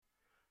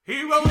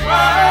Heroes rise,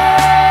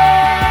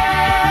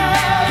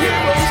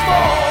 heroes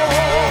fall.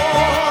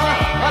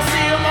 I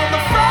see them on the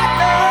front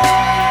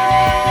line,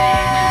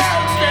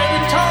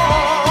 standing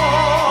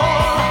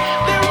tall.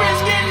 They're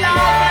risking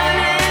life and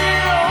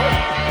limb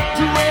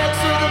to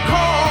answer the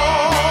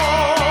call.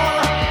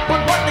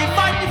 But what they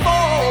fighting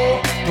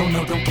for? Don't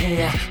know, don't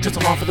care, just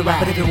along for the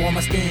ride. But everyone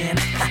must stand.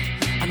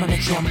 I'ma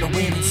make sure I'm gonna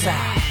win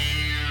inside.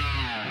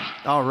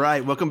 All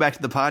right, welcome back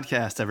to the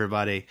podcast,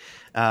 everybody.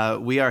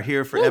 We are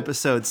here for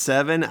episode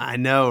 7. I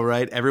know,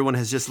 right? Everyone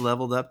has just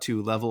leveled up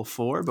to level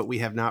 4, but we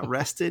have not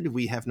rested.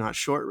 We have not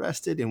short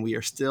rested, and we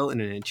are still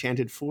in an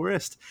enchanted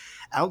forest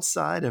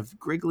outside of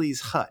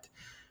Griggly's hut.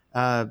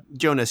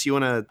 Jonas, you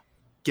want to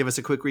give us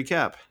a quick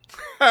recap?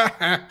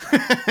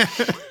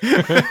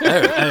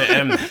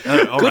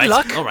 Good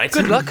luck. All right.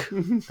 Good luck.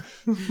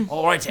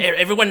 All right,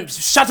 everyone,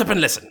 shut up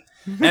and listen.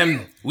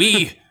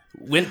 We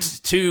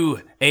went to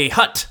a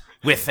hut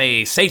with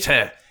a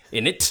satyr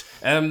in it,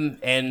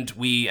 and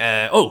we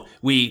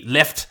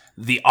left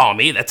the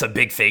army. That's a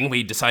big thing.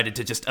 We decided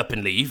to just up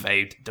and leave.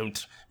 I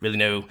don't really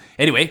know.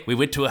 Anyway, we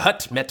went to a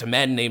hut, met a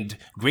man named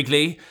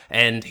Griggly,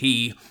 and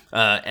he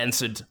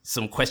answered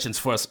some questions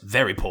for us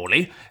very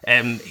poorly.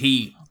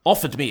 He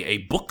offered me a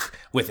book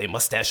with a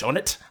mustache on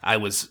it. I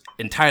was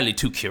entirely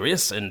too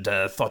curious and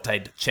thought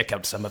I'd check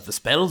out some of the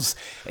spells,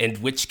 in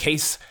which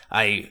case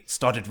I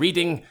started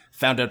reading,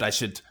 found out I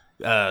should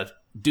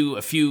do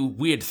a few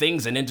weird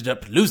things and ended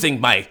up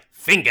losing my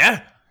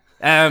finger.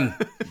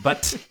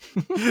 But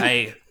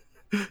I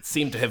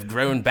seem to have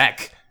grown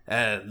back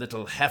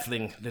little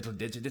halfling, little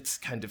digit. It's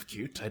kind of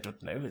cute. I don't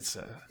know. It's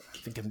I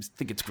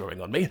think it's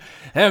growing on me.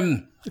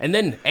 And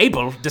then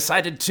Abel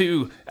decided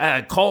to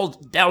call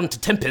down to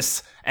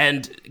Tempest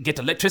and get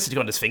electricity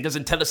on his fingers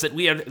and tell us that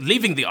we are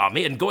leaving the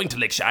army and going to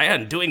Lakeshire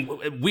and doing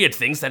weird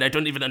things that I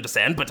don't even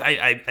understand. But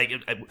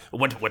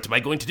what am I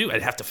going to do? I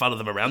have to follow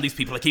them around. These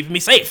people are keeping me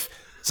safe.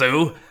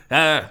 So,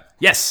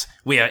 yes,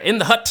 we are in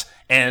the hut,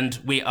 and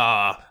we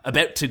are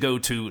about to go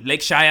to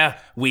Lakeshire.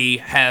 We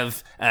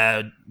have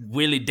a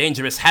really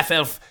dangerous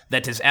half-elf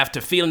that is after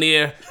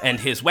Fjolnir and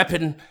his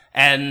weapon,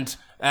 and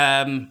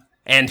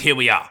here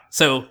we are.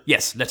 So,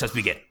 yes, let us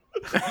begin.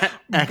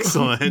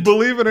 Excellent.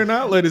 Believe it or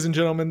not, ladies and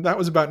gentlemen, that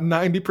was about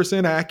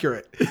 90%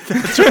 accurate.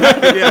 That's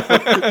right.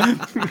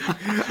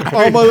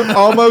 Yeah.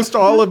 Almost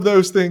all of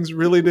those things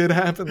really did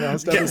happen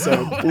last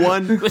episode.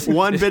 One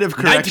bit of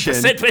correction.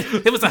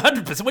 90%. It was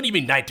 100%. What do you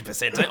mean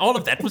 90%? All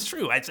of that was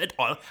true. I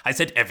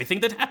said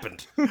everything that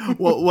happened.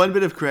 Well, one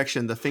bit of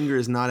correction. The finger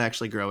is not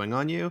actually growing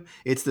on you.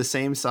 It's the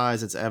same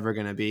size it's ever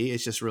going to be.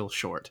 It's just real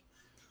short.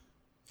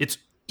 It's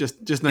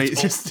Just so you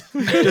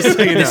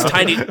know.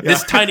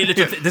 This tiny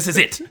little. This is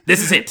it.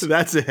 That's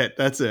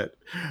it.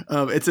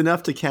 It's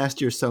enough to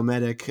cast your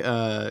somatic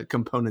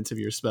components of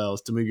your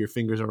spells to move your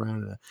fingers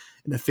around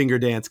in a finger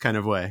dance kind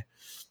of way.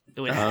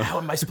 How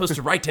am I supposed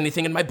to write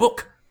anything in my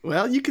book?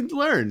 Well, you can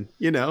learn.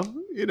 You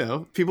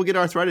know, people get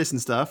arthritis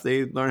and stuff.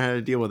 They learn how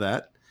to deal with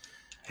that.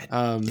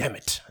 Damn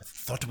it! I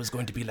thought it was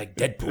going to be like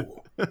Deadpool.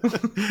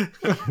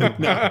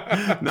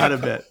 No, not a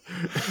bit.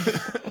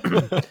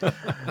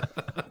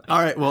 All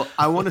right. Well,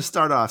 I want to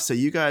start off. So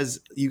you guys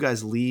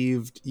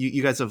leave.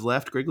 You guys have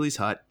left Griggly's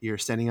hut. You're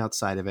standing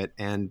outside of it,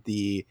 and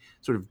the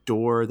sort of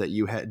door that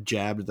you had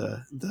jabbed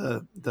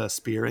the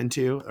spear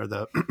into, or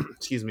the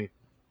excuse me,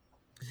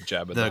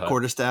 the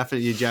quarterstaff that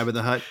you jab at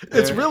the hut.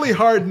 It's really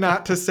hard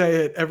not to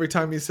say it every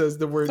time he says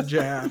the word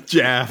jab.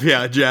 Jab,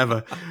 yeah,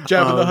 Jabba.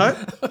 Jab in the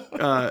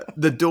hut.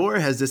 The door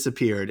has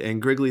disappeared,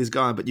 and Griggly is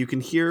gone. But you can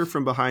hear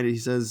from behind it.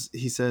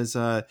 He says,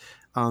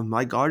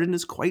 "My garden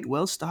is quite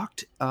well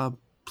stocked.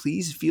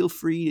 Please feel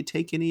free to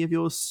take any of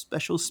your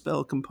special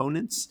spell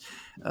components.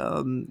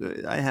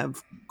 I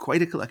have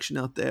quite a collection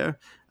out there,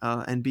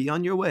 and be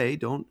on your way.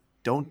 Don't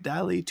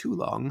dally too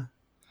long."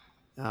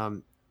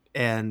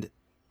 And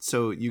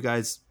so you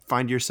guys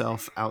find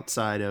yourself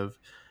outside of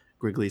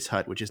Griggly's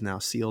hut, which is now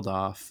sealed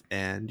off,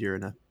 and you're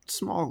in a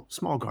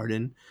small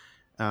garden.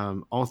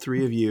 All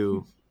three of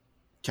you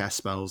cast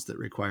spells that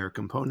require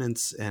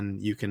components,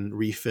 and you can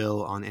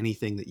refill on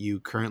anything that you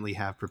currently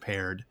have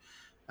prepared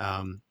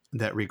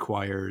that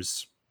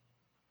requires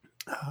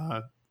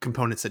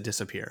components that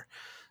disappear.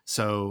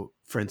 So,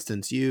 for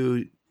instance,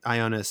 you,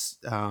 Ionis,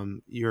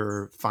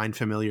 your Find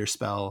Familiar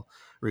spell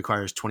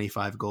requires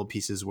 25 gold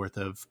pieces worth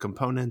of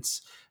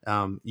components.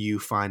 You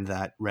find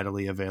that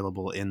readily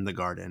available in the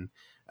garden.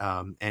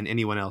 And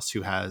anyone else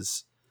who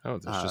has... Oh,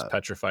 there's just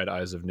petrified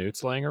eyes of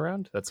newts laying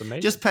around? That's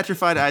amazing. Just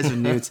petrified eyes of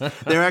newts.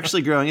 They're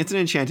actually growing. It's an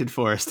enchanted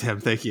forest, Tim.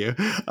 Thank you.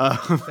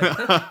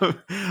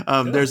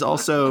 There's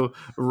also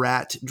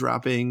rat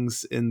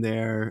droppings in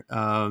there.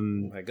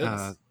 My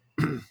goodness.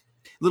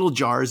 Little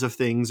jars of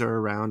things are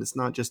around. It's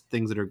not just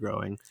things that are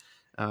growing.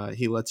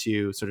 He lets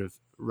you sort of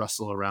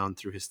rustle around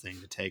through his thing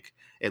to take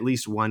at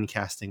least one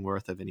casting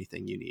worth of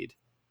anything you need.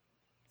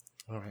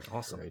 All right,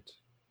 awesome. Great.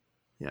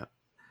 Yeah.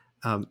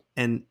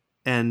 And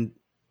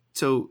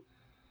so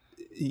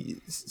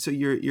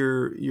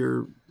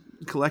you're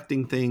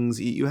collecting things.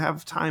 You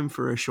have time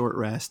for a short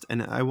rest,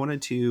 and I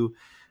wanted to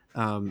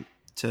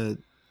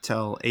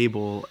tell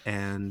Abel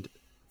and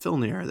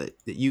Filnir that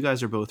you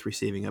guys are both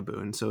receiving a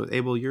boon. So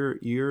Abel,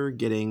 you're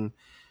getting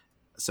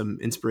some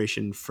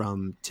inspiration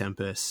from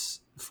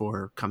Tempest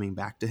for coming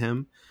back to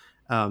him,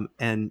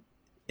 and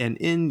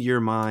in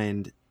your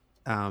mind,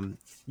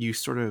 you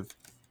sort of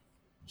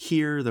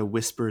hear the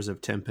whispers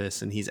of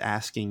Tempest, and he's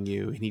asking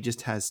you, and he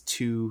just has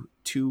two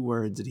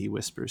words that he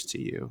whispers to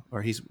you,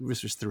 or he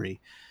whispers three: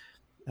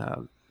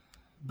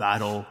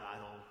 battle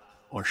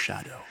or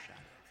shadow.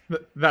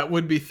 That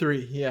would be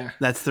 3. Yeah.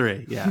 That's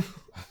 3. Yeah.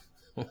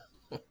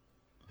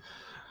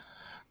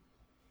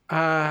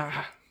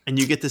 And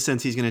you get the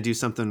sense he's going to do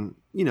something,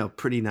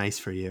 pretty nice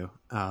for you,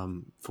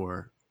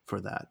 for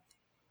that.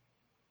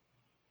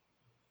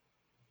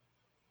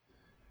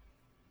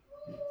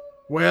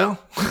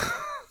 Well,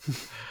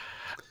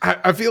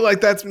 I feel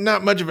like that's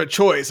not much of a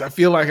choice. I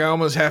feel like I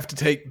almost have to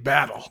take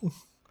battle.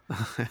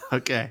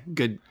 Okay,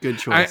 good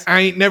choice. I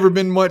ain't never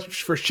been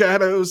much for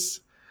shadows.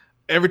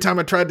 Every time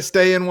I tried to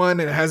stay in one,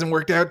 it hasn't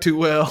worked out too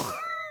well.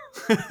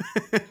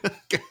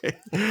 Okay.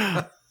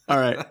 All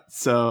right.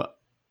 So,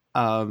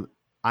 I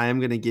am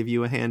going to give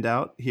you a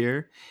handout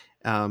here,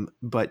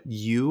 but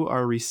you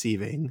are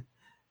receiving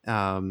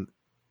a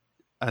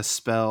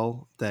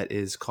spell that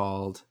is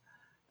called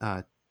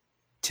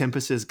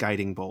Tempest's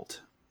Guiding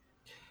Bolt,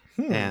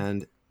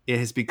 and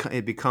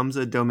it becomes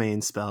a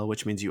domain spell,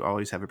 which means you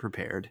always have it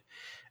prepared.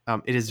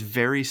 It is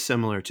very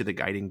similar to the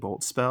Guiding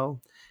Bolt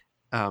spell,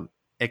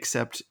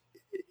 except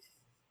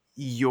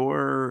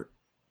your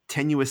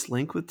tenuous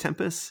link with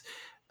Tempest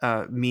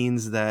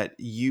means that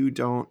you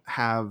don't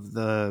have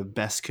the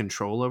best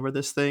control over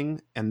this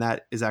thing, and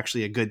that is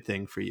actually a good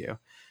thing for you.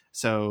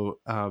 So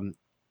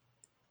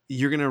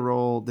you're going to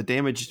roll, the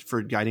damage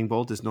for Guiding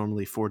Bolt is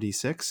normally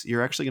 4d6.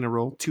 You're actually going to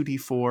roll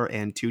 2d4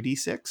 and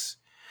 2d6.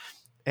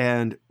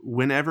 And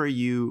whenever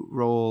you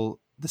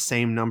roll the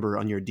same number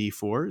on your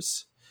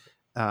d4s,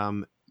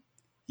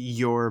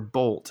 your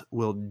bolt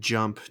will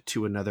jump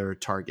to another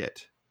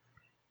target,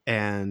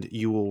 and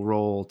you will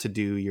roll to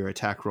do your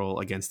attack roll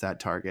against that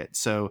target.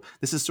 So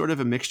this is sort of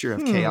a mixture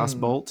of Chaos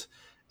Bolt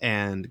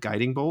and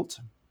Guiding Bolt.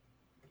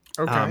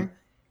 Okay.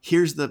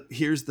 Here's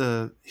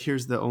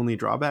the only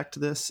drawback to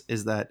this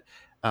is that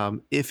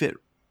if it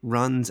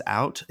runs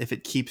out, if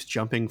it keeps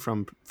jumping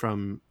from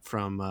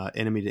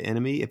enemy to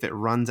enemy, if it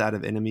runs out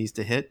of enemies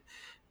to hit,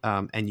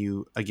 and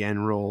you again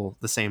roll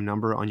the same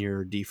number on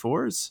your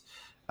d4s,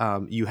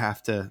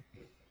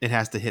 it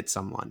has to hit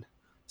someone.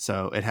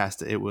 So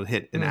it will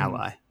hit an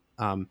ally.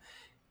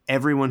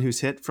 Everyone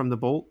who's hit from the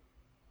bolt,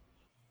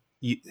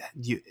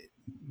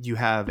 you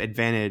have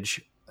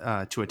advantage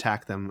to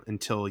attack them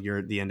until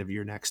the end of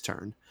your next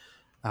turn.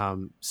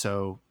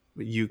 So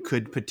you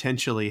could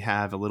potentially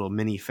have a little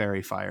mini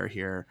fairy fire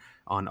here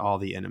on all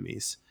the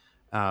enemies.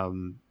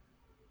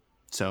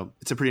 So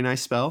it's a pretty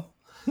nice spell.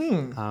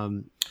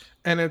 And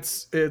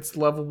it's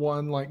level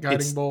 1, like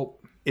Guiding Bolt.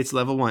 It's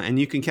level 1, and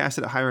you can cast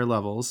it at higher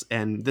levels.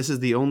 And this is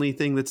the only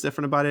thing that's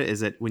different about it,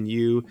 is that when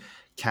you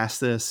cast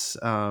this,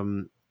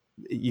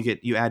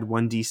 you add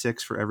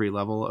 1d6 for every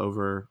level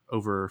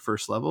over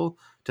first level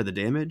to the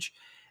damage.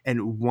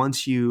 And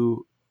once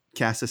you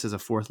cast this as a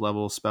 4th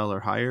level spell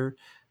or higher,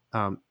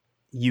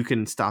 you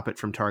can stop it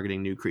from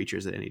targeting new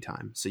creatures at any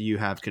time. So you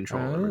have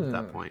control over it at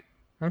that point.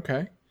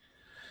 Okay.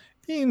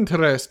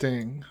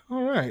 Interesting.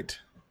 All right.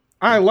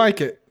 I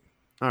like it.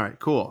 All right,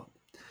 cool.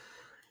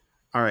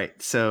 All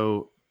right,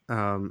 so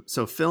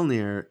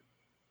Filnir,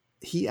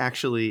 he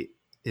actually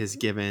is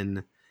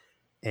given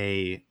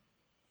a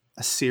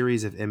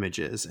series of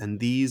images, and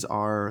these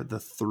are the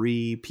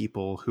 3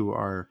 people who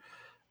are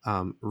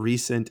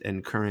recent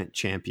and current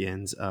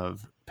champions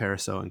of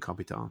Parasol and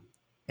Compiton.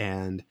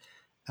 And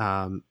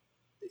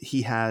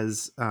he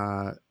has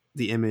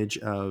the image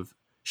of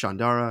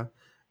Shandara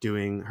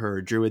doing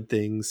her druid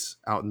things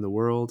out in the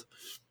world.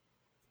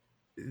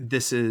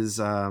 This is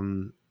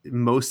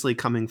mostly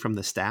coming from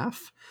the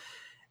staff,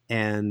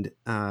 and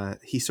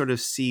he sort of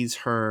sees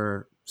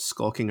her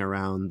skulking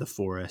around the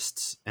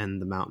forests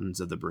and the mountains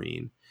of the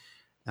Breen,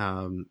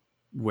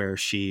 where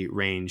she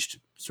ranged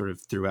sort of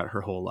throughout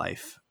her whole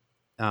life.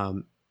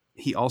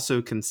 He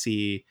also can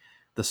see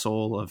the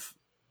soul of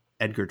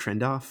Edgar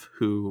Trendoff,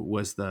 who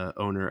was the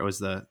owner, was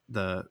the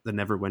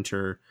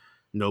Neverwinter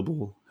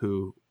noble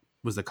who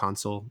was the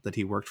consul that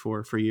he worked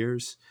for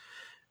years.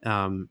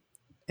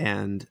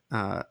 And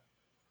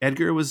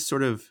Edgar was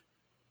sort of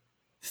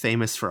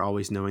famous for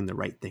always knowing the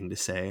right thing to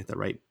say at the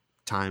right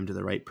time to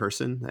the right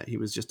person, that he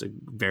was just a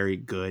very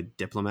good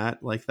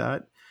diplomat like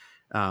that.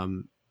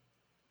 And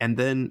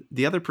then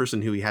the other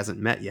person who he hasn't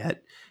met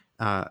yet,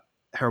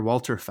 Herr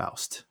Walter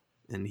Faust,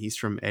 and he's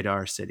from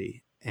Edar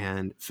City.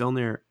 And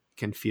Filnir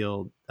can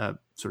feel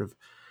sort of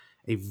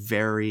a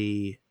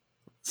very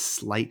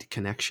slight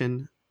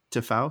connection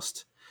to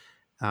Faust.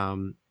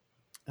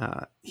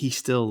 He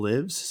still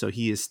lives, so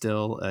he is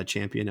still a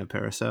champion of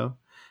Parasol.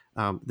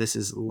 This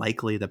is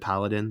likely the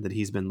paladin that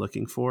he's been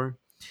looking for.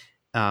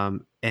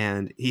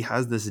 And he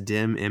has this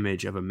dim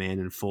image of a man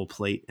in full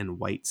plate and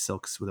white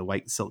silks with a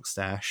white silk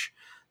stash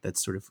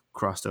that's sort of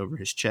crossed over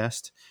his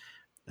chest.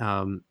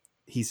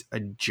 he's a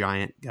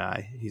giant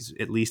guy. He's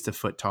at least a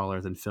foot taller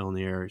than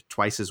Filnir,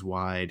 twice as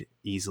wide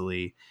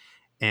easily.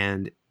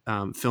 And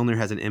Filnir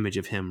has an image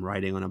of him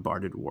riding on a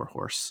barded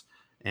warhorse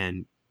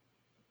and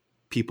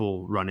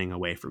people running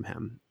away from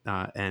him.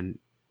 And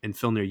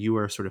Filnir, you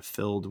are sort of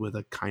filled with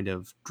a kind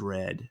of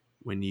dread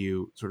when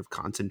you sort of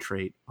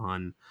concentrate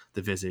on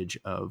the visage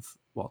of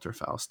Walter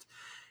Faust.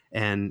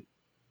 And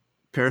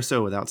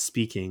Paraso, without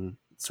speaking,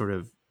 sort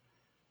of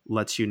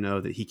lets you know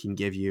that he can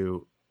give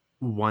you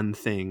one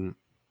thing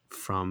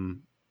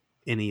from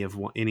any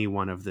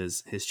one of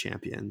his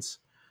champions.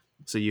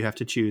 So you have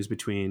to choose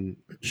between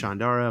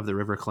Shandara of the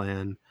River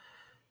Clan,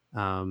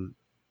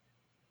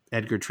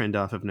 Edgar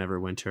Trindoff of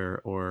Neverwinter,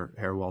 or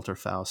Herr Walter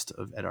Faust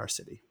of Edar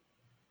City.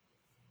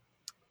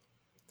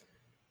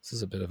 This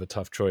is a bit of a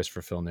tough choice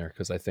for Filnir,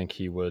 because I think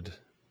he would,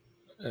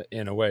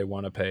 in a way,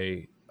 want to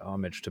pay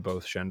homage to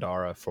both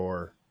Shandara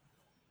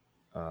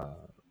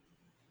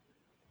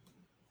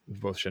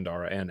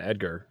and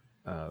Edgar,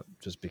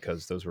 just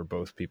because those were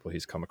both people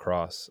he's come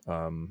across.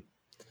 And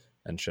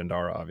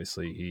Shandara,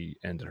 obviously, he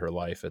ended her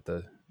life at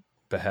the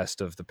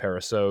behest of the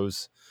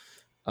Parasos.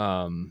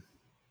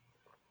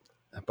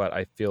 But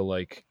I feel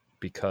like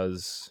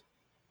because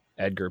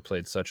Edgar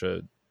played such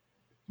a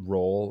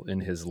role in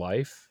his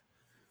life,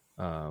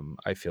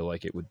 I feel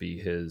like it would be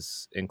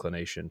his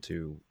inclination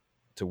to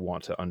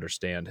want to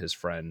understand his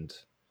friend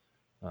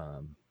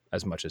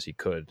as much as he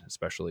could,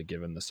 especially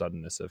given the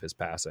suddenness of his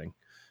passing.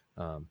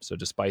 So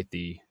despite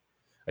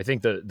I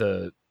think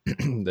the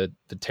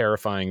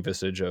terrifying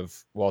visage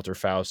of Walter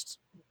Faust,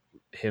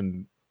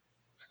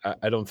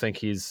 I don't think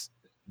he's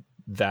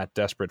that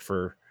desperate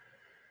for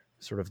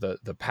sort of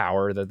the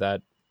power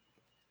that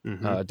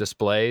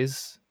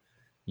displays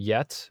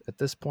yet. At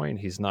this point,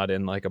 he's not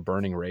in like a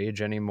burning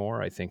rage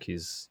anymore. I think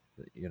he's,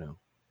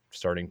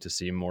 starting to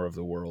see more of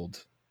the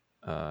world.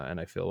 And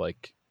I feel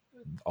like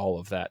all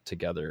of that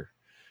together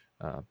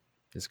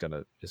is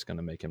gonna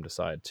make him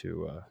decide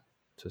to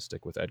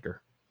stick with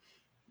Edgar.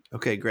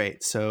 Okay,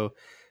 great. So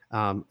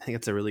I think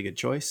that's a really good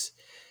choice.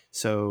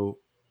 So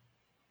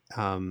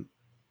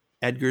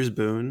Edgar's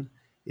boon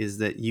is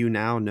that you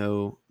now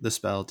know the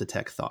spell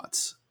Detect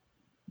Thoughts,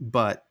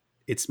 but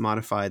it's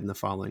modified in the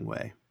following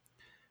way.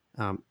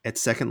 At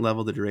second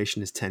level, the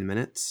duration is 10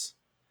 minutes.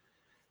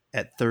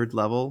 At third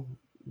level,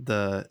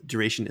 the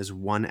duration is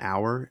 1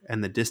 hour,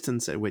 and the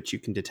distance at which you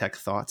can detect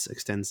thoughts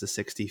extends to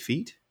 60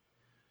 feet.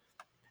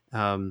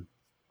 At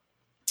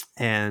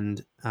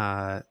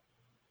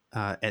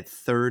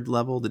third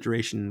level, the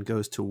duration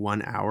goes to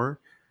 1 hour.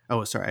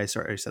 Oh, sorry, I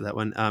said that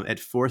one. At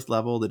fourth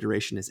level, the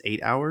duration is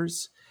 8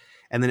 hours.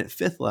 And then at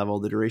fifth level,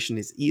 the duration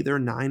is either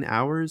 9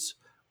 hours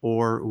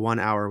or 1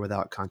 hour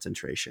without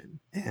concentration.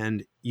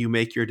 And you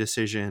make your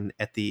decision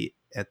at the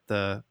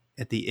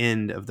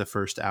end of the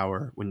first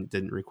hour when it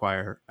didn't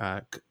require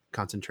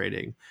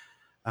concentrating,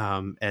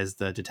 as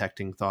the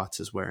detecting thoughts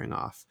is wearing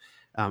off.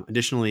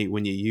 Additionally,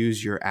 when you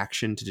use your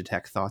action to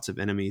detect thoughts of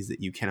enemies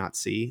that you cannot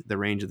see, the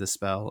range of the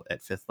spell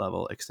at fifth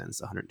level extends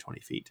to 120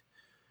 feet.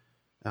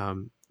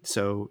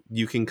 So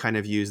you can kind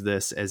of use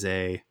this as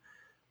a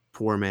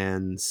poor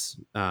man's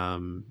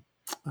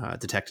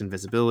detect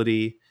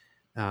invisibility.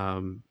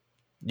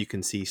 You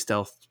can see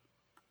stealth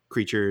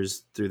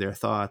creatures through their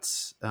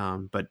thoughts,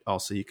 but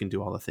also you can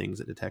do all the things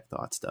that Detect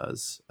Thoughts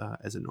does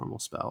as a normal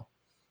spell.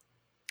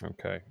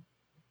 Okay.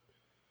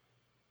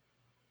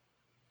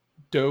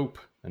 Dope.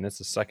 And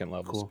it's a second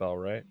level spell,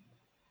 right?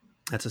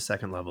 That's a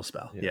second level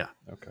spell. Yeah.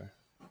 Okay.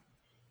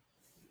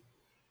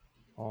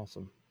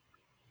 Awesome.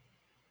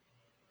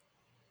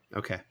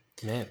 Okay.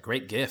 Man,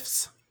 great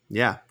gifts.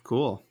 Yeah,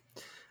 cool.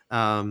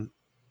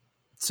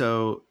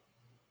 So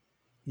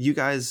you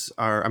guys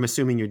I'm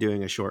assuming you're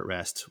doing a short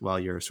rest while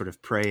you're sort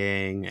of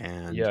praying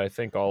and I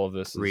think all of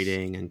this is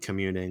reading and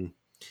communing.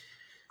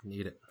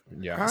 Need it.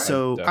 Yeah.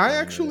 So I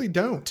actually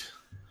don't.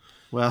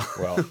 Well,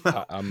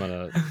 I'm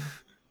gonna.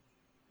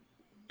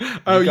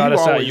 Oh,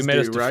 you made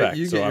us do, defect, right?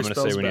 You so get I'm your gonna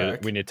say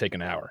spells we need to take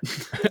an hour.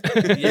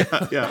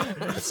 yeah.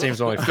 It seems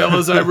only fair.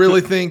 Fellas, I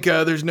really think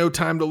there's no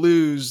time to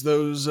lose.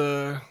 Those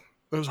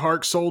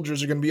Hark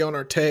soldiers are going to be on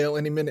our tail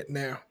any minute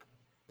now.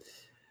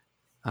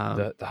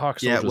 The Hawk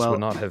soldiers would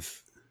not have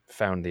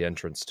found the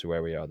entrance to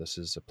where we are. This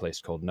is a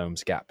place called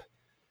Gnome's Gap.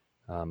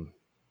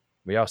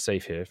 We are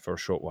safe here for a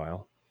short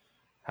while.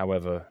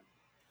 However,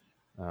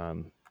 I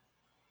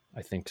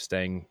think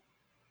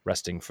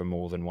resting for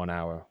more than 1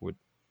 hour would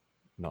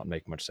not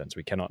make much sense.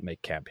 We cannot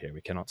make camp here.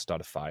 We cannot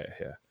start a fire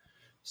here.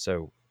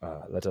 So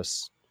let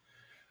us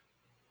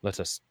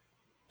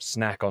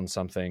snack on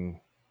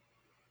something,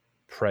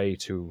 pray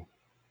to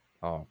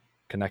our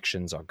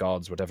connections, our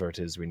gods, whatever it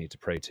is we need to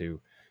pray to,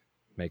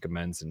 make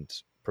amends, and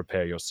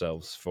prepare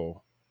yourselves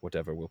for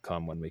whatever will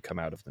come when we come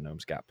out of the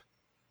Gnome's Gap.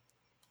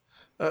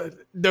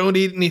 Don't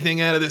eat anything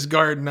out of this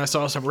garden. I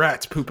saw some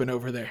rats pooping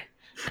over there.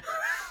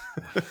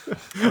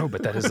 Oh,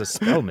 but that is a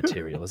spell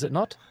material, is it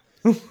not?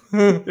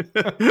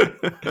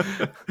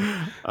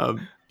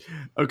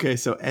 Okay,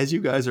 so as you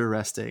guys are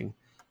resting,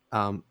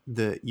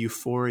 the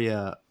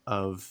euphoria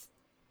of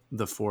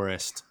the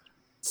forest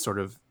sort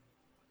of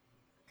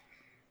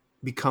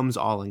becomes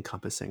all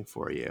encompassing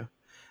for you.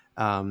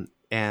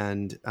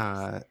 And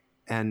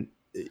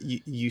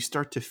you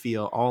start to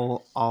feel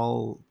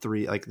all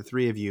three, like the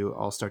three of you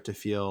all start to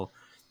feel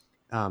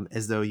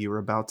as though you were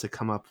about to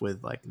come up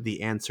with like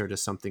the answer to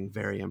something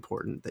very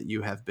important that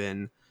you have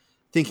been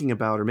thinking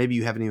about, or maybe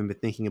you haven't even been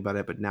thinking about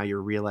it, but now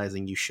you're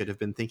realizing you should have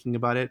been thinking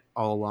about it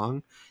all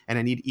along. And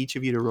I need each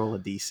of you to roll a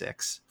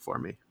d6 for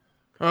me.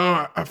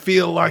 Oh, I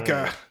feel like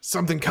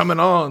something coming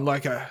on,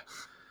 like a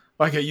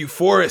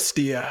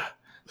euphoristia.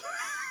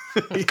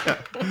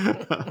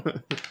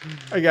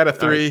 I got a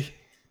 3.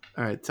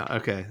 All right.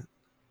 Okay.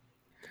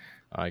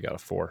 I got a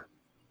 4.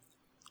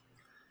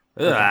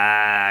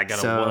 I got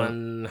So- a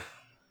 1.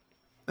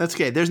 That's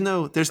okay. There's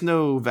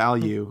no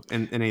value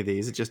in any of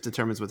these. It just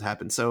determines what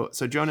happens. So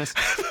Jonas,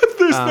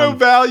 There's no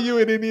value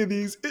in any of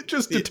these. It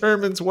just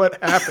determines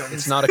what happens.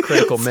 It's not a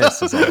critical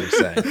miss, is all you're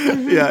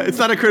saying. yeah, it's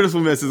not a critical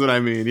miss, is what I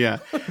mean. Yeah.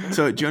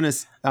 So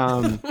Jonas,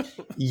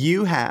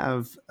 you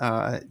have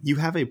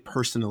a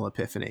personal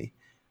epiphany.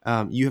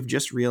 You have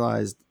just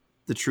realized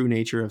the true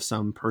nature of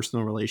some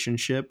personal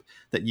relationship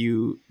that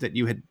you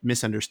had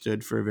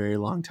misunderstood for a very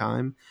long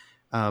time,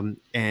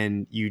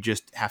 and you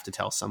just have to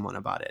tell someone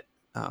about it.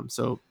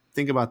 So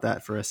think about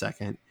that for a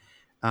second.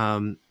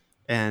 And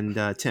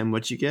Tim,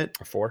 what'd you get?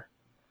 A 4.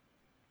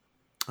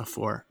 A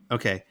 4.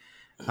 Okay.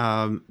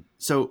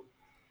 So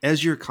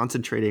as you're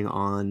concentrating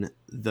on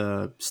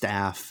the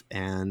staff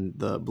and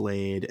the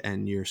blade,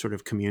 and you're sort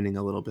of communing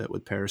a little bit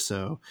with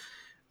Paraso,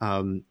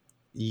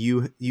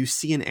 you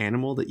see an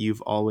animal that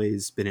you've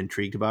always been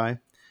intrigued by.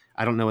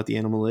 I don't know what the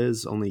animal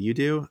is, only you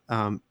do.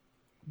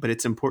 But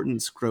its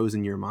importance grows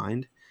in your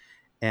mind,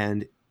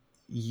 and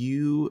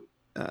you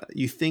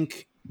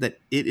think that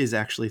it is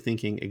actually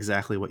thinking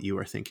exactly what you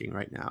are thinking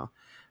right now.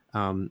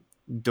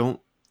 Don't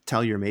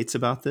tell your mates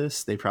about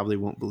this. They probably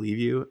won't believe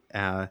you.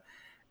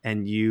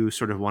 And you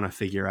sort of want to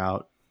figure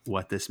out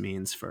what this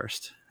means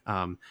first.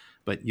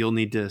 But you'll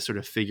need to sort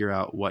of figure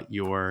out what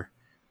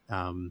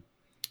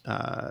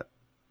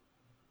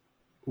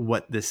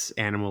what this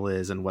animal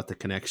is and what the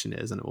connection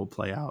is, and it will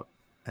play out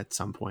at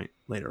some point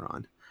later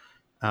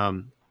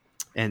on.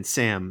 And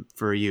Sam,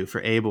 for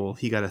Abel,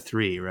 he got a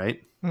 3,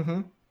 right?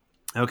 Mm-hmm.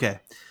 Okay.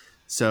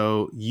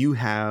 So you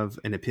have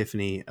an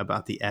epiphany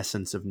about the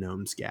essence of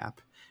Gnome's Gap,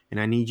 and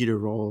I need you to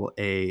roll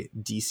a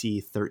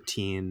DC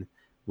 13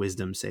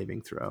 wisdom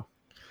saving throw.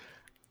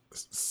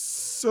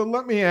 So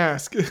let me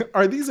ask,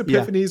 are these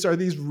epiphanies, are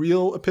these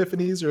real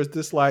epiphanies, or is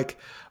this like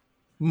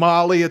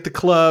Molly at the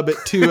club at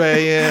 2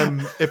 a.m.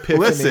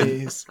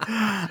 epiphanies?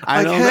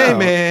 I like, don't hey know.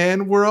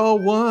 man, we're all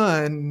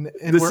one,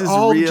 and This we're is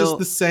all real. just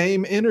the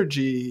same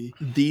energy.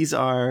 These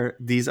are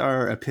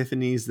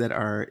epiphanies that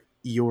are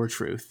your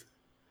truth.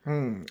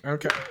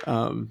 Okay.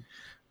 Um,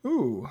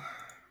 Ooh,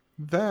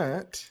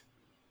 that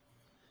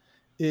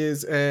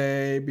is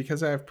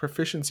because I have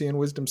proficiency in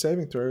wisdom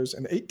saving throws,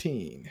 an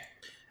 18.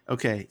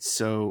 okay,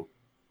 so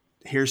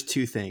here's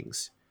 2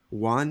 things.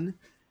 One,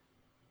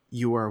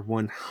 you are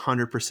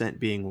 100%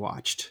 being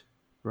watched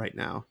right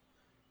now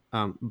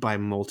by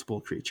multiple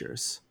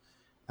creatures.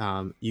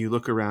 You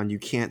look around, you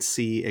can't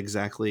see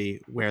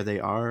exactly where they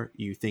are.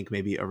 You think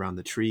maybe around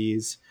the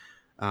trees,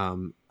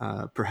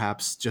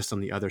 perhaps just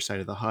on the other side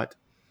of the hut.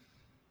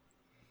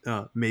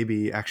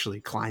 Maybe actually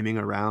climbing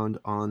around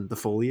on the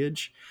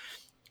foliage.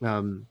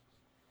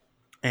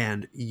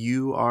 And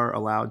you are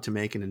allowed to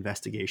make an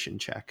investigation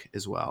check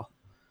as well.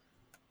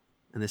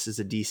 And this is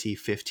a DC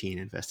 15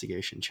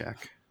 investigation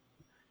check.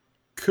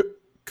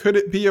 Could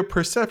it be a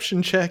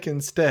perception check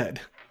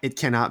instead? It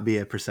cannot be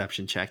a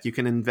perception check. You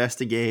can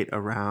investigate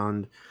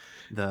around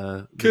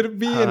the Could it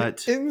be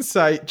hut. an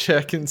insight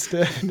check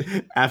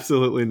instead?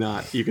 Absolutely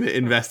not. You can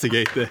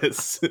investigate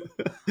this.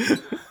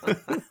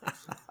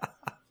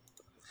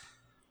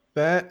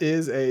 That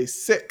is a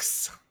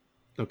 6.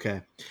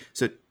 Okay.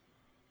 So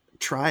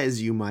try as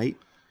you might,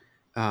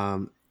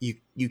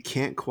 you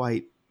can't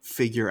quite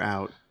figure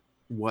out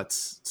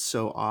what's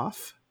so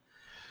off.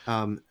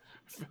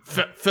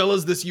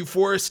 Fellas, this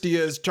euphoristia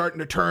is starting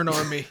to turn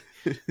on me.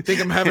 Think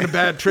I'm having a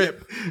bad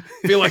trip.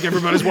 Feel like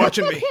everybody's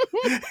watching me.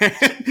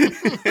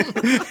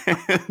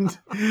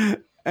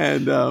 and I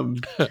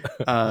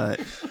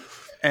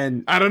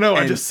don't know. I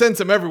and- just sense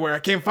them everywhere. I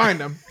can't find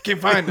them.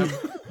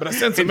 But I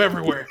sense them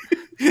everywhere.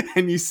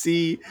 and you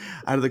see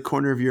out of the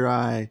corner of your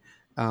eye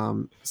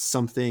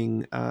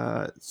something did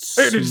you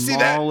see that? Did you see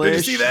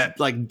smallish, that?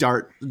 like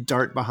dart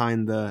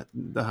behind the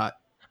hut.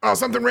 Oh,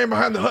 something ran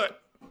behind the hut.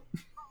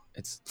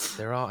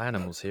 They're all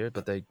animals here,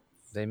 but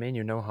they mean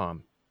you no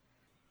harm.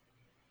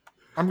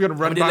 I'm gonna How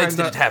run many legs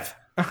behind did it have?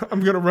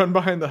 I'm gonna run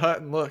behind the hut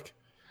and look.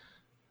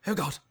 Oh,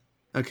 God.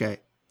 Okay,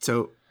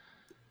 so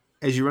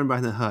as you run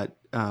behind the hut,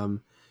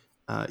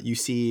 you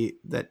see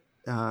that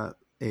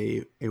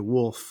a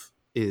wolf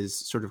is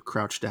sort of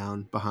crouched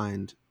down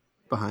behind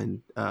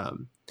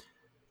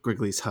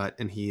Griggly's hut,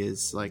 and he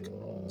is like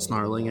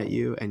snarling at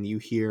you, and you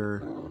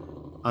hear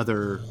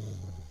other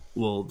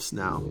wolves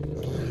now.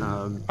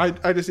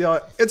 I just yell,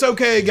 "It's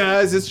okay,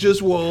 guys. It's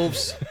just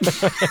wolves."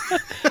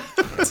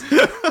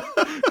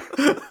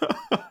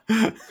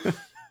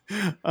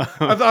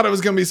 I thought it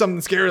was going to be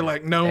something scary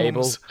like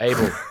gnomes.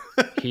 Abel,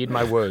 heed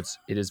my words.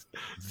 It is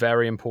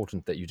very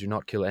important that you do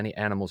not kill any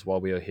animals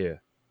while we are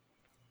here.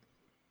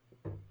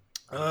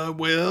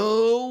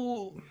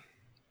 Well,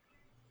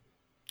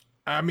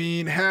 I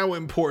mean, how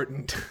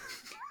important?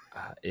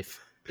 If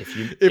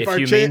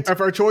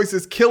our choice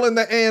is killing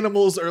the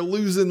animals or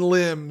losing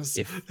limbs,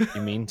 if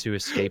you mean to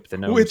escape the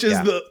gnome's which is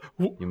gap, the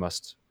you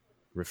must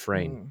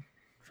refrain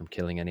from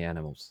killing any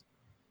animals,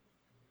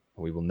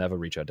 or we will never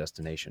reach our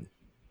destination.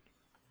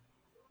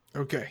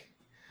 okay.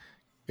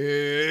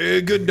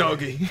 Good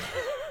doggy.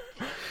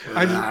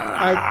 I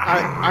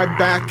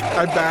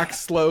back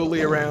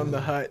slowly around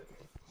the hut.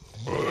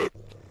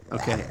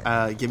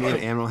 Okay, give me an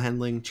animal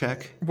handling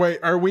check Wait,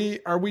 are we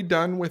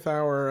done with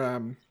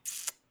our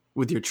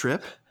with your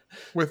trip.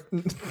 with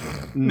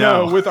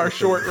No. with our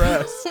short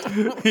rest?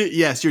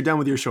 Yes, you're done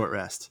with your short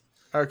rest.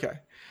 Okay.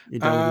 You're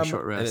done with your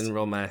short I rest. didn't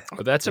roll my.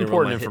 Oh, that's didn't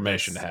roll important my hit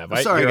information dice. to have.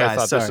 Sorry, I guys,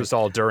 thought sorry. this was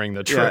all during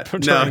the Yeah, trip.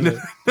 no, during no,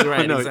 the-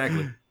 Right, no.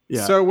 exactly.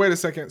 Yeah. So wait a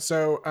second.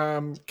 So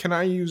can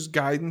I use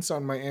guidance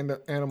on my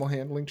animal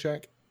handling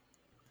check?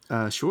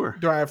 Sure.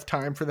 Do I have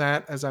time for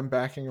that as I'm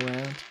backing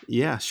around?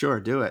 Yeah, sure.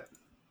 Do it.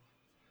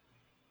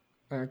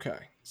 Okay.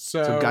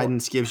 So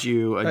guidance gives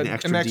you an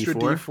extra D4.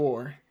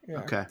 D4. Yeah.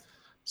 Okay.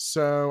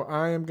 So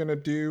I am going to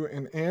do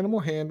an animal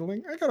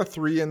handling. I got a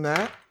 3 in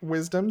that.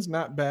 Wisdom's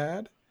not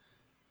bad.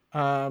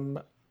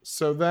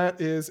 So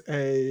that is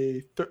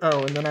a...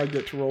 and then I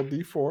get to roll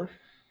D4.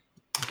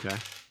 Okay.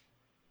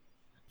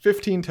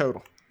 15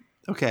 total.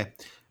 Okay.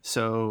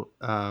 So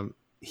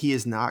he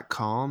is not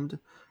calmed,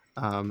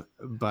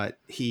 but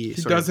he He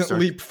sort of doesn't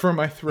starts- leap for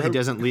my throat. He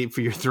doesn't leap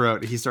for your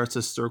throat. He starts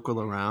to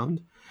circle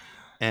around.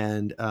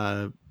 And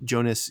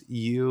Jonas,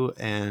 you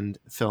and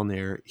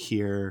Filnir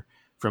hear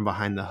from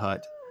behind the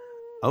hut,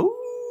 oh,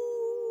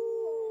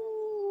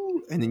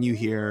 and then you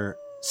hear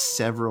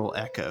several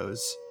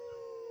echoes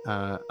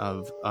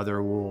of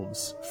other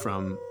wolves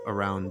from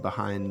around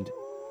behind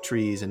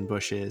trees and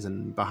bushes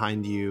and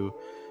behind you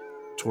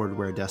toward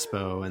where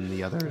Despo and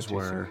the others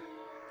were.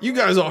 You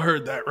guys all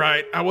heard that,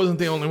 right? I wasn't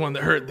the only one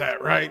that heard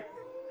that, right?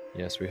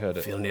 Yes, we heard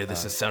it. Filnir,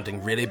 this is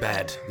sounding really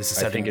bad. This is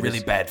I sounding think it really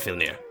is- bad,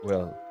 Filnir.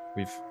 Well,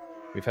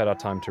 we've had our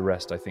time to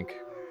rest. I think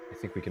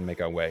we can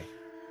make our way.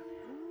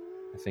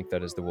 I think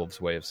that is the wolves'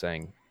 way of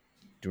saying,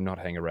 "Do not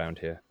hang around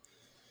here."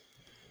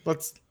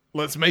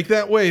 Let's make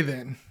that way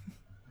then.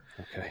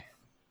 Okay.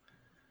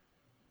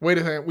 Wait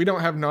a second. We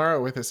don't have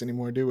Nara with us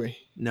anymore, do we?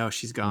 No,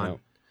 she's gone. No.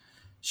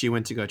 She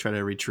went to go try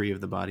to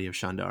retrieve the body of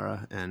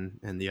Shandara and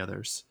the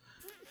others.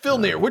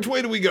 Filnir, which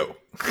way do we go?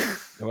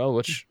 Well,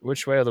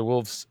 which way are the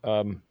wolves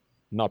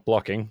not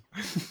blocking?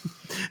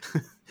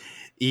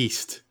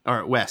 East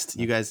or west.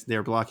 You guys,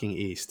 they're blocking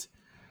east.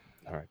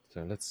 All right,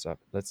 so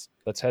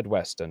let's head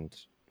west and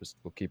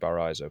we'll keep our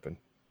eyes open.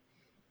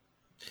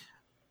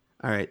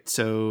 All right,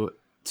 so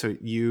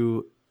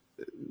you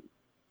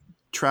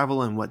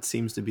travel in what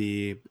seems to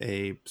be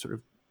a sort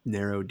of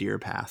narrow deer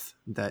path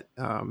that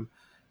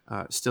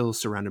still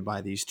surrounded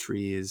by these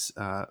trees.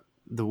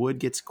 The wood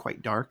gets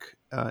quite dark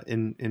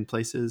in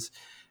places,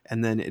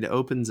 and then it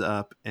opens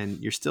up, and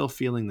you're still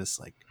feeling this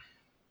like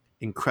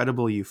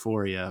incredible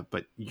euphoria,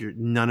 but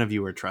none of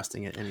you are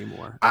trusting it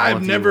anymore. All I've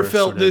of you never are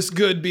felt sort of- this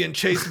good being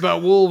chased by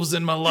wolves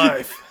in my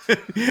life.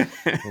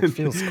 It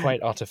feels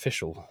quite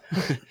artificial.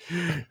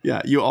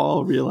 Yeah, you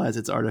all realize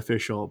it's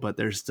artificial, but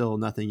there's still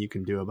nothing you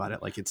can do about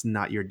it. Like it's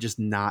not, you're just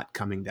not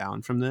coming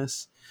down from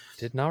this.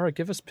 Did Nara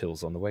give us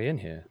pills on the way in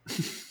here?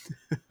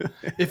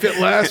 If it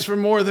lasts for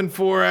more than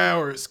 4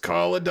 hours,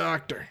 call a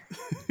doctor.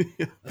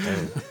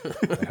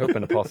 I hope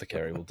an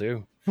apothecary will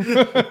do.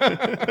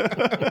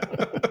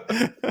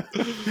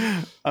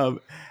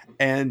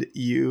 And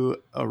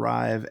you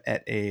arrive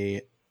at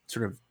a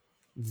sort of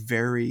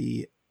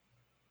very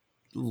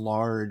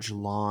large,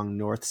 long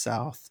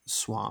north-south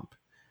swamp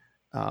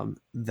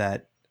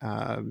that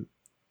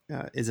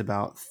is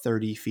about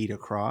 30 feet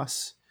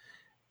across.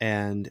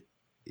 And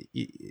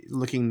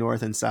looking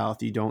north and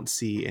south, you don't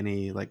see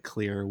any like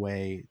clear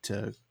way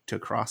to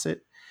cross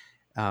it.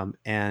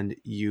 And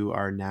you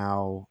are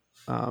now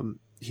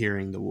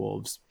hearing the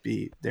wolves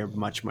they're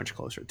much, much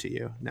closer to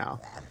you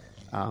now.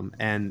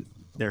 And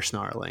they're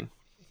snarling.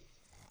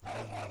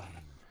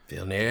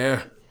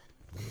 Filnir.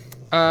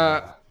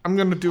 I'm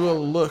gonna do a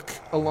look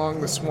along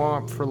the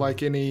swamp for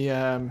like any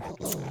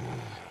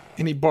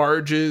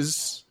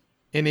barges,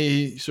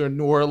 any sort of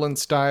New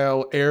Orleans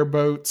style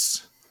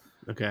airboats.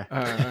 Okay.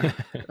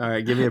 All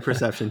right. Give me a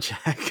perception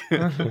check.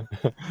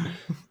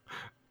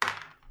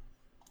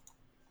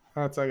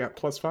 That's I got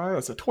 +5.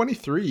 That's a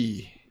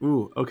 23.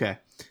 Ooh. Okay.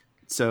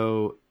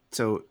 So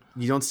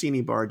you don't see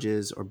any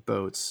barges or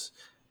boats,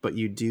 but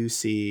you do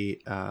see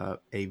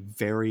a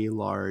very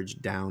large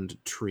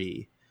downed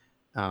tree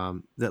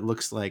that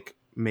looks like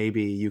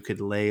maybe you could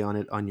lay on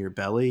it on your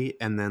belly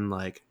and then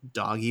like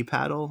doggy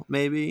paddle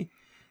maybe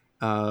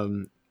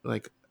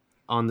like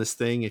on this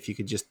thing if you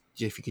could just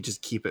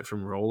keep it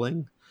from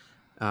rolling.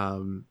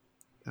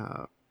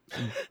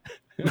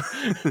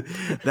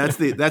 That's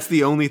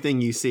the only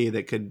thing you see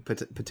that could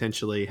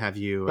potentially have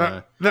you.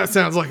 That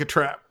sounds like a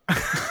trap.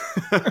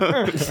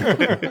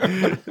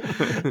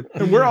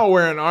 And we're all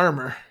wearing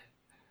armor.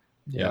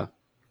 Yeah.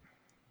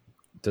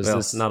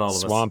 Not all of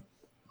us. swamp?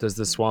 Does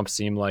the swamp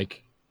seem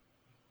like?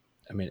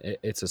 I mean,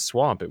 it's a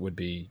swamp. It would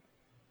be,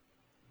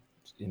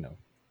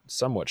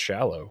 somewhat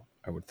shallow.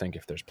 I would think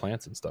if there's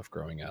plants and stuff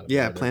growing out of it.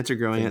 Yeah, plants are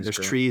growing in it. There's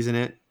growing? trees in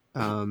it.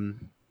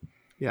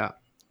 Yeah.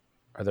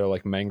 Are there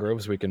like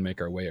mangroves we can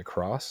make our way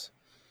across,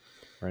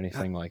 or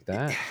anything like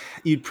that?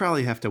 You'd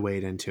probably have to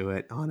wade into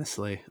it,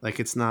 honestly. Like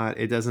it's not.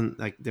 It doesn't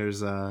like.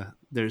 There's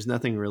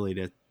nothing really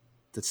to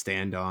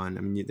stand on.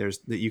 I mean, there's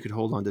that you could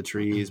hold on to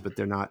trees, but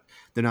they're not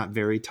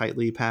very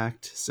tightly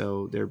packed.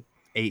 So they're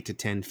 8 to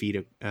 10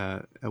 feet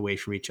away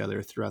from each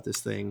other throughout this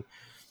thing.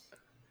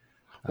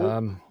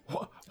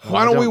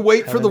 Why don't we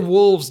wait for the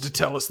wolves to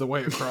tell us the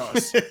way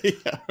across?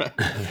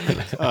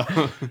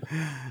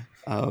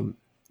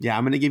 Yeah,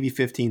 I'm going to give you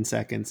 15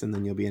 seconds, and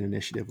then you'll be in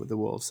initiative with the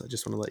wolves. I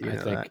just want to let you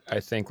know that. I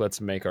think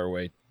let's make our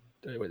way.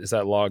 Is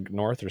that log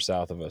north or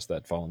south of us?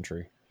 That fallen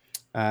tree.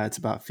 It's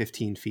about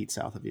 15 feet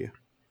south of you,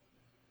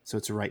 so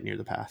it's right near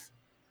the path.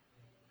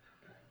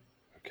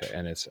 Okay,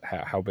 and it's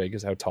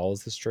how tall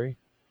is this tree?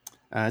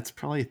 It's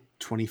probably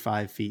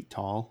 25 feet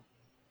tall.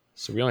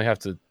 So we only have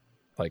to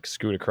like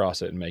scoot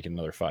across it and make it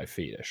another 5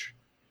 feet ish.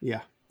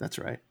 Yeah, that's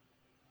right.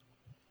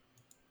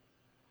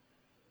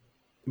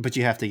 But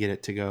you have to get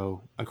it to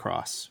go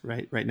across,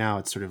 right? Right now,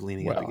 it's sort of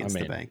leaning up against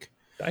the bank.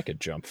 I could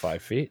jump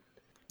 5 feet.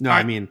 No,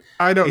 I mean,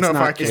 I don't know if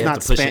I can.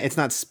 It's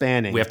not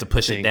spanning. We have to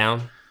push it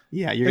down.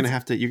 Yeah, you're gonna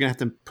have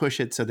to push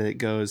it so that it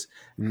goes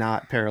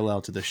not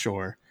parallel to the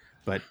shore,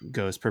 but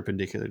goes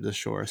perpendicular to the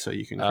shore, so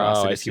you can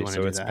cross it if you want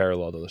to do that. So it's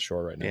parallel to the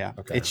shore right now. Yeah,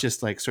 okay. It's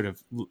just like sort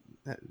of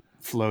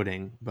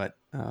floating, but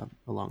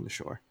along the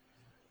shore.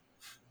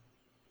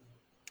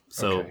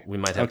 So we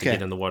might have to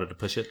get in the water to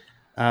push it.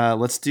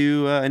 Let's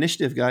do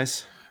initiative,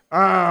 guys.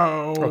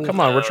 Oh,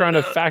 come on! We're trying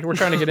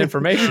to get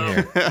information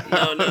here.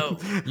 No.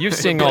 You've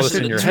seen all this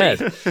in your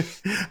head.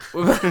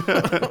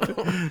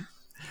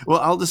 Well,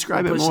 I'll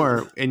describe it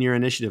more in your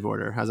initiative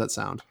order. How's that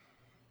sound?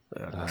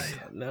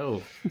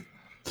 No.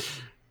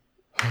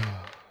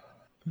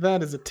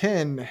 That is a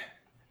 10.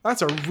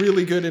 That's a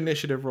really good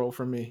initiative roll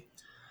from me.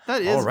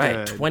 That is All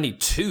right, good.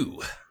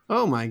 22.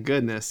 Oh my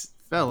goodness,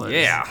 fellas.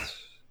 Yeah.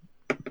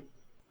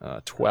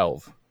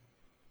 12.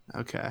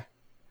 Okay.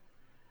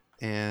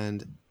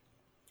 And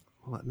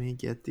let me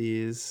get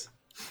these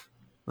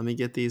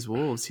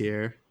wolves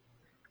here.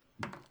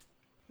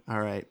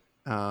 All right.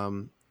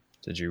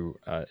 Did you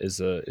is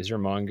your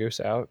mongoose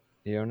out,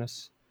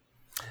 Ionis?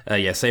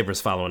 Yeah, Saber's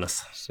following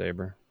us.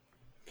 Saber.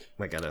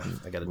 I gotta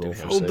do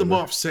him. Hold them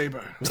off,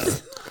 Saber.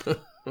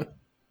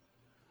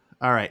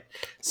 All right.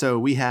 So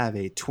we have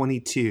a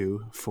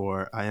 22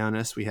 for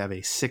Ionis. We have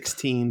a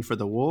 16 for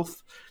the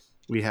wolf.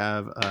 We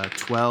have a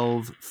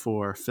 12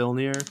 for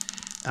Filnir.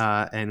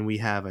 And we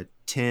have a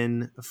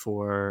 10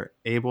 for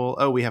Abel.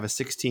 Oh, we have a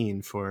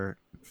 16 for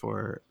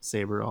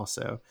Saber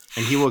also.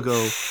 And he will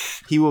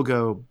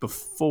go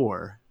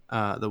before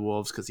the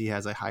wolves because he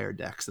has a higher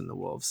dex than the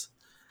wolves.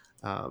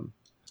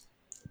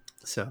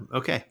 So,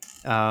 okay.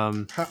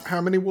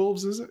 How many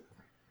wolves is it?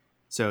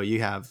 So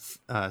you have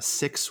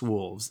 6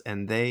 wolves,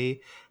 and they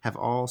have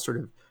all sort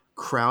of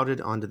crowded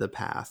onto the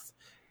path.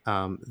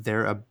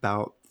 They're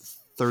about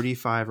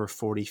 35 or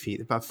 40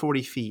 feet, about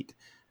 40 feet.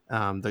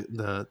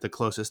 The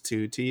closest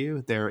to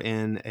you, they're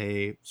in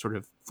a sort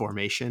of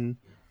formation,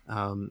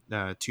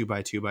 2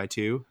 by 2 by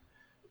 2,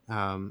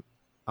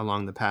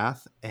 along the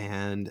path,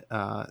 and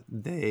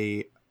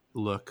they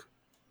look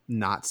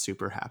not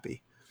super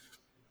happy.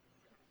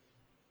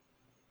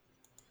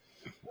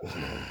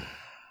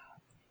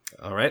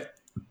 All right.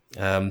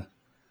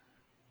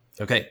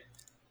 Okay.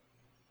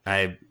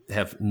 I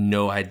have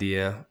no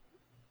idea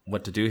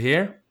what to do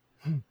here.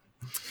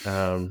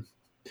 I'm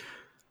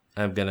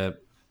gonna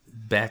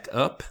back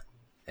up,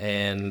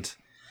 and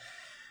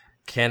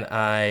can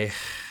I?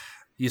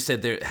 You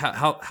said there.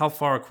 How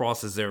far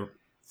across is their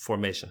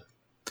formation?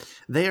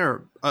 They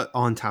are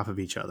on top of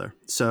each other.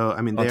 So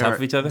I mean, on top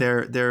of each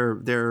other.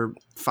 They're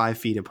 5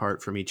 feet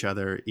apart from each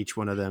other, each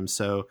one of them.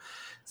 So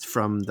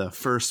from the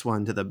first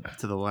one to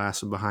the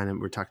last one behind them,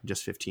 we're talking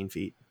just 15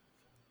 feet.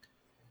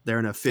 They're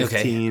in a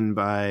 15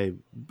 by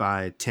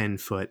 10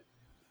 foot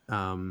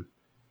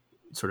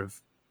sort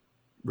of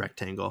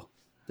rectangle.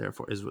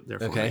 Therefore, is their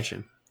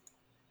formation.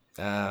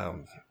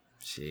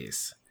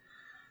 Jeez.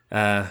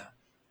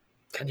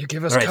 Can you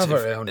give us cover,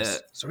 Ionis,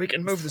 so we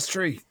can move this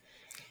tree?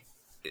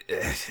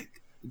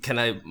 Can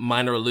I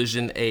minor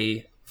illusion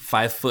a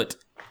 5 foot,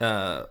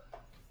 5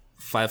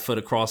 foot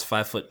across,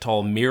 5 foot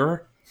tall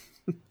mirror?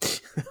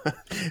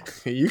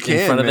 You can,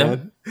 in front of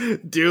man. them.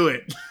 Do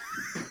it.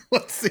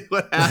 Let's see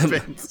what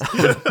happens.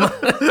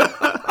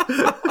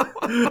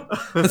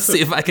 Let's see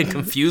if I can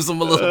confuse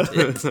them a little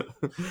bit.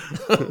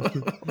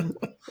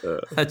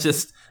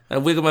 I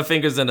wiggle my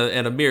fingers and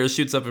a mirror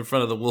shoots up in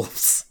front of the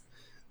wolves.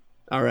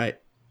 All right.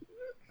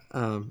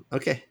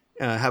 Okay.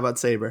 How about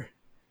Saber?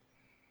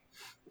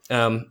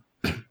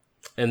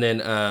 And then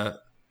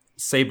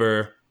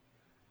Saber's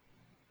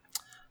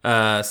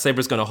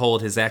going to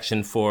hold his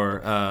action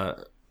for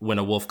when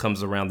a wolf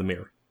comes around the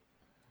mirror.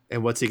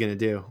 And what's he going to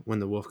do when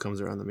the wolf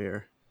comes around the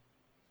mirror?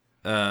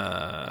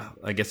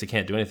 I guess he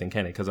can't do anything,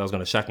 can he? Because I was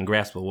going to shock and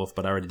grasp a wolf,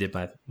 but I already did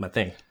my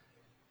thing.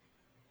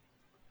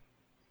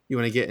 You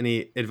want to get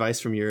any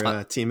advice from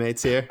your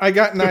teammates here? I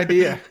got an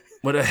idea.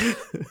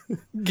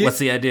 What's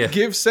the idea?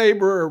 Give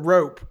Saber a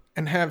rope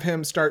and have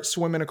him start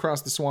swimming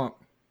across the swamp.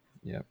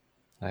 Yep.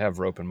 I have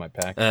rope in my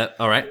pack.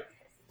 All right.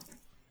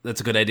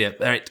 That's a good idea.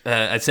 All right.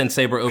 I send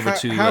Saber over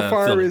to how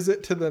far Phil. is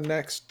it to the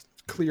next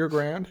clear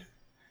ground?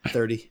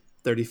 30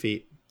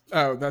 feet.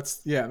 Oh,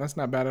 that's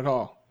not bad at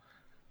all.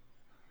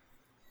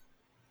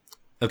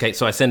 Okay,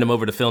 so I send him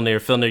over to Filnir.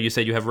 Filnir, you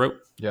said you have rope?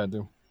 Yeah, I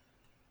do.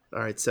 All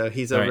right, so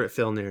he's over at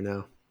Filnir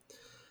now.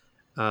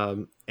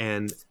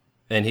 And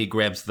he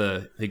grabs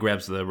the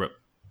rope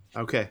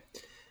okay.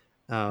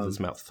 with his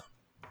mouth.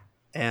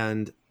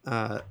 And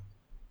the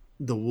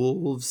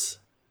wolves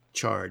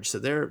charge. So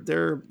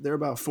they're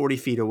about 40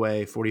 feet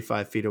away,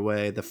 45 feet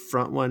away. The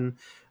front one,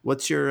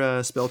 what's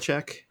your spell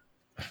check?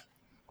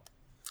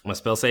 My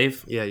spell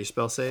save? Yeah, your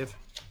spell save.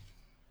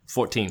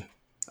 14.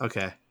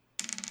 Okay.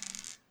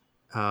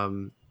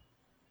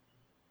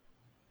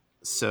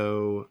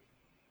 So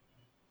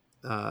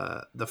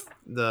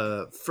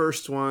the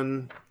first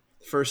line,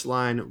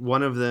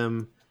 one of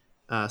them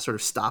sort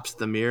of stops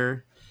the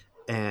mirror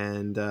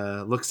and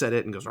looks at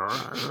it and goes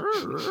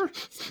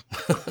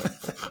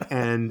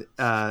and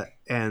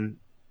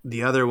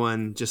the other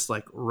one just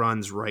like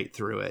runs right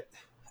through it,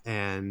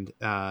 and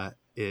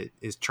it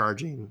is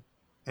charging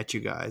at you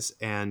guys,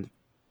 and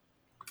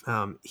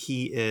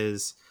he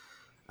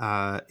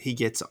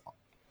gets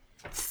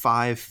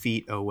 5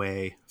 feet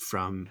away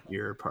from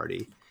your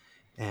party,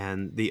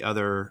 and the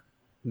other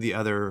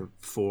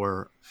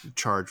 4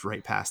 charge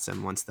right past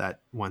him once the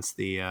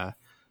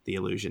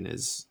illusion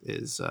is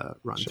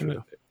run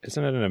through.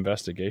 Isn't it an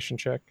investigation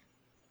check?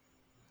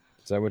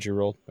 Is that what you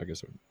rolled? I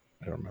guess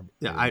I don't remember.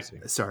 Yeah,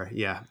 sorry.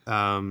 Yeah.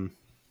 I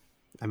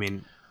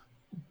mean,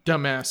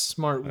 Dumbass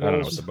smart wolves. I don't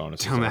know what the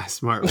bonus is. dumbass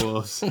smart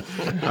wolves.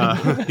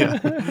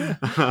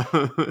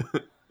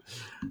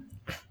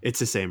 It's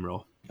the same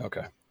roll.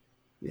 Okay.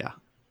 Yeah.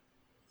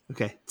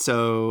 Okay.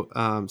 So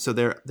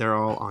they're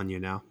all on you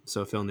now.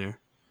 So Filnir,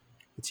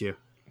 it's you.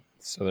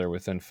 So they're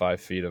within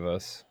 5 feet of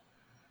us.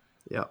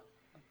 Yep.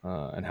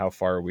 And how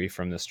far are we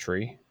from this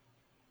tree?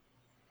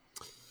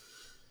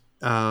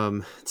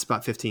 It's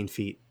about 15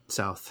 feet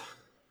south.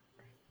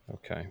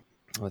 Okay.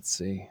 Let's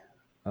see.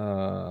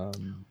 I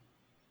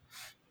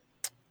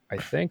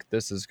think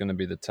this is going to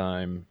be the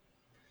time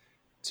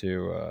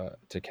to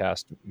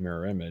cast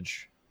Mirror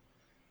Image.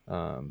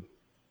 So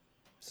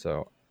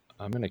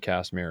I'm going to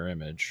cast Mirror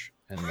Image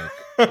and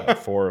make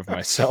 4 of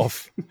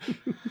myself. And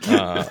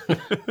This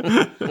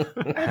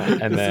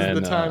then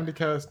is the time to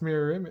cast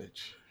Mirror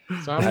Image.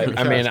 So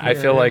I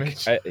feel like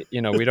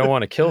we don't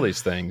want to kill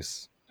these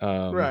things,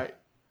 right.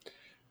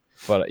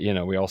 but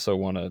we also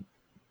want to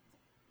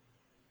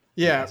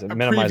A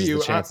minimize the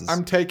preview. chances.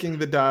 I'm taking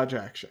the dodge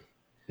action.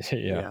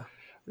 yeah.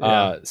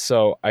 Yeah.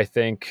 So I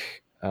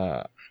think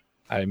I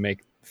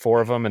make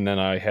 4 of them, and then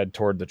I head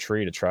toward the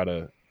tree to try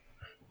to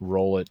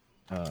roll it,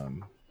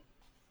 to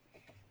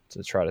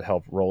try to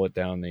help roll it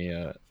down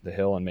the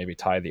hill, and maybe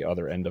tie the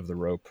other end of the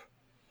rope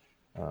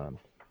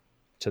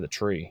to the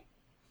tree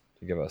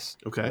to give us.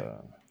 Okay.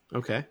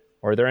 Okay.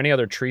 Are there any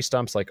other tree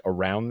stumps like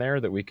around there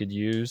that we could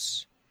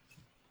use?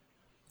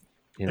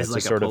 As to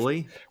like a sort of-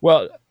 pulley?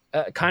 Well,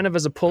 kind of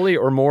as a pulley,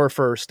 or more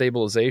for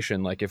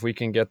stabilization. Like if we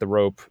can get the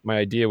rope, my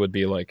idea would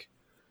be like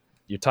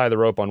you tie the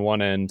rope on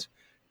one end,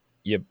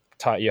 you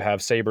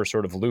have Saber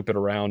sort of loop it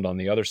around on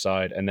the other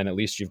side, and then at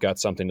least you've got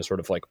something to sort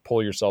of like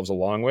pull yourselves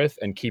along with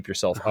and keep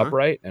yourself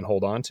upright and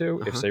hold on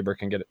to if Saber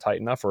can get it tight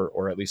enough,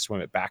 or at least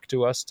swim it back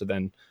to us to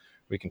then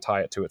we can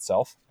tie it to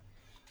itself.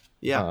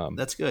 Yeah,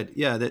 that's good.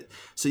 Yeah,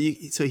 so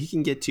he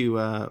can get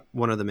to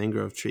one of the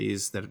mangrove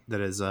trees that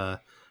is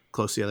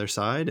close to the other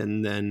side,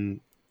 and then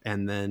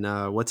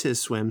what's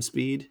his swim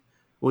speed?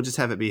 We'll just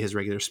have it be his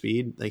regular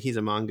speed. Like he's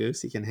a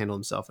mongoose, he can handle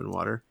himself in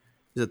water.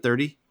 Is it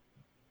 30?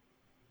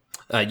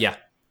 Yeah.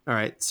 All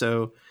right,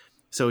 so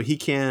he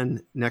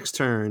can next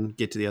turn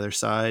get to the other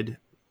side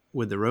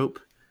with the rope,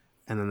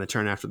 and then the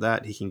turn after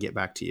that he can get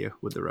back to you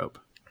with the rope.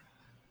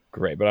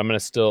 Great, but I'm going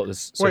to still.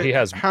 So Wait, he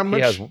has how he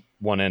has much-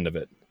 one end of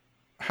it.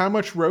 How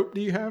much rope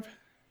do you have?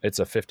 It's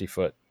a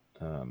 50-foot,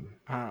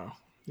 Oh,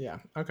 yeah.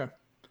 Okay.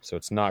 so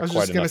it's not I was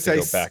quite just gonna enough to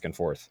go say back and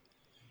forth.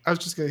 I was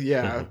just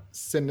gonna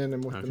send in him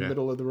with the Okay.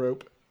 middle of the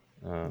rope.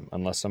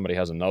 Unless somebody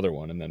has another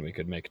one, and then we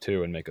could make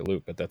 2 and make a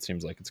loop. But that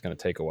seems like it's going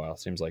to take a while.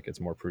 Seems like it's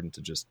more prudent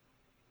to just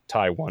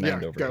tie one Yeah,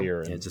 end over go.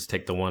 here. Yeah, And just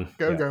take the one.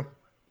 Go.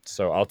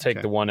 so I'll take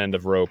Okay. the one end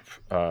of rope,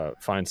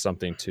 find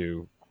something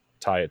to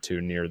tie it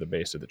to near the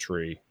base of the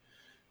tree,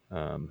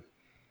 and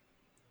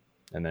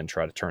then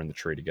try to turn the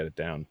tree to get it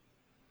down.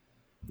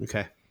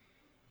 Okay.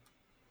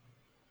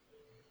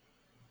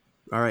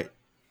 All right.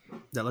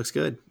 That looks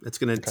good. It's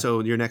gonna.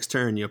 So your next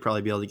turn, you'll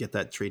probably be able to get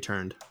that tree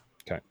turned.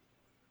 Okay.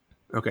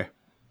 Okay.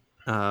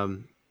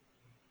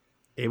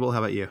 Abel, how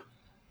about you?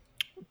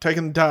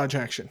 Taking the dodge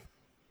action.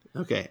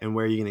 Okay, and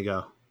where are you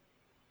gonna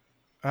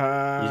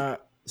Uh,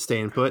 go?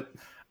 Staying put.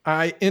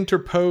 I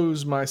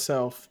interpose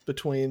myself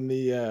between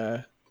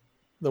the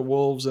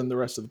wolves and the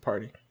rest of the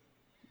party.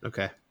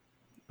 Okay.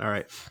 All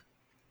right.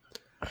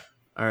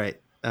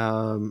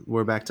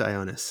 We're back to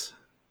Ionis.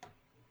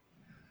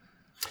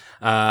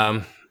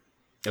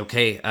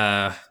 Okay,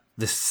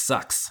 this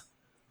sucks,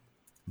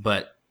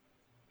 but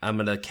I'm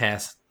gonna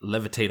cast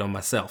levitate on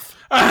myself.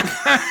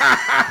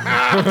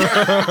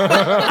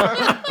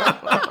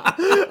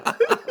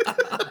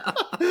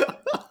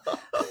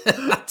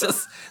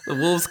 Just the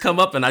wolves come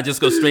up and I just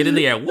go straight in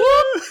the air. Whoop!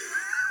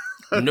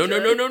 Okay.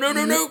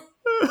 No.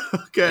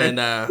 Okay. And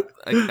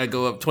I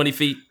go up 20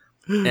 feet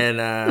and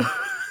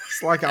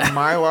It's like a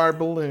mylar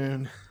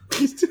balloon.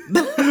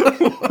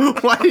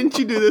 Why didn't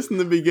you do this in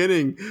the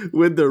beginning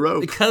with the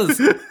rope? because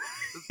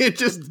It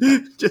just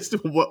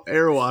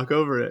airwalk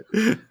over it.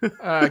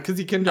 Because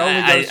you can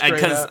only go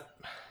straight up.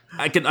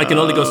 I can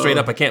only go straight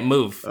up. I can't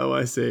move. Oh,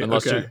 I see.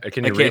 Unless Okay.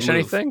 can you I can't reach move.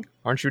 anything?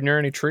 Aren't you near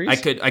any trees? I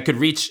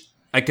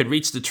could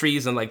reach the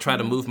trees and like try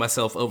to move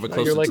myself over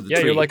closer You're like to the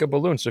tree. you're like a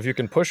balloon. So if you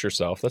can push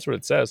yourself, that's what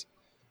it says.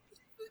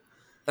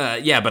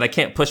 Yeah, but I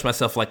can't push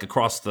myself like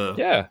across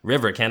the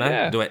river, can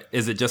I? Yeah.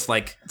 Is it just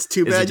like It's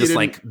too bad Is it you just didn't,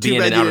 like too being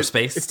bad in you outer didn't-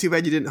 space? It's too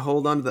bad you didn't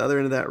hold on to the other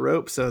end of that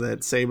rope so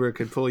that Saber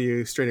could pull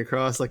you straight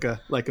across like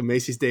a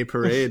Macy's Day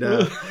Parade.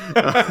 Well,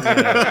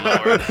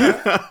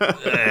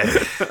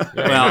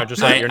 You're now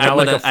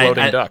like a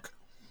floating duck.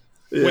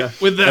 Yeah.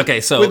 With that,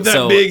 Okay, so- with that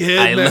so big head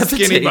I and that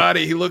skinny levitate.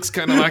 body, he looks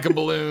kind of like a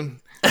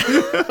balloon. So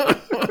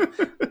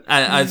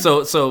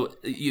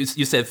you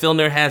said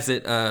Filner has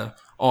it on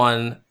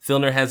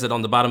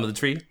the bottom of the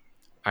tree.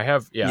 I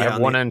have I Yeah, have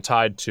on one the- end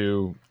tied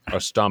to a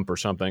stump or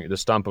something, the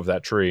stump of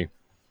that tree,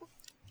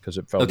 because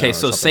it fell down. Okay, or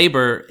so something.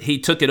 Saber, he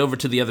took it over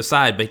to the other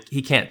side, but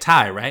he can't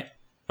tie, right?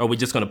 Are we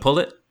just going to pull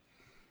it?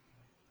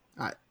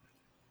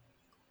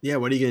 Yeah,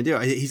 what are you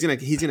gonna do? He's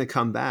gonna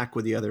come back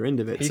with the other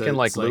end of it. he so can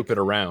it's loop it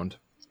around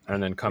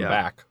and then come Yeah.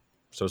 back.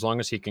 So as long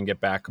as he can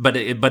get back, But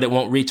it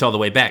won't reach all the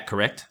way back,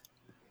 correct?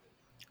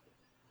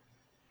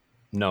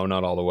 no,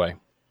 not all the way.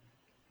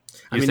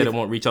 You mean, said if- it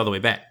won't reach all the way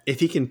back. If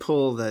he can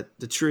pull the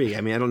tree,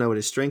 I mean, I don't know what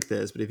his strength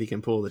is, but if he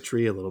can pull the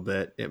tree a little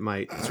bit, it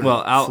might sort Well,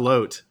 of I'll-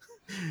 float.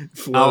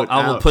 I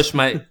will out. push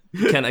my.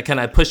 Can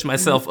I push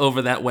myself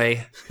over that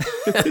way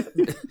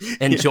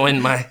and join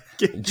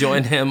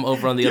him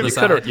over on the other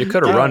side? You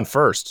could have run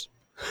first.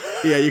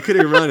 Yeah, you could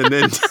have run and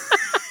then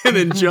and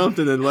then jumped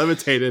and then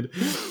levitated.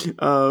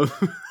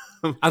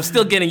 I'm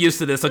still getting used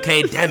to this.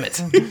 Okay, damn it!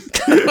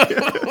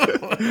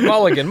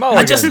 Mulligan.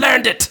 I just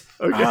learned it.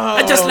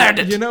 I just learned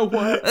it. You know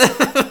what?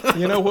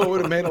 You know what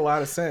would have made a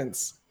lot of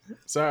sense?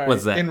 Sorry.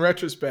 What's that? In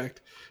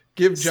retrospect,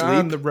 give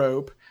John Sleep. the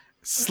rope,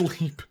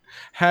 sleep,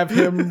 have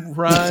him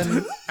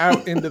run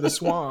out into the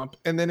swamp,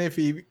 and then if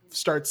he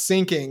starts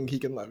sinking, he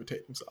can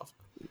levitate himself.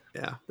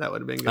 Yeah, that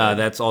would have been good.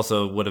 That's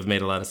also would have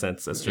made a lot of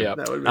sense. That's true. Yeah.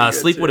 That would've been good,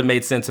 Sleep too. would have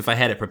made sense if I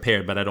had it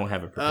prepared, but I don't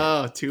have it prepared.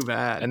 Oh, too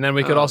bad. And then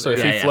we could also, if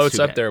yeah, he yeah, floats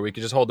too up bad. there, we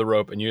could just hold the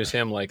rope and use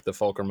him like the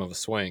fulcrum of a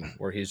swing,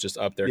 where he's just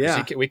up there.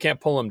 'Cause Yeah. we can't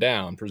pull him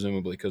down,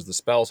 presumably, because the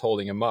spell's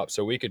holding him up.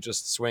 So we could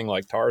just swing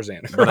like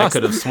Tarzan. But I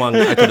could have swung.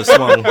 swung.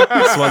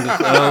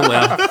 Oh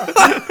well.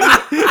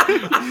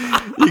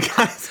 you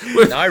guys,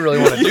 Now I really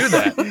want to do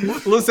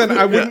that. Listen,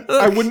 I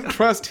wouldn't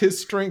trust his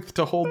strength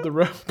to hold the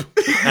rope.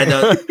 I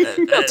know.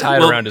 Tie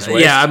it around his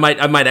waist. Yeah, I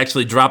might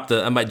actually drop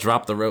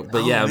the rope.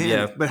 But oh, yeah, man.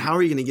 yeah. But how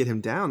are you going to get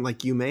him down?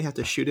 Like, you may have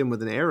to shoot him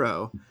with an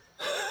arrow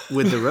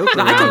with the rope I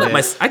around can it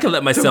let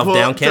to myself pull,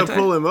 down, can't to I?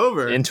 pull him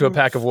over. Into a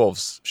pack of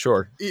wolves,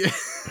 sure.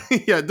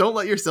 Yeah, don't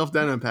let yourself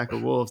down in a pack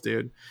of wolves,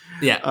 dude.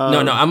 Yeah. No.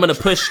 I'm gonna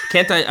push.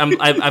 Can't I?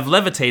 I've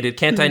levitated.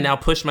 Can't I now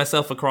push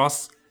myself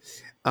across?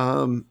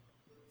 Um,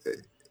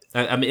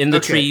 I'm in the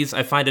Okay. trees.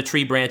 I find a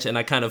tree branch and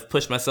I kind of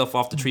push myself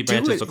off the tree do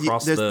branches it.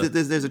 across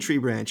There's a tree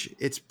branch.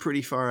 It's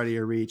pretty far out of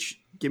your reach.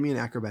 Give me an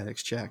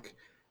acrobatics check.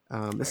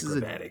 This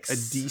Acrobatics.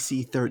 is a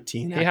DC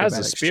 13. He has a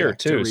acrobatics spear check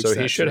to too, reach so he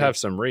that should tree. have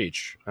some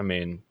reach. I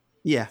mean,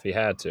 Yeah, if he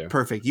had to.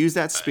 perfect. Use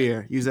that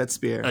spear. Use that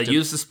spear. to-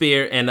 use the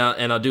spear and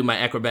I'll do my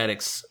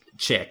acrobatics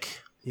check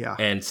yeah.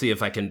 and see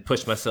if I can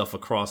push myself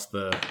across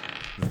the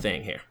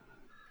thing here.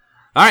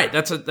 All right,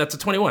 that's a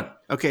 21.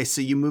 Okay,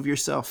 so you move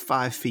yourself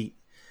 5 feet.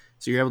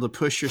 So you're able to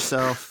push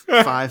yourself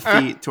 5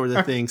 feet toward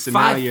the thing. So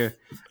now 5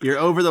 you're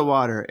over the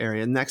water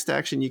area. Next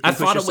action, you can I push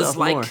thought it yourself was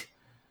like. more.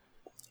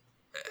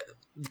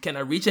 Can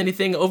I reach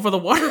anything over the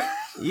water?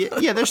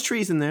 Yeah, there's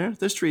trees in there.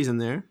 There's trees in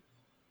there.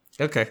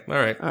 Okay, all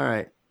right. All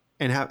right.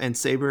 And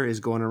Saber is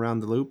going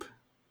around the loop.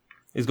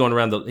 He's going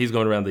around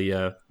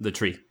the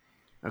tree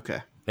Okay.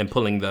 and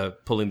pulling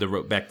the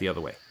rope back the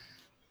other way.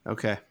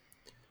 Okay.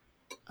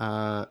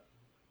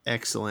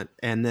 Excellent.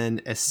 And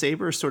then as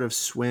Saber sort of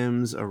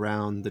swims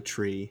around the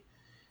tree,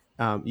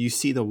 you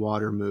see the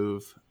water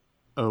move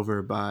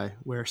over by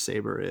where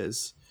Saber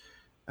is.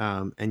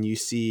 And you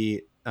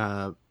see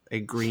a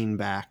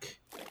greenback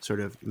sort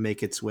of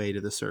make its way to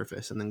the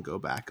surface and then go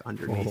back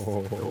underneath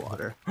the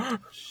water.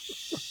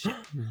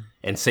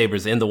 And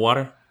Saber's in the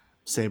water.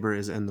 Saber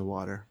is in the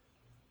water.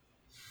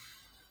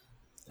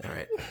 All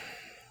right.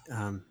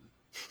 All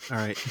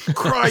right.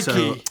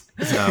 Crikey.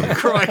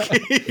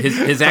 Crikey.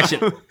 His action.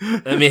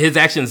 I mean, his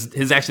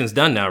action's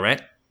done now,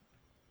 right?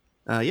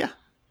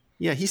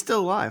 Yeah, he's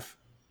still alive.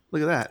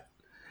 Look at that.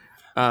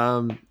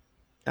 All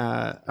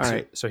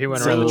right. So he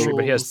went around the tree,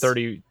 but he has So-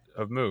 30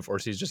 of move, or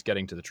is he just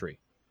getting to the tree?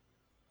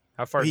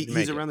 How far did he make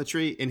He's around the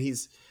tree, and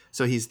he's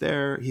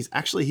there. He's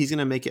going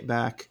to make it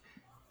back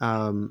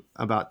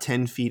about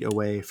 10 feet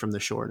away from the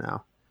shore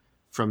now,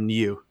 from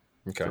you,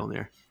 Okay.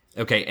 Filnir.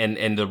 Okay,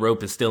 and the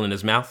rope is still in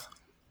his mouth,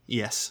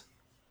 Yes,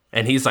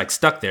 and he's like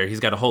stuck there. He's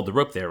got to hold the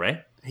rope there,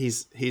 right?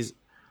 he's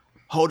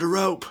hold a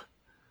rope.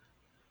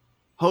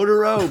 Hold a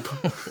rope.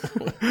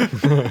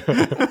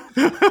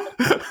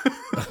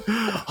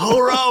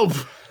 Hold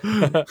rope.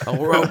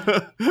 Oh, rope.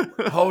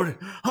 Hold.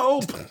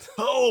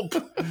 Hope.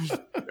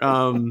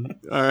 All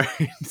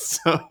right.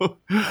 So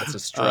That's a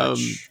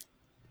stretch.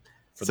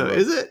 For the rope.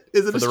 is it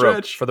for a the rope?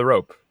 stretch For the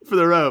rope. for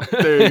the rope?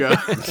 There you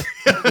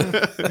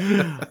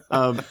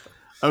go.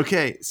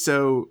 Okay,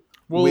 so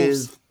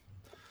Wolves.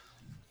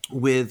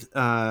 with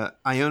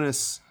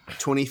Ionis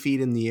 20 feet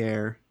in the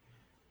air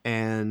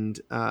and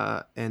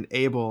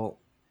Abel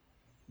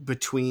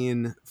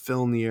between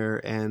Filnir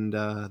and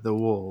the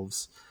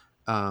wolves,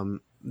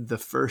 the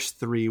first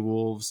 3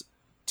 wolves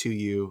to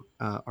you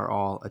are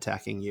all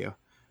attacking you.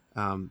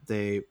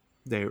 They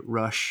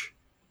rush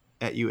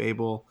at you,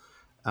 Abel.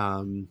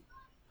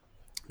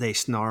 They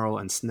snarl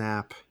and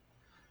snap,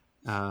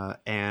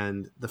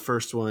 and the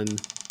first one.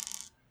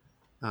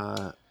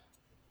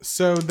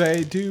 So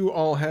they do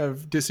all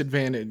have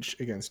disadvantage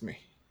against me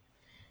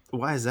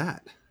Why is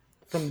that?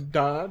 from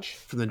dodge.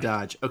 From the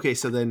dodge. Okay,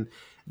 so then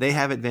they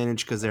have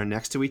advantage because they're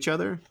next to each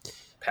other.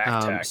 Pack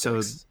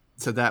tactics.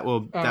 So that will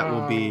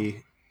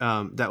be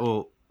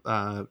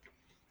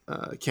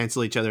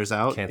cancel each other's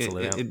out. Cancel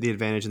it out. The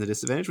advantage and the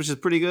disadvantage, which is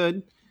pretty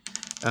good.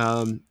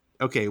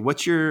 Okay,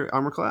 what's your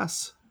armor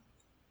class?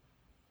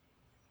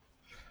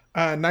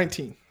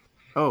 19.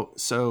 Oh,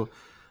 so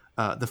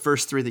the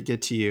first 3 that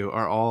get to you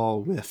are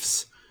all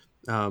whiffs,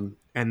 and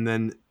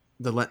then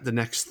the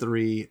next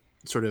 3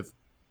 sort of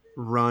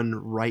run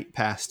right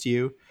past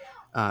you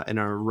and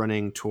are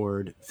running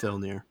toward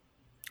Filnir.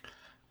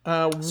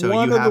 So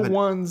One you of have the an-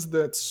 ones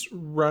that's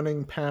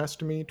running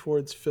past me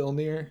towards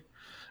Filnir,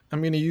 I'm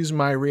going to use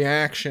my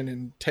reaction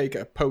and take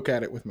a poke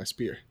at it with my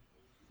spear,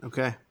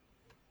 Okay.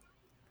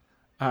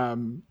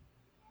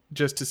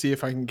 just to see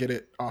if I can get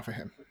it off of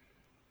him.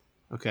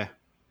 Okay.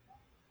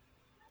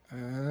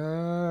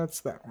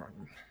 That's that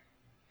one.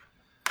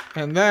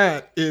 And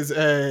that is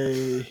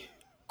a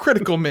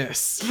critical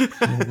miss.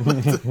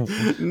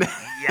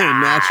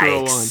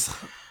 Natural one.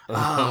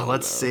 Oh,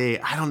 let's see.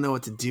 I don't know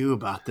what to do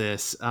about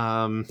this.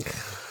 Okay.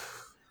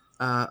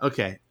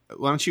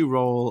 Why don't you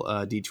roll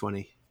a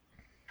d20?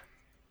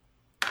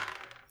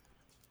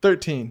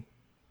 13.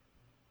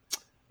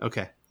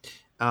 Okay.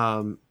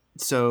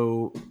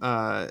 So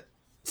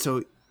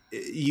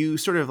you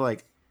sort of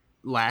like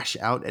lash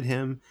out at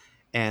him,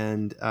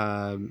 and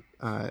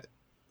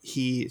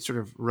he sort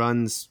of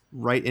runs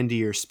right into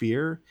your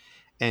spear,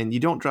 and you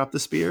don't drop the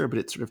spear, but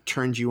it sort of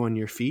turns you on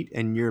your feet,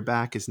 and your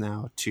back is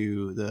now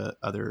to the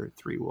other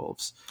 3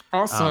 wolves.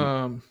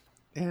 Awesome.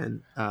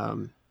 And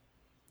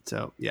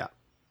so yeah,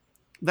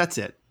 that's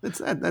it. That's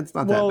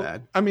not Well, that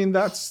bad. I mean,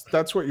 that's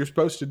what you're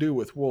supposed to do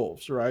with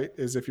wolves, right?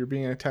 Is if you're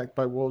being attacked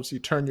by wolves, you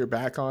turn your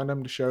back on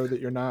them to show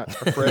that you're not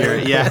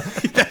afraid. Yeah,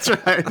 that's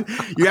right.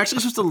 You're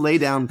actually supposed to lay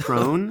down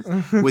prone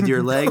with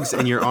your legs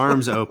and your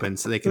arms open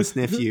so they can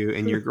sniff you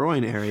in your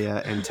groin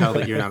area and tell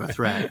that you're not a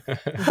threat.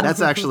 That's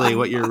actually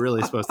what you're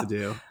really supposed to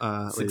do.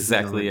 That's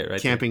exactly it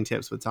right Camping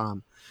tips with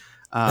Tom.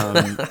 All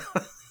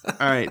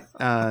right.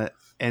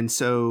 And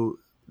so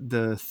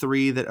the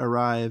 3 that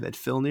arrive at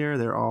Filnir,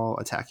 they're all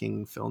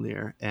attacking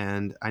Filnir.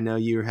 And I know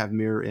you have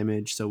mirror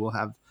image, so we'll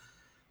have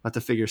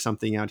to figure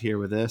something out here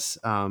with this.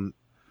 Why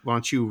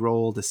don't you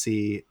roll to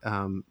see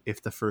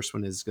if the first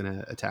one is going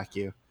to attack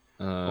you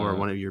or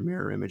one of your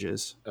mirror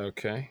images?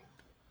 Okay.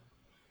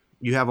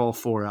 You have all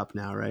 4 up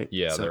now, right?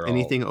 Yeah, So they're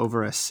anything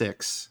over a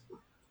 6.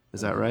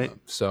 Is that right?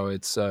 So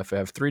it's if I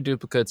have 3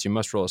 duplicates, you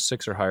must roll a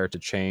 6 or higher to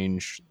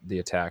change the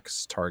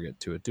attack's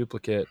target to a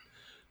duplicate.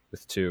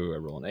 With 2, I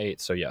roll an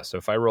 8. So yeah, so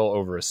if I roll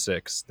over a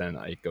 6, then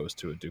it goes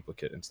to a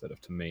duplicate instead of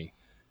to me.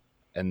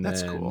 And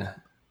That's then cool.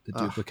 the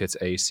duplicate's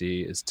AC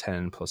is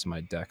 10 plus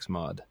my Dex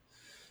mod.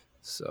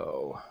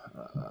 So,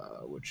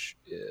 which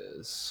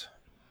is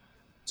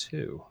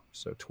 2.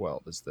 So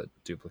 12 is the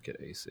duplicate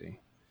AC.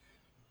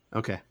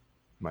 Okay.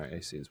 My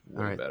AC is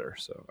way All right. better.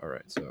 So, all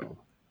right. So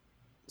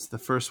The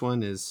first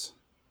one is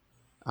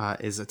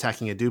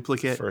attacking a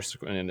duplicate.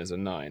 first one is a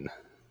 9.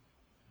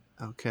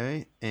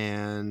 Okay,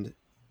 and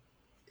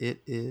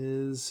it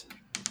is.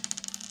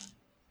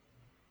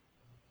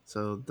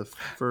 So the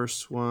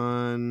first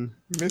one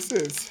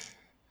Misses.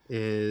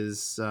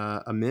 is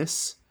a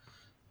miss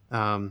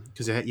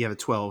because you have a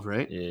 12,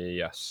 right?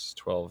 Yes,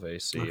 12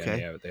 AC.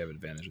 Okay. And they have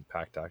advantage with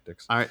pack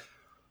tactics. All right.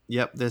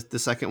 Yep. The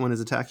second one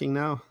is attacking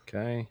now.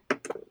 Okay.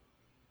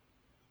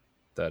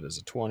 That is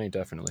a 20,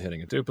 definitely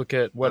hitting a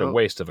duplicate. What a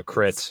waste of a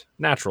crit.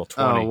 Natural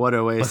 20. Oh, what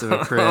a waste of a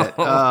crit.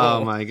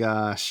 Oh my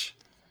gosh.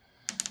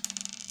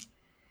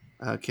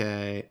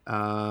 Okay.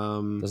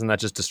 Doesn't that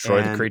just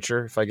destroy the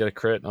creature if I get a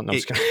crit? Oh, no, I'm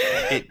just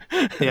kidding.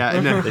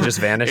 No, They just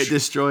vanish. It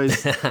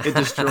destroys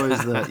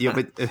the. Yeah,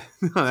 but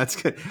no, that's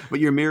good. But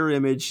your mirror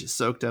image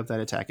soaked up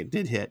that attack. It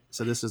did hit.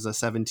 So this is a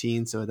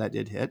 17. So that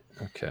did hit.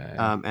 Okay.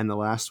 And the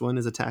last one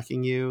is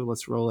attacking you.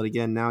 Let's roll it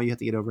again. Now you have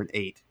to get over an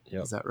 8.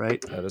 Yep. Is that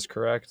right? That is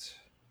correct.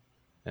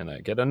 And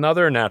I get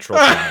another natural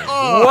 20.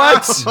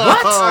 What?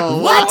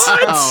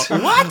 What?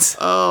 What?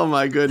 Oh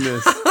my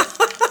goodness.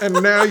 And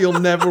now you'll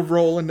never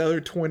roll another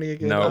 20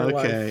 again. No. in your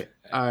life. Okay.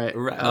 All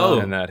right. Oh.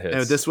 And that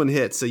hits. This one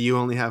hits, so you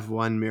only have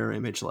one mirror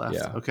image left.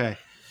 Yeah. Okay.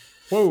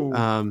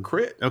 Whoa.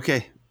 Crit.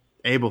 Okay.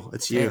 Abel,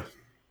 it's you.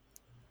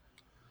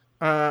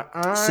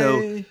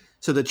 I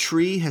So the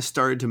tree has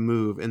started to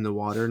move in the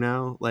water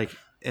now. Like,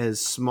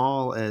 as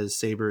small as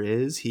Saber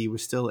is, he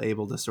was still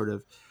able to sort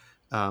of.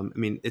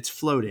 It's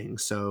floating,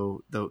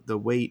 so the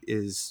weight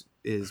is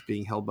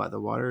being held by the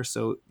water.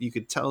 So you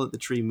could tell that the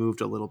tree moved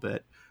a little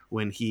bit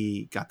when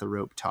he got the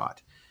rope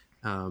taut.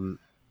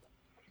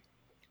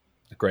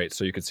 Great.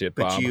 So you could see it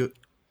But bob.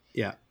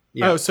 yeah.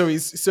 Oh,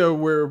 so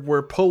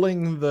we're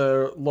pulling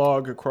the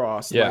log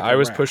across. Yeah, like I a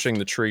was raft. pushing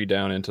the tree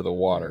down into the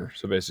water.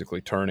 So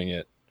basically turning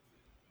it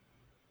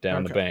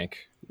down the Okay. bank.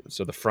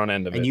 So the front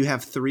end of And it you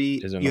have three.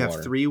 is in You the have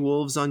water. 3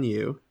 wolves on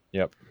you,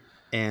 Yep.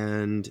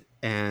 and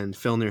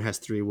Filner has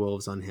 3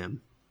 wolves on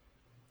him.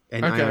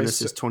 And Okay, Ionis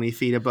so- is 20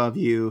 feet above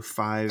you,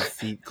 5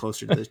 feet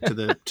closer to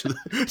the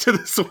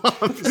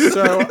swamp.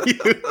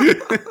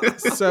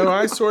 So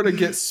I sort of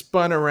get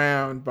spun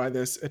around by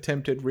this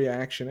attempted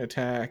reaction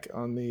attack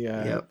on the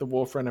Yep. the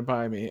wolf running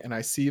by me, and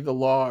I see the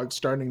log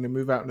starting to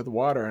move out into the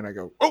water, and I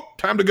go, "Oh,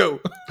 time to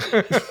go!"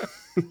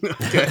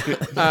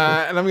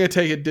 And I'm going to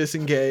take a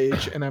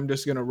disengage, and I'm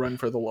just going to run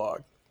for the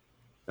log.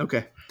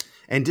 Okay,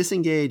 and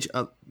disengage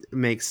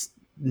makes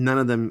none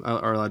of them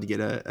are allowed to get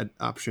an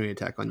opportunity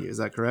attack on you. Is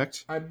that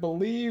correct? I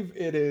believe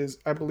it is.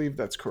 I believe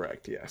that's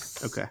correct.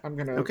 Yes. Okay. I'm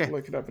gonna Okay.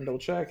 look it up and double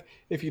check.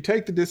 If you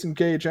take the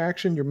disengage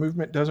action, your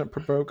movement doesn't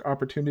provoke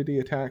opportunity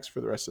attacks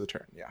for the rest of the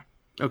turn. Yeah.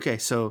 Okay,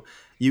 so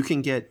you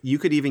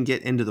could even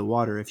get into the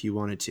water if you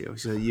wanted to.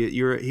 So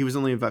he was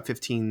only about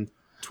 15,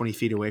 20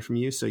 feet away from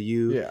you. So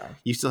you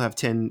still have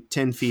 10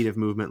 feet of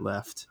movement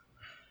left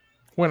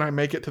When I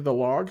make it to the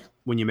log.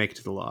 when you make it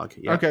to the log.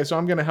 Yeah. Okay, so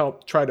I'm gonna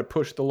help try to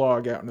push the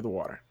log out into the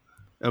water.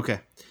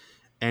 Okay.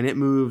 And it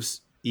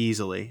moves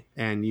easily,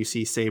 and you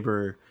see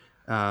Saber.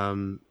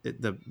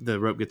 The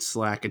rope gets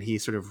slack, and he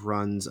sort of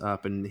runs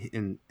up, and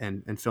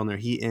Filner,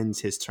 he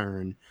ends his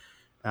turn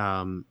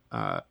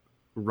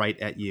right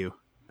at you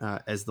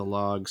as the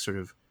log sort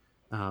of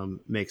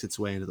makes its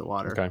way into the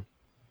water. Okay.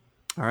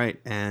 All right,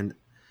 and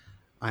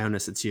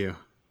Ionis, it's you.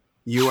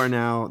 You are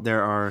now.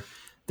 There are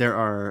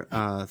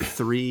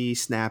 3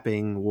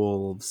 snapping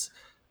wolves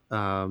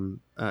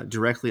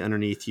directly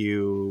underneath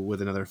you, with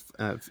another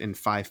in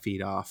 5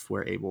 feet off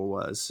where Abel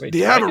was. Wait, Do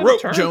you did I have a get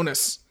rope, turn?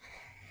 Jonas?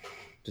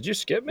 Did you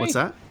skip me? What's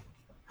that?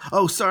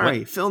 Oh,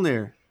 sorry,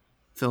 Filner.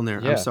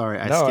 Yeah. I'm sorry,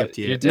 I No, skipped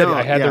you. you did.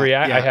 I had the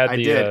react. I had I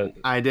the did.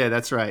 I did.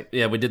 That's right.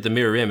 Yeah, we did the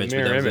mirror image. but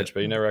mirror that was image, it.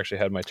 but you never actually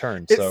had my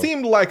turn. It So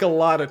seemed like a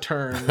lot of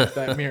turn with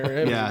that mirror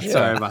image. Yeah,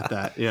 sorry about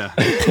that. Yeah.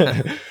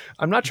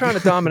 I'm not trying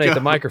to dominate the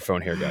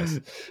microphone here, guys.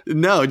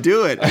 No,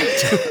 do it.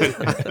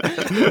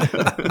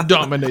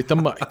 Dominate the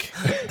mic.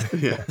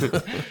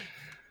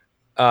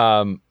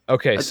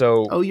 Okay,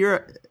 so Oh,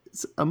 you're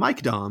a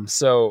mic dom.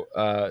 so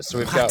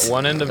we've got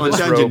one end of On this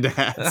Dungeon rope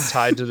Dads.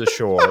 tied to the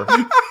shore.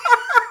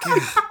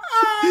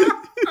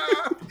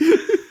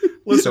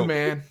 Listen,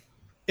 man.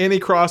 Any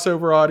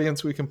crossover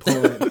audience we can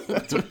pull in.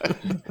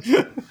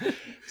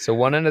 So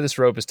one end of this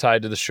rope is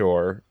tied to the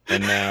shore,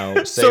 and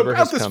now So Saber about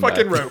has this come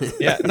fucking back. rope.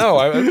 Yeah, no,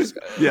 I was.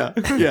 Yeah.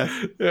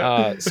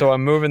 Yeah. So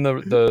I'm moving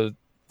the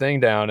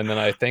thing down, and then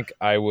I think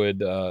I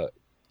would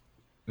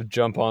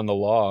jump on the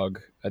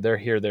log.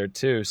 They're there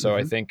too, so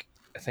I think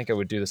I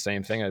would do the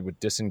same thing. I would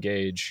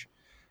disengage,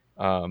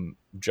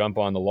 jump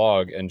on the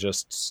log, and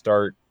just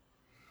start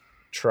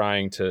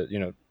trying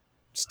to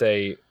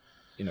stay,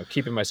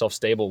 keeping myself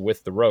stable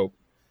with the rope,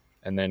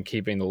 and then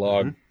keeping the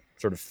log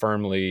sort of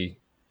firmly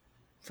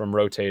from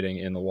rotating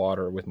in the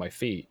water with my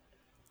feet,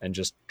 and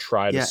just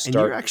try to Yeah, and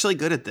you're start actually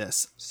good at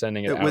this.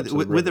 sending it out with to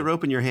the river.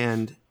 rope in your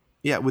hand.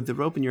 Yeah, with the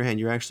rope in your hand,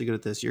 you're actually good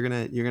at this. You're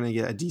gonna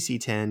get a DC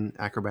 10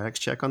 acrobatics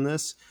check on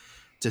this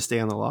to stay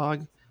on the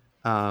log,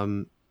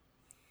 and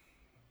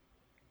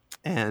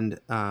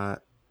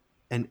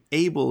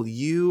Abel,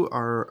 you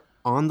are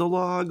on the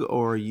log,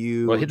 or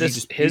you? Well, you his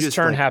just,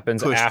 turn like,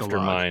 happens push the after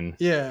log? mine,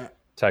 Yeah.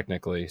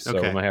 technically. So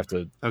Okay. I might have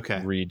to Okay.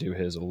 redo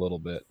his a little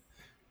bit.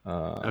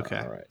 Okay.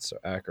 All right. So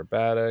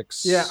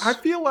acrobatics. Yeah, I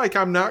feel like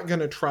I'm not going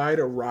to try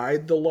to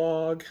ride the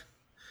log.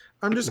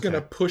 I'm just going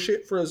to push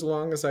it for as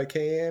long as I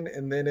can,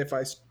 and then if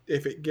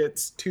it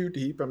gets too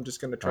deep, I'm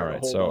just going to try All to right.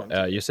 hold So on.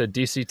 To it. you said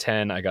DC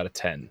 10. I got a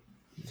 10.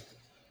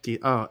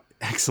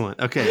 Excellent.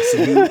 Okay, so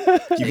you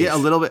get a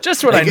little bit.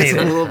 Just what I It gets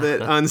needed. a little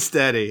bit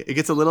unsteady. It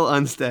gets a little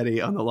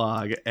unsteady on the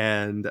log,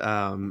 and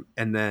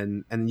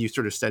then you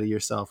sort of steady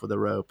yourself with a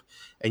rope,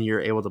 and you're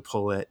able to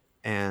pull it,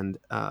 and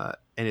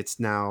it's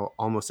now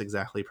almost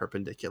exactly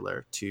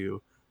perpendicular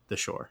to the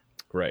shore.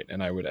 Right,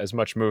 and I would, as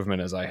much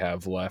movement as I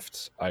have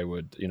left, I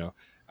would,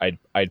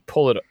 I'd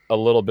pull it a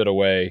little bit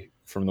away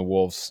from the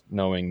wolves,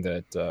 knowing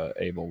that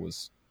Abel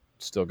was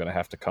still going to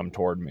have to come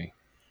toward me.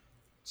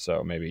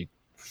 So maybe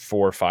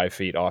 4 or 5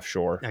 feet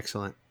offshore,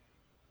 Excellent.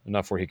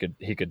 enough where he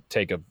could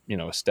take a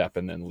step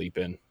and then leap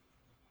in.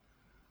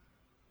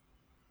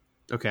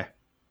 Okay.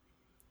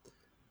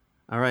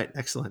 All right.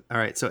 Excellent. All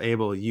right. So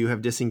Abel, you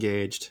have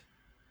disengaged.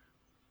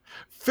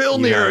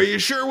 Filnir, Yeah. are you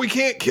sure we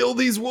can't kill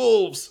these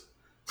wolves?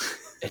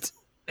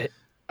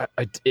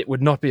 It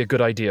would not be a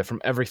good idea from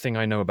everything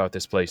I know about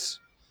this place.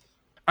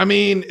 I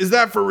mean, is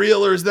that for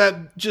real or is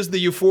that just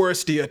the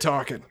Euphoristia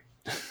talking?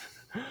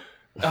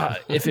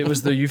 If it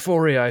was the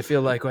euphoria, I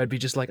feel like I'd be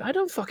just like, I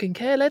don't fucking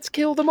care. Let's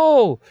kill them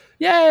all.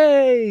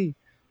 Yay.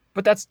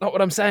 But that's not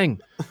what I'm saying.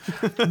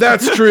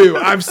 That's true.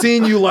 I've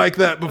seen you like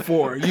that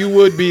before. You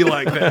would be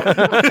like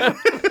that.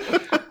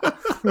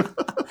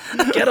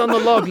 Get on the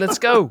log. Let's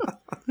go.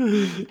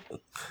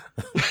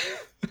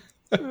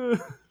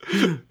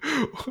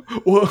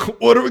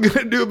 What are we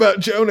going to do about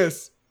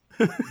Jonas?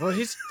 Well,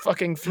 he's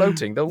fucking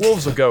floating. The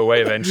wolves will go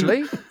away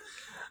eventually.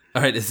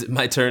 All right, is it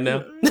my turn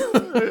now?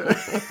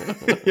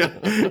 Yeah,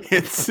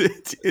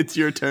 it's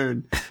your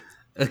turn.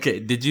 Okay,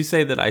 did you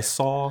say that I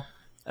saw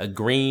a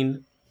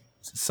green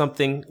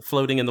something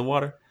floating in the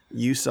water?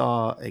 You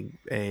saw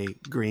a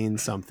green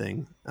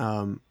something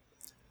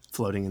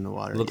floating in the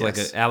water. Look like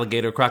yes. an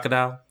alligator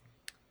crocodile?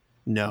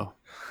 No.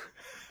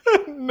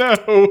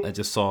 No. I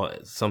just saw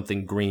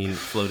something green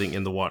floating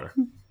in the water.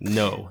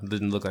 No, it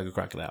didn't look like a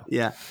crocodile.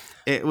 Yeah.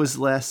 It was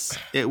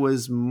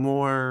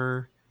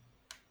more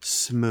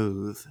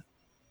smooth.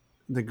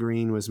 The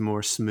green was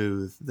more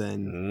smooth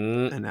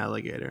than an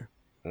alligator.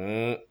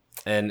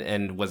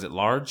 And was it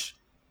large?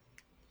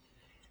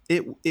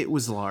 It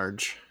was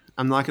large.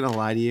 I'm not gonna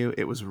lie to you,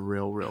 it was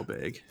real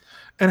big.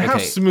 And how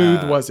Okay,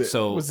 smooth was it?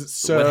 so Was it what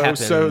so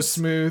happens-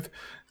 smooth?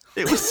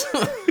 It was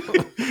so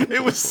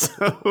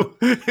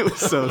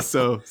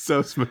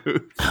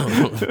smooth.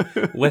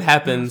 What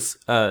happens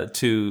to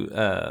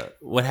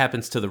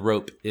the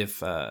rope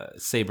if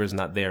Saber's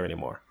not there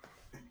anymore?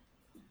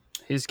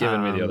 He's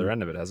given me the other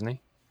end of it, hasn't he?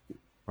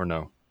 Or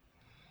no?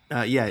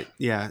 Yeah.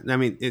 I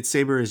mean,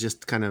 Saber is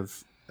just kind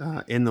of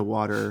in the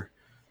water.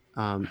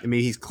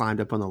 Maybe he's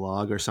climbed up on the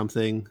log or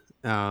something.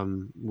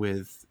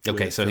 With So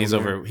he's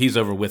Filnir.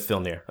 over with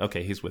Filnir.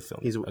 Okay, he's with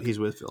Filnir. He's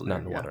with Filnir. Not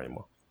in the water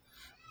anymore.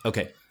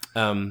 Okay.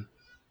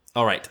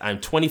 All right. I'm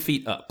 20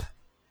 feet up.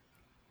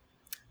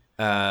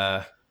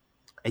 And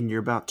you're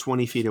about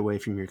 20 feet away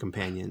from your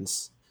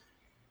companions.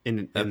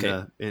 At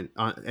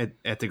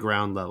the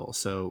ground level.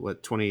 So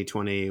what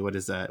 20, what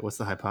is that? What's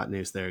the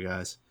hypotenuse there,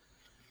 guys?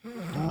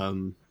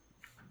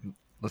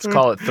 Let's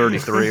call it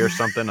 33 or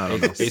something. I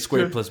don't know. A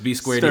squared plus B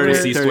squared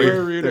equals C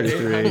squared.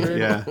 33.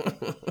 Yeah.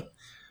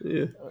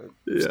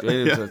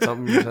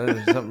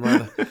 Something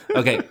rather.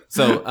 Okay,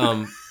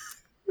 so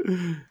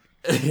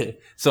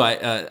so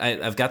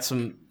I've got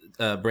some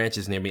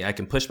branches near me. I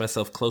can push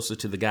myself closer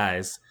to the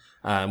guys.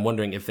 I'm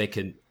wondering if they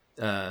could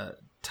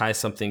tie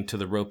something to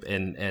the rope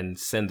and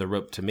send the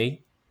rope to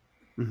me.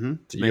 Do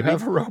you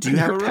have a rope in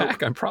your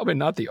pack? I'm probably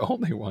not the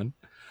only one.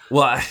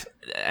 Well,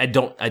 I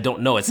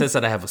don't know. It says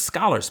that I have a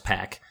scholar's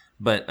pack,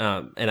 but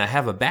and I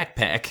have a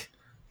backpack.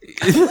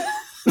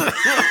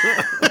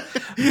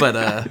 But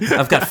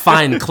I've got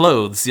fine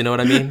clothes, you know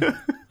what I mean?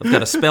 I've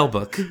got a spell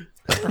book.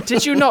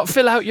 Did you not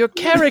fill out your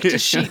character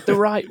sheet the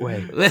right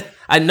way?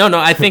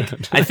 I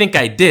think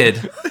I did.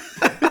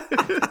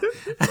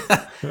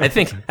 I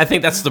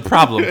think that's the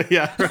problem.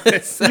 Yeah, right.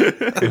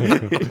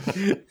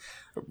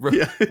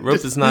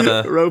 Rope is not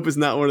a rope is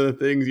not one of the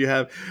things you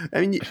have.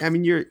 I mean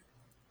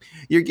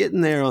you're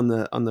getting there on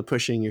the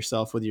pushing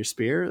yourself with your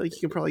spear. Like you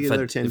can probably get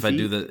another 10 if feet.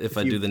 if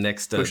I do the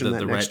next pushing the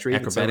that right next tree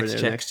that's over acrobatics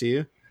there check next to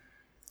you.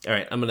 All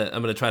right, I'm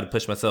gonna try to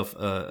push myself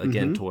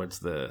again towards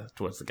the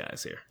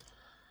guys here.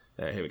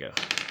 All right, here we go.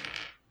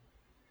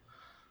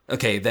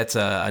 Okay, that's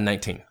a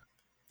 19.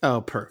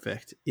 Oh,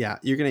 perfect. Yeah,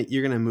 you're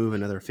gonna move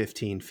another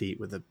 15 feet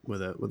with a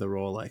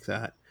roll like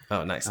that.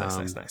 Oh, nice.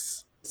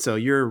 So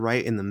you're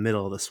right in the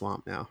middle of the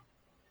swamp now.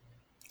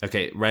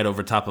 Okay, right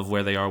over top of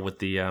where they are with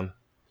the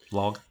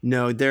log.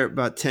 No, they're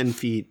about 10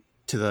 feet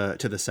to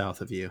the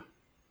south of you.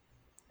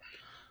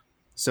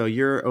 So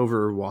you're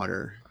over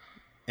water,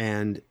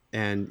 and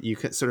you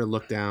can sort of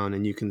look down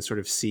and you can sort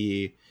of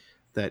see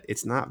that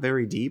it's not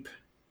very deep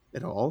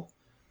at all.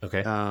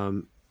 Okay.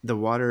 The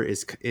water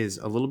is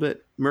a little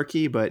bit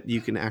murky, but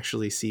you can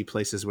actually see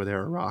places where there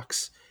are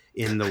rocks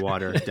in the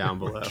water down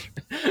below.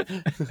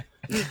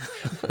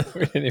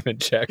 We didn't even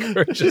check.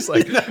 We're just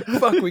like,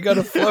 fuck, we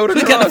gotta float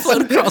across. We gotta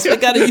float across. We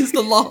gotta use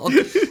the log.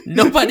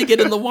 Nobody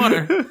get in the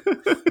water.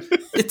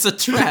 It's a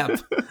trap.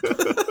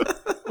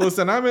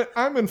 Listen,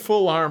 I'm in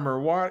full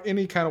armor.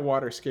 Any kind of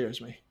water scares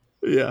me.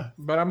 Yeah.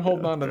 But I'm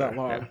holding on to that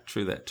log.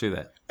 True that.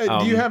 Hey,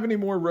 do you have any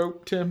more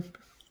rope, Tim?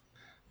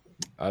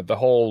 I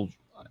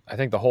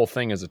think the whole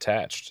thing is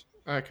attached.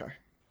 Okay.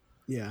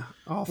 Yeah.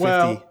 All 50.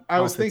 Well, I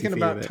all was 50 thinking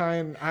feet of about it.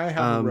 tying. I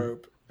have a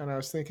rope, and I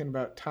was thinking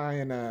about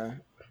tying it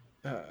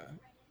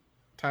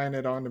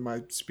onto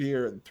my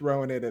spear and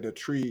throwing it at a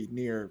tree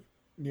near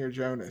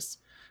Jonas.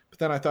 But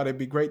then I thought it'd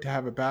be great to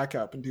have a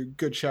backup and do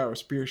good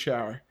spear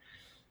shower.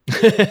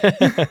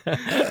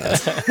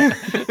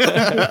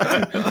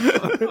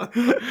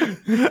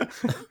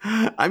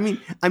 I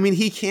mean,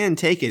 he can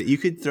take it. You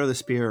could throw the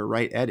spear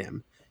right at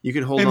him. You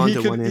could hold And on he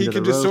to could, one end he of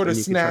could the just rope sort of and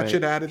you could try snatch to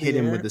it out of hit the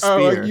him air. with the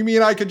Oh, spear. you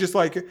mean I could just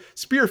like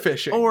spear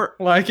fishing, Or-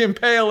 like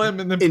impale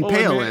him and then pull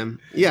impale in? him.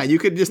 Yeah, you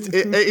could just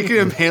you could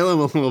impale him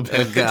a little bit.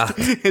 Oh, God.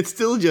 It's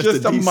still just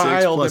Just a a D6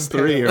 mild plus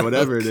 3 impale. or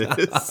whatever it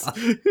is.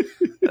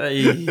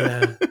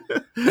 Yeah.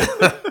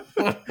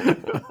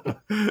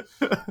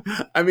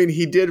 I mean,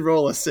 he did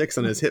roll a 6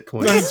 on his hit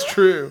points. That's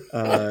true.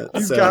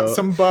 He's got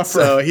some buffer.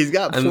 So he's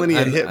got plenty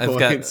of hit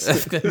points.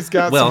 He's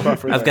got well, some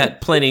buffer I've there.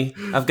 got plenty.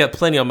 I've got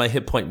plenty on my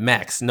hit point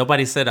max.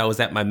 Nobody said I was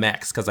at my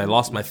max because I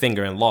lost my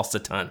finger and lost a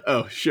ton.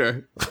 Oh,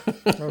 sure.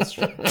 That's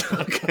true.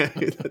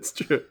 Okay, that's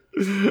true.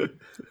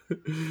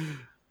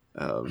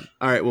 All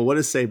right. Well, what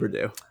does Saber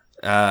do?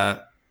 I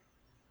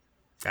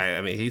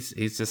mean, he's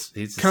just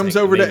Comes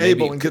saying, over to maybe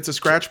Abel and gets a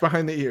scratch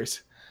behind the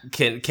ears.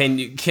 Can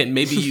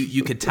maybe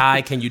you could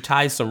tie? Can you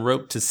tie some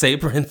rope to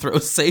Saber and throw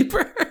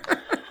Saber?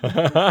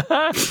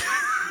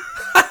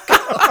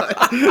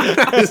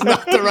 It's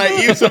not the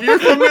right use of your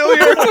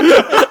familiar.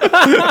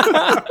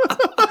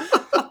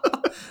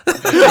 I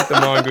think the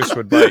mongoose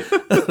would bite.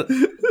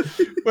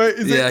 Wait,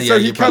 is Yeah, it, yeah, so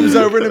he you comes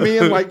probably- over to me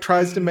and like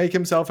tries to make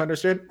himself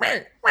understood.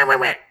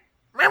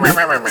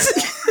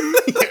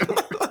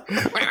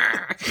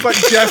 But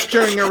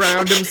gesturing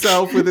around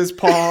himself with his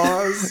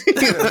paws.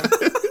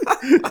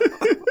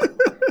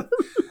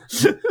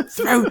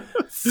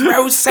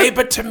 Throw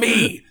Saber to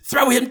me.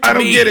 Throw him to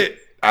me.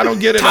 I don't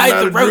get it. I'm not Tie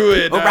a the rope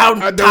druid.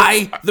 around. I don't-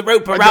 Tie the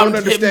rope I around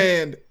don't him.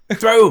 understand.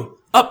 Throw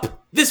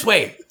up this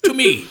way to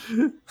me.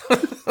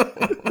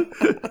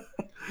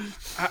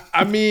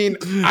 I mean,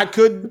 I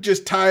could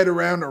just tie it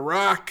around a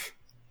rock.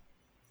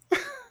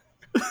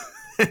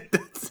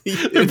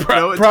 It'd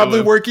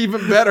Probably work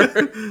even better.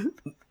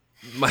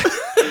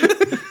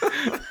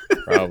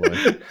 Probably.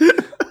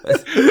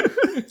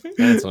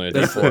 That's only a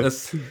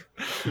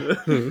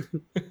D4.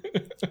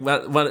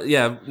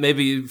 Yeah,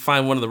 maybe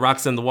find one of the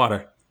rocks in the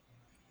water.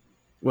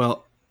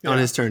 Well, on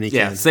his turn, he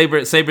Yeah, can.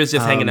 Saber's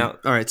just hanging out.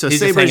 All right, so He's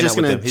Saber's hanging just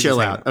out with going them. to He's chill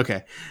just out.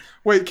 Okay.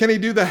 Wait, can he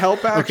do the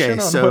help action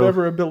on so-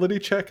 whatever ability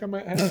check I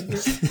might have?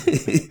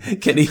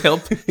 Can he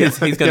help? He's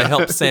going to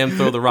help Sam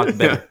throw the rock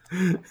better.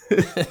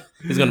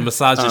 He's going to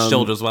massage his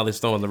shoulders while he's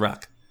throwing the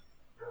rock.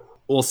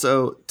 Well,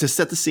 so to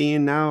set the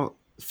scene now,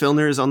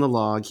 Filner is on the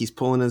log. He's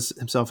pulling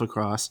himself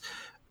across.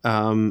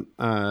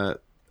 Ionis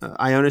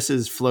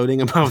is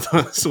floating above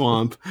the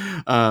swamp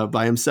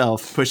by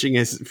himself, using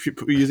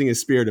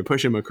his spear to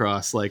push him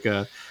across like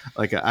a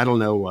I don't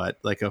know what,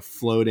 like a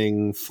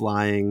floating,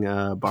 flying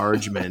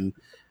bargeman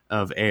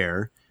of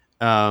air.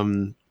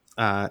 And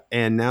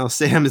now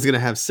Sam is going to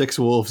have 6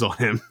 wolves on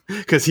him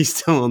because he's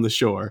still on the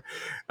shore.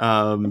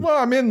 Well,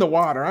 I'm in the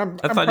water. I'm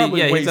thought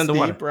probably he's waist in the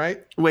water. deep,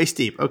 right? Waist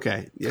deep.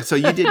 Okay. Yeah, so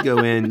you did go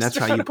in. That's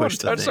how you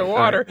pushed the Touch thing. the All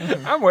water. right.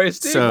 I'm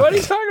waist deep. So- What are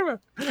you talking about?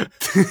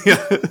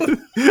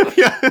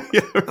 yeah,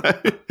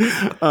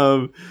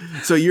 right.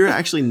 So you're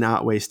actually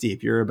not waist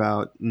deep. You're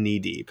about knee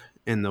deep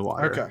in the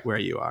water Okay. where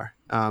you are.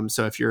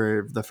 So if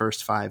you're the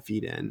first 5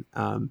 feet in,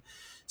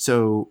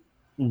 so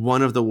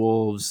one of the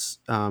wolves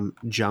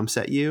jumps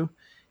at you,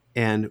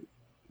 and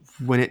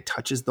when it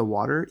touches the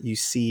water, you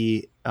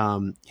see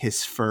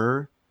his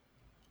fur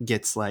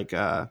gets like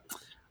a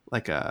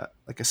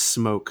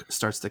smoke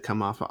starts to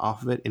come off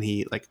of it, and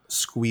he like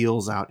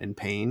squeals out in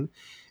pain,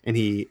 and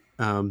he's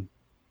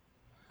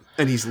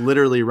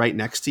literally right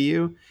next to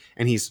you,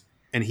 and he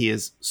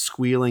is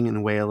squealing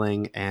and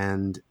wailing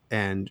and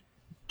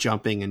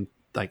jumping and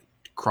like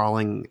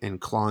crawling and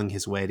clawing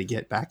his way to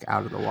get back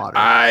out of the water.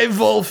 Hi,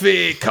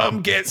 Wolfie,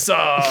 come get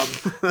some.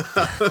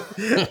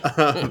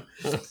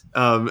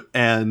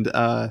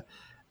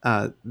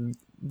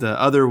 The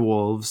other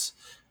wolves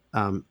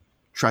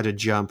try to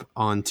jump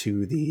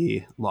onto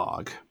the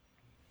log.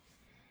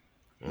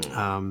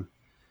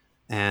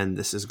 And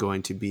this is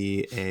going to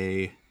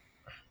be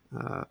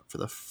for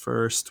the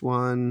first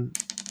one,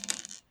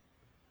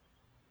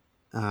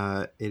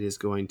 it is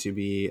going to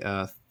be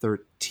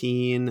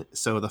 13.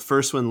 So the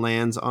first one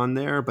lands on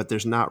there, but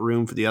there's not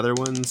room for the other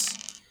ones.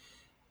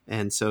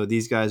 And so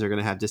these guys are going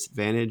to have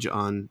disadvantage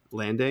on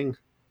landing.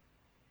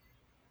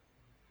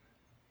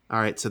 All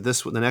right, so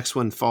the next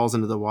one falls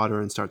into the water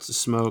and starts to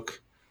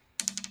smoke.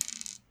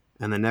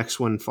 And the next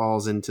one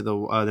falls into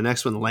the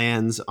next one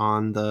lands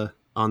on the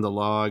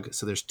log.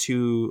 So there's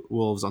 2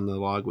 wolves on the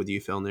log with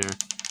you, Filner.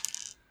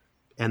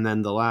 And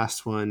then the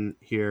last one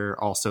here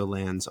also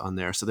lands on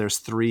there. So there's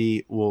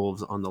 3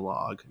 wolves on the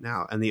log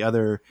now, and the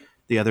other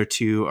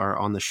 2 are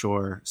on the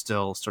shore,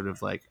 still sort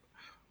of like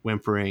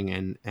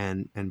whimpering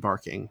and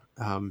barking.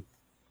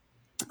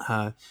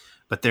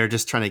 but they're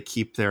just trying to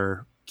keep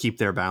their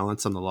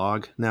balance on the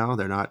log now.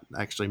 They're not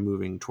actually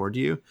moving toward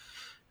you.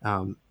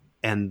 And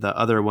the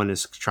other one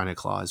is trying to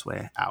claw his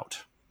way out.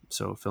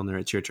 So, Filner,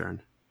 it's your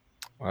turn.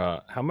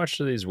 How much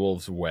do these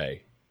wolves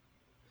weigh?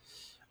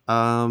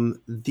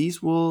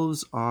 These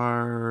wolves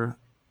are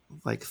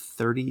like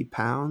 30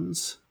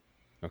 pounds.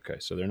 Okay,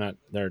 so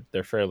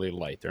they're fairly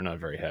light. They're not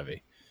very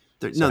heavy.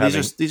 These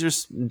are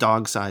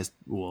dog-sized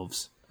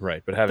wolves.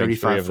 Right, but having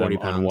 35, three of them 40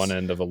 on pounds. one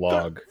end of a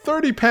log.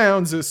 30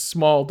 pounds is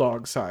small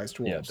dog-sized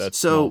wolves. Yeah, that's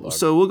small dog.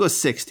 So we'll go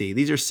 60.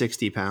 These are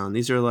 60 pound.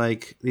 These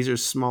are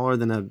smaller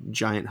than a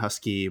giant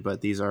husky,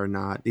 but these are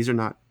not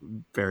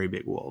very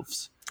big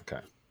wolves. Okay.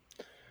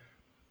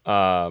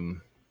 I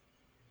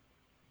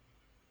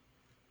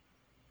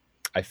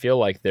feel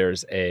like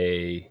there's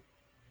a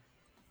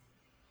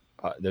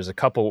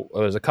couple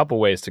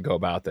ways to go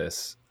about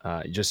this.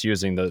 Just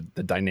using the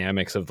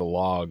dynamics of the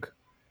log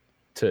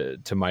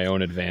to my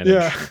own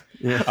advantage.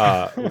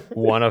 Yeah.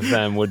 One of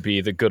them would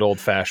be the good old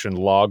fashioned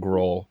log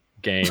roll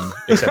game,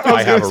 except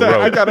I have a rope.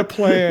 I got a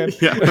plan.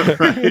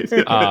 Right.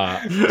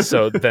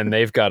 So then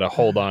they've got to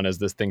hold on as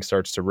this thing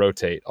starts to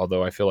rotate,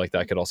 although I feel like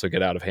that could also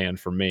get out of hand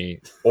for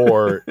me.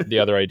 Or the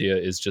other idea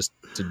is just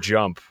to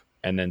jump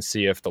and then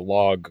see if the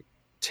log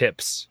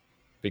tips,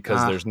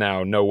 because there's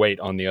now no weight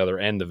on the other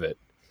end of it.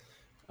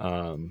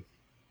 How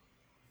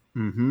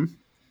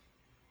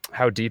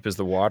deep is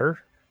the water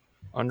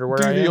under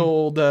where I Do the am?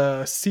 old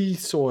sea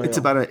soil.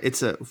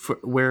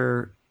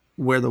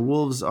 Where the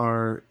wolves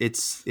are,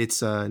 it's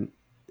a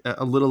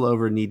little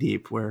over knee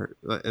deep, where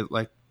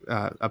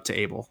up to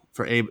Abel.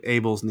 For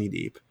Abel's knee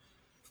deep.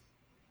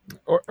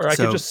 Or I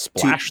could just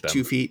splash them.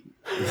 2 feet.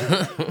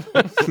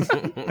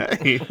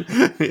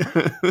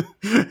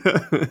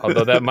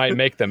 Although that might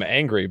make them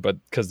angry, but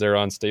because they're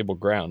on stable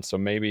ground. So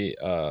maybe,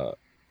 I'm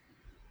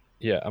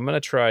going to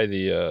try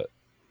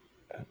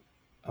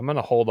I'm going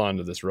to hold on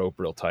to this rope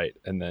real tight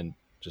and then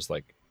just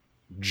like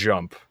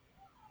jump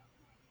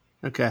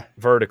Okay.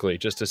 vertically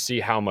just to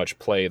see how much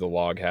play the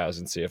log has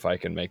and see if I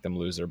can make them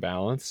lose their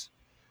balance.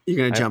 You're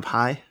going to jump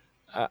high?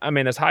 I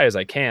mean, as high as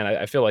I can.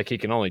 I feel like he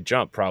can only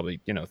jump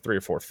probably, 3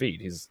 or 4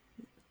 feet. He's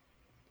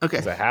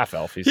a half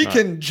elf. He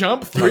can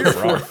jump 3 or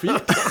 4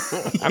 feet.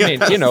 I mean,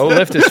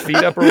 lift his feet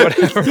up or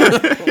whatever.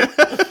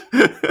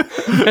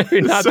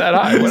 Maybe not that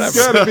high, whatever. It's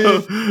gotta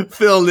be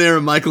Phil near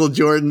Michael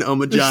Jordan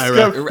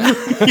Omajira.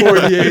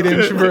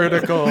 48-inch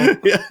vertical.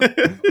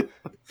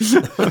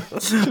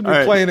 Should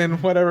be playing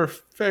in whatever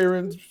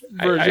Farron's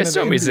version. I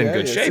assume of he's in NBA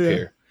good is, shape yeah.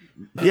 here.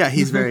 Yeah,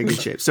 he's very in good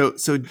shape. So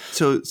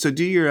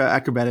do your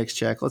acrobatics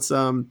check. Let's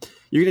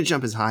you're gonna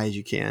jump as high as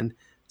you can.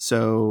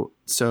 So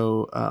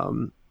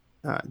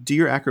do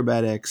your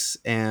acrobatics,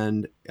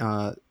 and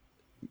I'll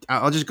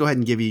just go ahead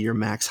and give you your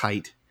max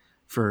height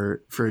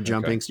for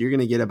jumping. Okay. So you're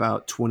gonna get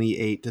about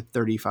 28 to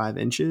 35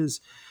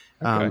 inches.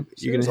 Okay.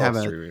 You're gonna have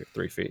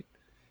 3 feet.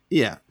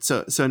 Yeah.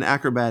 So an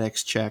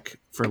acrobatics check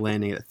for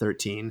landing at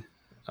 13.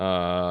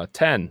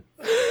 10.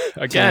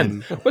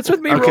 Again. 10. What's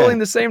with me rolling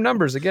the same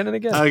numbers again and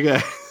again?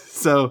 Okay.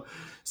 So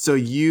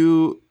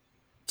you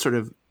sort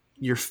of,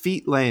 your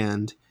feet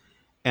land,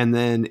 and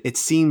then it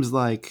seems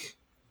like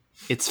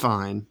it's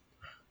fine.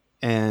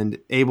 And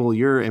Abel,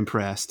 you're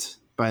impressed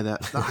by the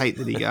height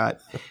that he got.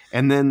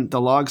 And then the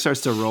log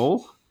starts to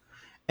roll,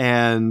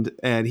 and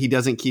he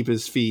doesn't keep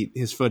his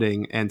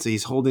footing. And so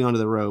he's holding onto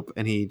the rope,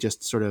 and he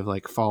just sort of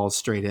like falls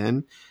straight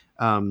in.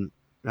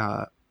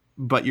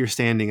 But you're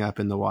standing up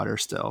in the water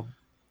still.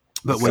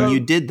 But when you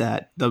did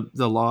that,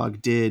 the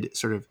log did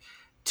sort of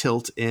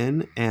tilt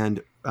in,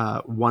 and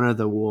one of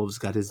the wolves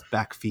got his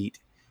back feet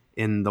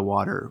in the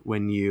water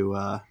when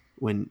you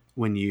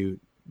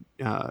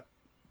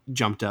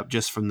jumped up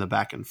just from the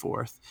back and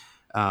forth.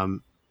 So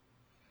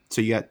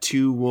you got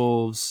 2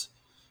 wolves.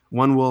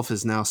 One wolf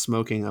is now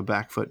smoking, a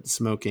back foot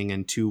smoking,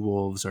 and 2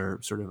 wolves are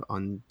sort of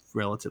on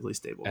relatively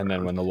stable. And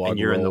ground. then when the log and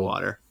you're rolled, in the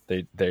water,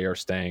 they are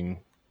staying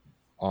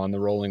on the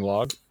rolling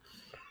log.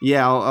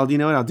 Yeah, I'll you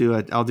know what?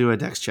 I'll do a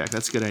dex check.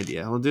 That's a good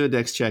idea. I'll do a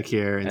dex check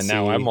here, and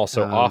now I'm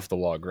also off the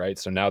log, right?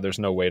 So now there's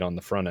no weight on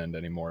the front end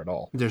anymore at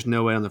all. There's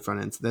no weight on the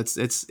front end. So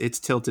it's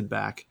tilted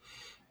back,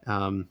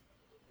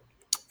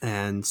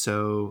 and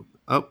so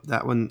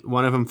that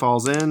one of them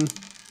falls in.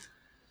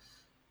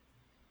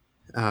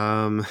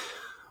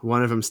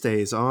 One of them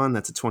stays on.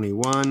 That's a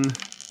 21,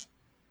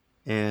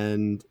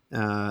 and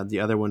the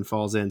other one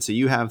falls in. So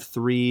you have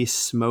 3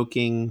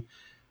 smoking,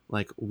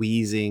 like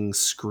wheezing,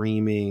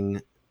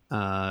 screaming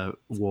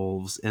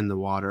wolves in the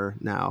water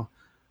now,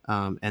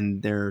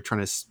 and they're trying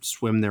to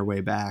swim their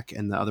way back,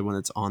 and the other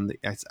one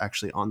it's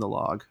actually on the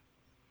log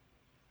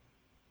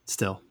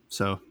still.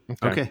 So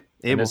okay.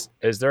 Abel,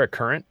 is there a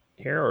current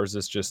here, or is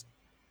this just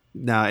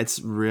no? It's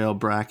real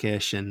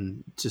brackish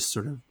and just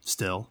sort of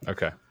still.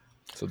 Okay,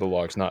 so the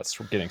log's not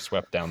getting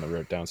swept down the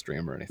road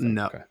downstream or anything.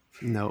 No, okay.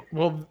 No.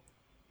 Well,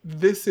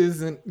 this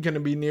isn't going to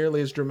be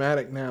nearly as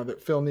dramatic now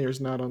that Filnir's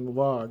not on the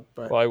log.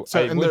 But I would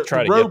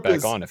try to get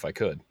back on if I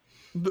could.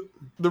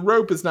 The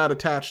rope is not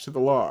attached to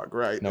the log,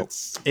 right? Nope.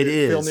 It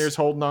is. Filnir's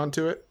holding on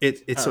to it.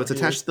 It's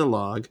attached to the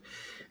log,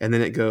 and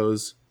then it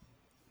goes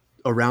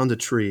around a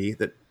tree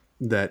that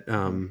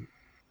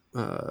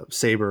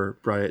Saber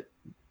brought it,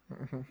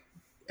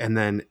 and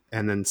then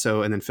Filner's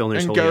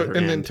holding out her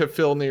hand. then to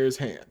Filner's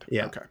hand.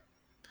 Yeah. Okay.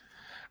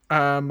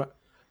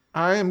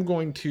 I am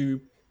going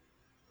to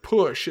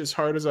push as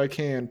hard as I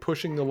can,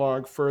 pushing the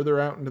log further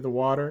out into the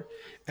water.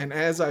 And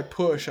as I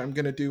push, I'm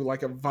going to do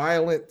like a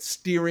violent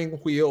steering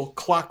wheel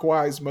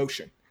clockwise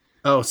motion.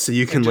 Oh, so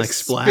you can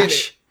just like spin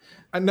splash?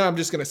 No, I'm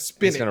just going to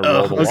spin He's it. gonna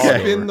roll the log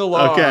Spin over. the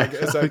log Okay.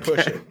 as I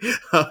push it.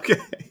 Okay.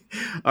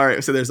 All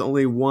right. So there's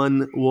only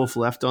one wolf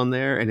left on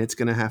there, and it's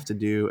going to have to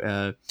do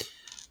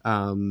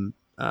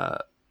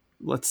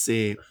let's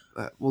see.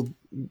 Well,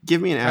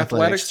 give me an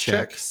athletics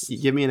check. checks?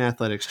 Give me an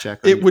athletics check.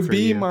 It would for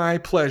be you. my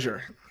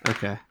pleasure.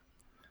 Okay.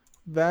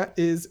 That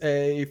is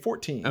a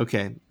 14.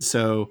 Okay.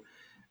 So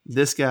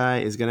this guy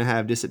is going to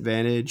have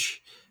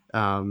disadvantage,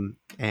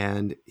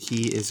 and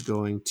he is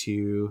going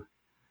to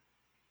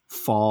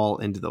fall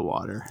into the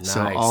water.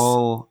 So Nice.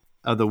 all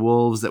of the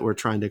wolves that we're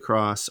trying to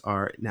cross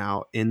are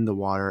now in the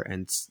water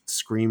and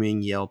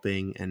screaming,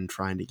 yelping, and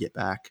trying to get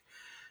back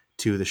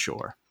to the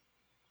shore.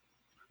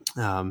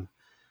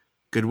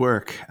 Good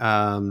work,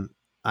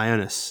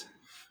 Ionis.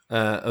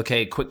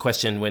 Okay, quick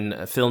question. When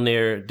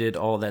Filnir did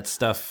all that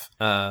stuff,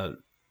 I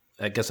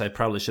guess I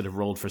probably should have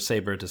rolled for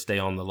Saber to stay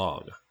on the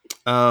log.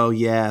 Oh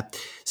yeah,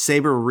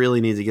 Saber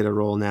really needs to get a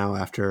roll now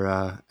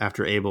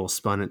after Abel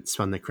spun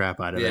the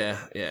crap out of it.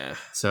 Yeah.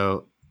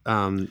 So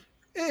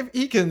If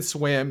he can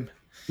swim,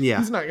 yeah,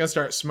 he's not going to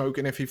start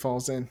smoking if he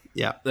falls in.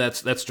 yeah.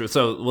 That's true.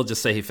 So we'll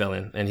just say he fell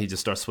in, and he just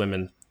starts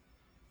swimming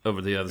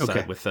over the other Okay.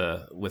 side with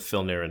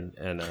Filnir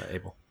and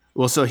Abel.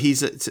 Well, so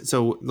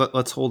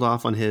let's hold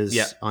off on his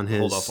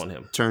hold off on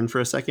him. turn for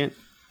a second.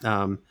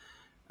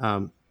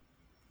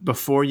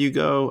 Before you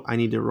go, I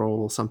need to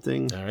roll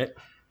something. All right.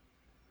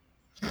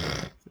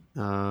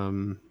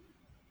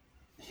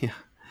 Yeah.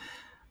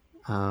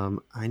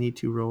 I need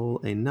to roll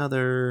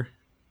another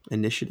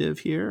initiative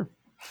here.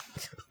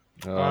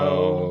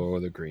 Oh,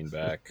 the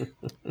greenback.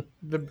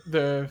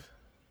 The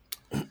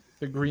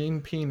green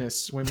penis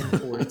swimming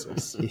towards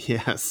us.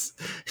 Yes.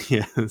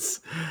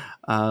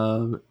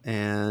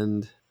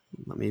 And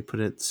let me put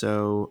it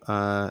so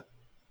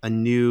a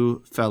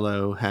new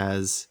fellow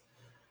has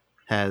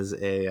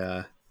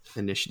a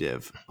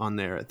initiative on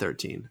there at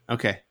 13.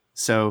 Okay.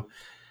 So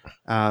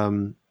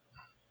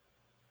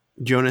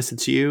Jonas,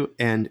 it's you,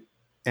 and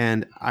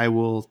I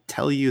will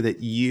tell you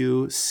that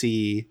you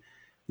see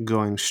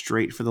going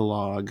straight for the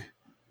log.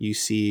 You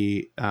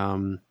see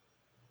and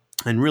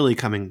really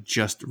coming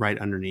just right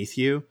underneath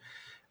you,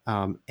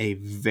 a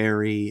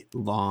very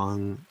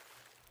long,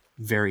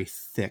 very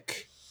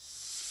thick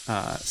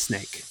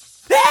snake.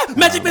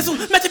 Magic missile!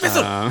 Magic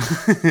missile!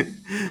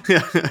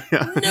 Yeah.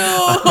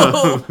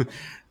 No!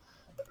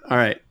 All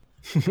right.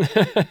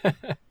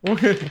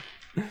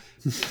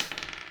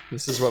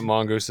 This is what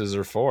mongooses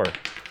are for.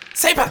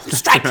 Saber!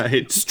 Strike!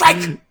 Right.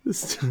 Strike!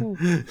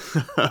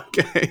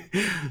 Okay.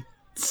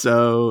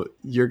 So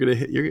you're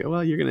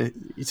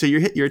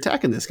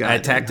attacking this guy. I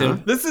attacked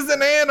him. This is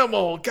an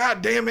animal.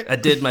 God damn it. I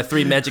did my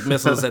 3 magic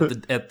missiles at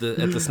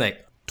the snake.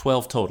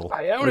 12 total.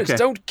 Ionis, Okay.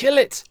 don't kill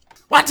it.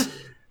 What?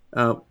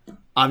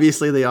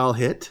 Obviously, they all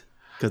hit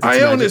because it's a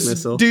magic Ionis,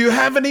 missile. do you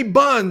have any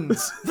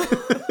buns?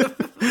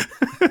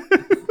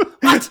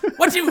 What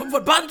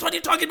buns? What are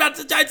you talking about?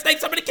 It's a giant snake.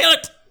 Somebody kill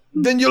it!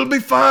 Then you'll be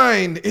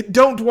fine. It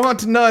don't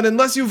want none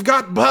unless you've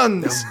got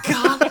buns.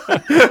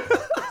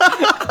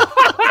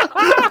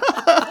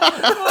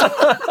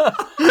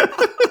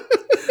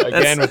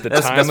 Again with the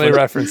that's best timely one.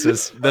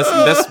 references.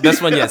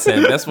 Best one yet,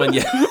 Sam. Best one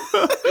yet.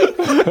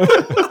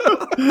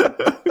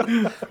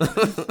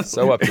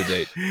 So up to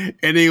date.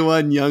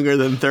 Anyone younger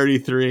than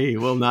 33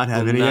 will not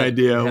have any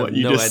idea have what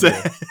you no just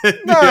idea. said.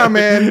 Nah,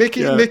 man.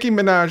 Nicki Yeah.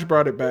 Minaj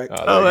brought it back.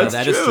 Oh, Yeah, that's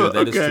that is true. true.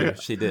 That is Okay. true.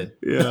 She did.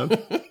 Yeah.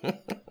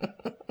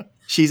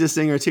 She's a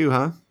singer too,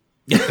 huh?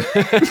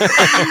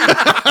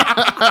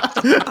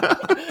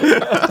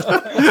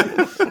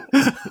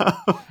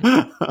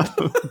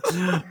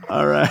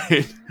 All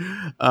right.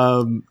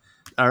 All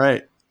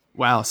right.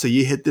 Wow. So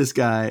you hit this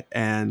guy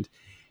and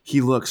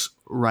he looks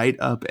right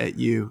up at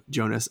you,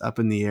 Jonas, up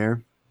in the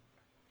air.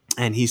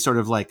 And he sort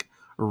of like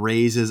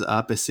raises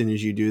up as soon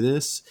as you do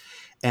this.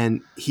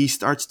 And he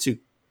starts to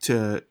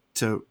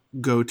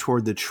go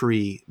toward the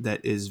tree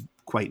that is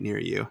quite near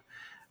you.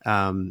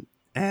 And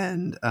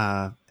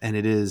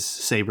it is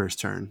Saber's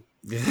turn.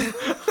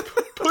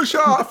 Push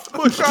off.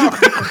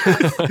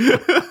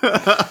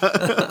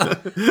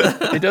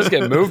 He does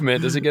get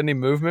movement. Does he get any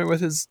movement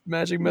with his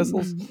magic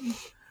missiles?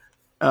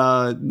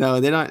 No,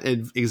 they're not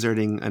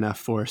exerting enough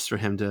force for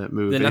him to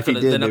move. They're And not if he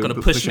gonna, did, they're not they going to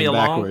would push him me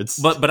along. backwards.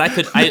 But I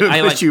could.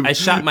 Push you- I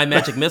shot my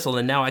magic missile,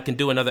 and now I can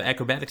do another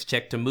acrobatics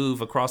check to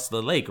move across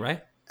the lake,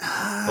 right?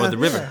 Or the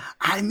river.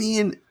 I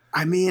mean,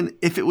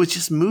 if it was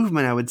just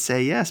movement, I would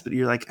say yes. But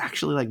you're like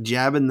actually like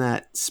jabbing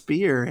that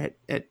spear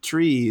at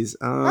trees.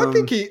 I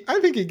think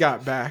he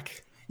got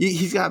back.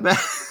 He's got back.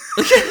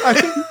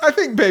 I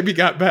think baby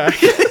got back.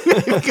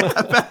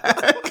 got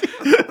back.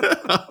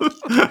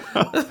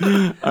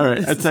 All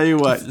right, I'll tell you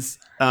what.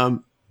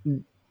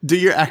 Do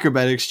your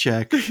acrobatics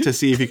check to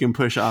see if you can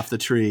push off the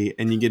tree,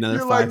 and you get another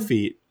You're 5 like-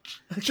 feet.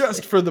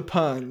 Just for the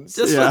puns.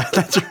 Yeah,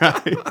 that's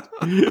right.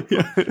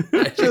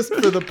 Just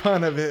for the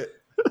pun of it.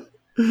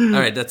 All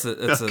right, that's a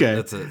Okay.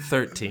 that's a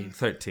 13.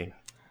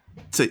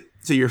 So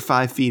you're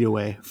 5 feet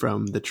away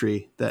from the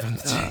tree that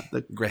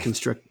the Great.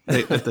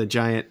 that the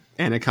giant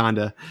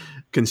anaconda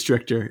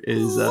constrictor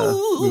is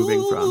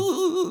moving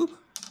from.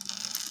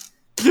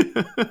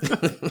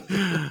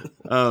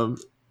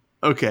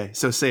 Okay,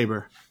 so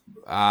Saber.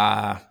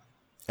 All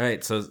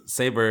right, so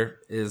Saber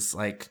is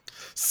like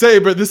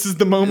Saber, this is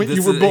the moment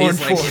you were born he's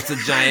for. like, it's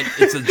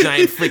a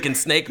giant freaking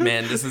snake,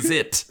 man. This is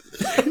it.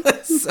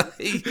 So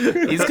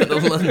he's gonna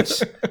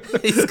lunge.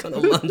 He's gonna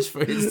lunge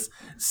for his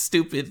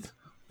stupid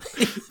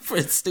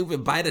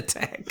bite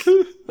attack.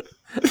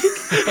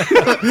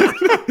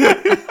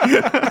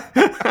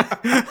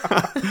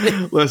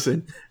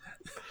 Listen,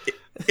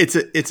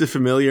 it's a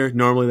familiar.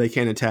 Normally they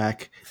can't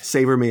attack.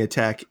 Saber may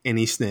attack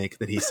any snake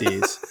that he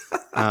sees.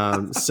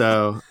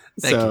 So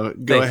you. Go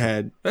Thank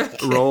ahead.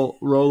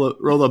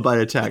 Roll a bite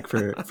attack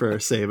for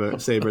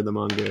Saber the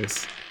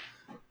mongoose.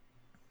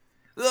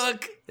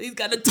 Look, he's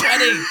got a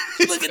 20.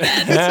 Look at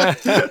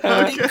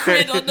that. He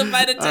crit on the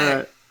bite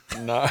attack.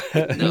 No.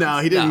 No,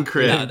 he didn't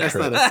crit. no, That's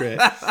not a crit.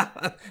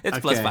 It's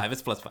Okay. +5.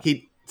 It's +5.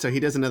 He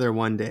does another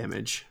 1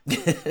 damage.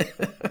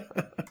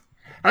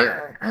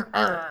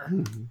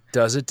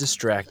 Does it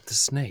distract the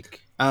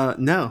snake?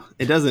 No,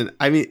 it doesn't.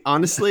 I mean,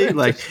 honestly,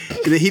 like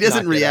he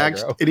doesn't Not get react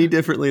aggro. any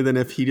differently than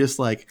if he just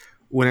like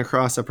went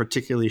across a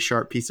particularly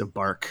sharp piece of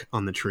bark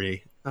on the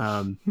tree.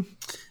 All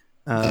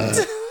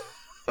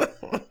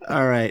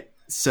right.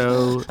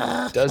 So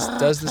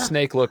Does the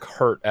snake look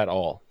hurt at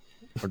all,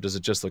 or does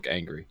it just look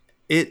angry?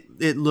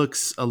 it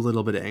looks a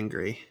little bit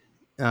angry.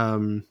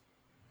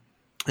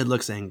 It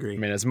looks angry. I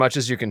mean, as much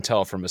as you can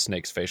tell from a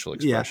snake's facial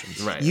Yeah.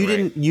 expressions. Right. You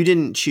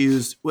didn't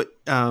choose what.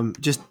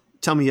 Just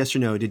tell me yes or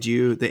no. Did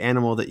the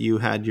animal that you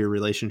had your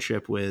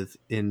relationship with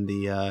in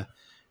the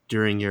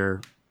during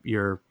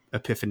your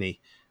epiphany?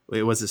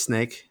 It was a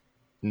snake.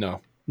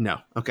 No. No.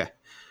 Okay.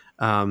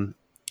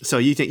 So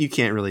you think you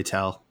can't really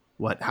tell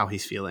how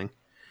he's feeling.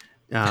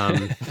 Yeah.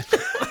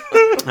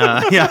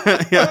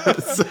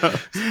 So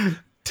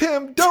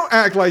Tim, don't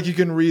act like you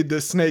can read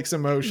this snake's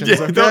emotions.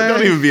 yeah, Okay?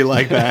 don't even be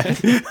like that.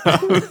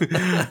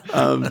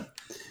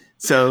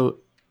 So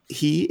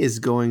he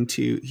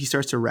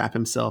starts to wrap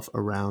himself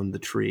around the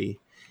tree,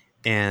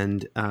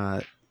 and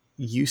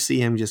you see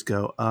him just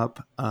go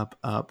up, up,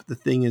 up. The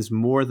thing is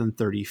more than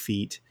 30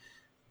 feet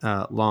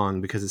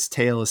long because his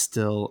tail is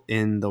still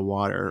in the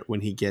water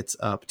when he gets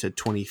up to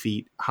 20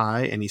 feet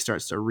high, and he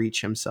starts to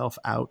reach himself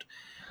out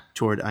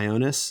toward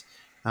Ionis,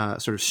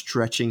 sort of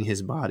stretching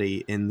his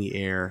body in the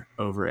air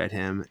over at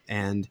him.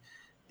 And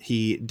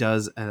he's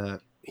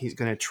going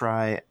to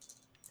try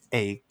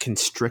a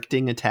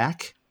constricting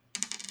attack.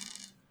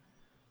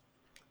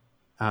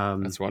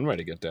 That's one way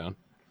to get down.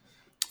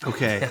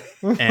 Okay.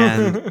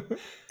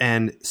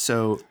 And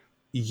so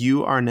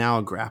you are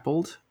now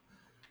grappled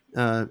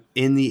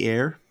in the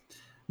air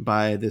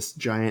by this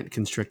giant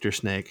constrictor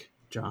snake,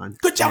 John.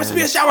 Good job,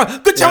 spear shower.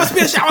 Good job,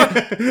 spear shower.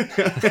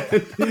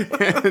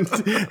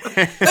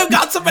 Oh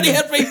God, somebody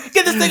help me.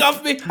 Get this thing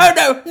off me.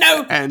 Oh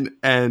no.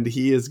 And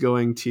he is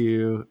going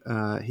to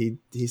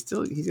he's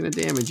going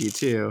to damage you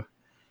too.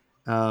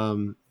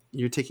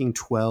 You're taking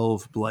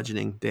 12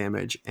 bludgeoning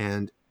damage,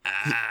 and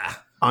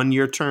on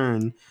your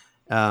turn,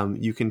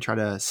 you can try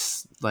to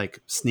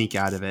sneak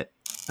out of it.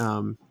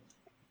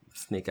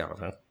 Sneak out,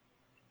 huh?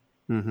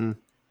 Mm-hmm.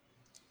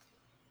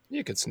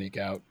 You could sneak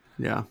out.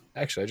 Yeah.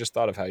 Actually, I just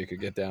thought of how you could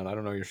get down. I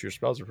don't know if your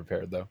spells are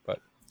prepared, though. But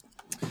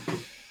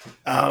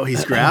Oh,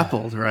 he's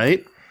grappled,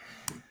 right?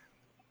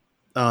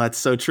 Oh, that's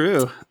so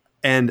true.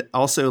 And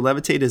also,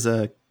 levitate is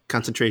a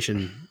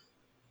concentration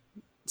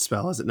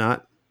spell, is it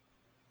not?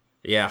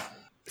 Yeah.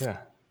 yeah.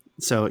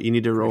 So you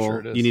need to roll. sure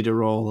it is. You need to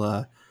roll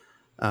a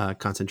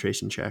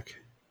concentration check.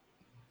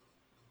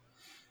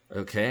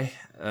 Okay.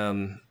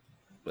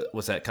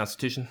 What's that?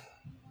 Constitution?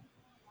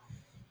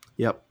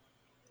 Yep.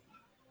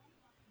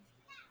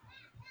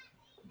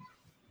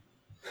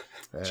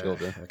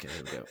 Children. Okay,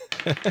 here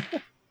we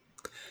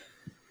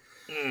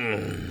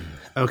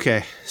go.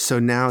 Okay, so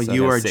now So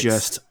you I got are 6.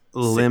 just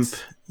limp.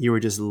 6. You are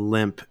just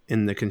limp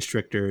in the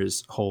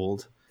constrictor's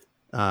hold,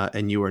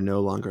 and you are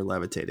no longer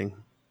levitating.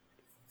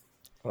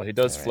 Well, he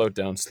does float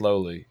down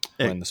slowly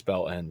when the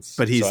spell ends.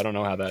 but he's- so I don't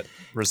know how that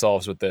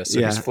resolves with this. So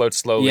Yeah. he floats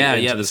slowly. Yeah,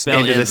 into yeah. the The spell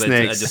into the ends. I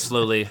snakes. just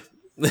slowly.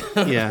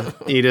 Yeah,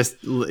 you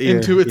just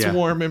Into its yeah.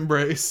 warm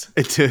embrace.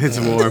 Into its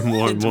warm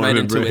It's right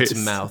into embrace.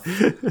 its mouth.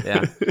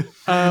 Yeah.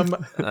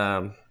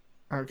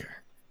 Okay.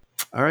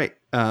 All right,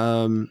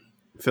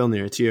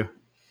 Filnir, it's you.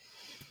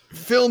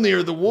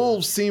 Filnir, the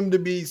wolves seem to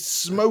be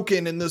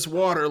smoking in this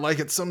water like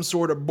it's some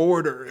sort of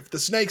border. If the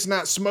snake's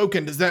not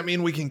smoking, does that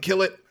mean we can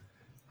kill it?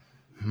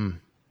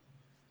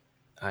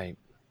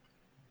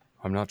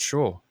 I'm not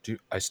sure.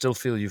 I still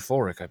feel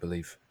euphoric, I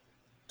believe.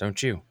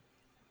 Don't you?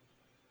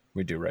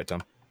 We do, right,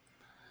 Tom?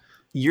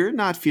 You're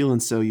not feeling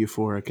so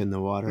euphoric in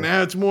the water.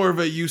 Now it's more of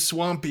a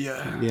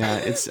Euswampia. Yeah,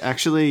 it's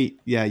actually,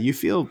 you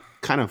feel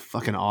kind of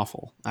fucking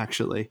awful,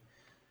 actually.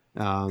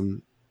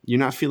 You're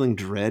not feeling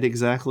dread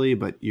exactly,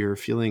 but you're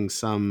feeling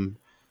some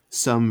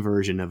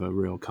version of a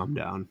real come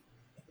down.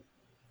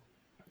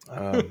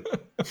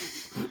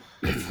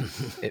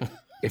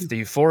 If the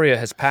euphoria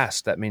has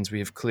passed, that means we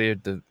have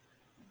cleared the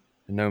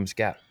Gnome's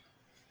Gap.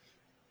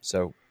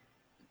 So,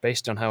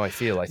 based on how I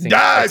feel, I think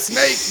Die,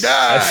 snake,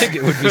 die! I think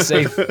it would be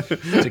safe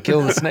to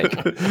kill the snake.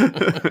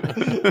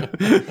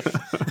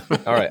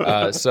 All right.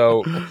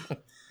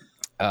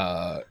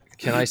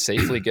 Can I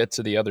safely get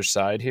to the other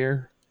side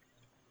here,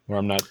 where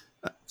I'm not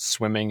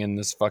swimming in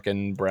this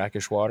fucking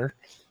brackish water?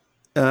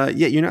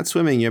 You're not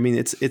swimming. I mean,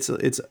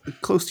 it's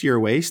close to your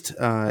waist.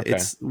 Okay.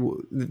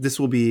 This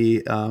will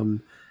be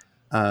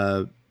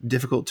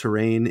difficult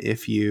terrain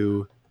if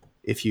you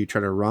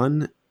try to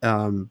run.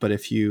 But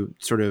if you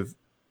sort of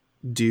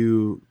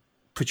do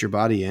put your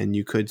body in,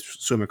 you could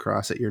swim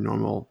across at your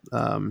normal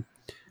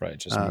Right,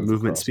 just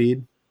movement across.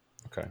 speed.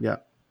 Okay. Yeah.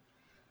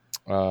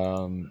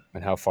 And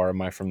how far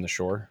am I from the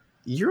shore?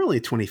 You're only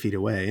 20 feet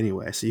away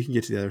anyway, so you can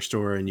get to the other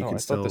store and you can I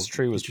still. thought this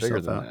tree was get bigger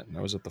yourself than out. that. And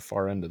I was at the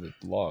far end of the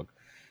log.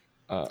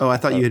 I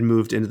thought you had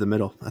moved into the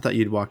middle. I thought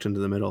you'd walked into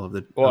the middle of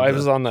the. Well, of I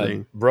was on the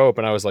thing. rope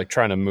and I was like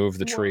trying to move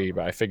the tree,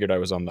 but I figured I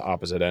was on the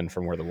opposite end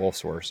from where the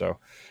wolves were. So,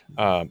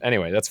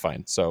 anyway, that's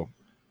fine. So,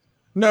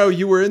 No,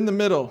 you were in the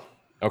middle.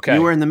 okay,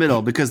 You were in the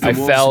middle because the I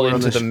wolves fell were on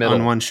into the middle.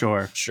 on one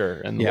shore. sure,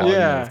 and the Yeah. log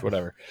Yeah. moved,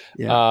 whatever.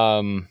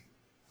 Yeah.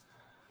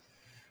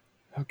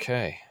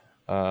 Okay.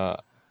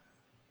 What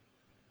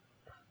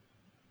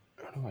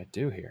do I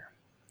do here?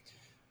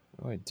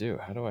 What do I do?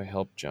 How do I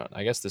help John?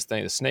 I guess the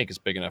snake is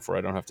big enough where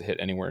I don't have to hit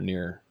anywhere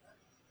near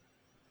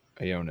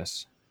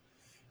Ionis.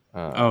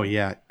 Oh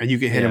yeah, and you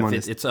can hit Yeah, him on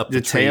if it's up the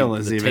tree, tail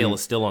is the even tail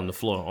is still on the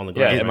floor on the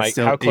Yeah, ground. it's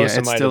still- how close yeah,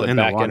 am it's I to still the in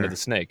the back end water. of the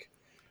snake?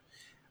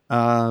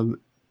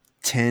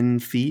 10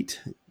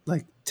 feet,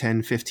 like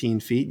 10, 15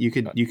 feet. You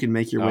could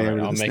make your way All right,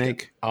 over to the make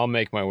snake. I'll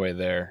make my way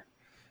there,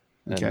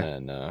 and Okay.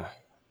 then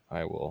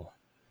I will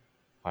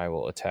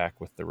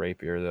attack with the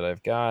rapier that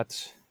I've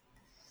got.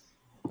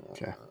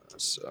 Okay.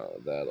 So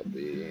that'll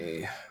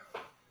be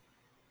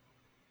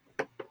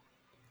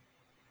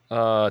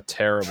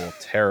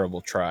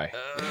terrible try.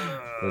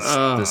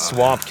 The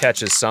swamp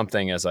catches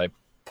something as I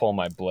pull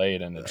my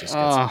blade, and it just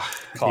gets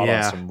caught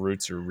on some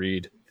roots or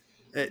reed.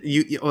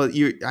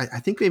 I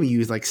think maybe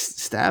you like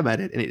stab at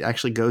it and it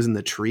actually goes in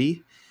the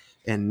tree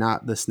and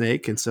not the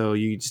snake, and so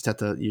you just have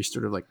to, you're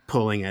sort of like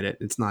pulling at it.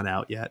 It's not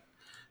out yet.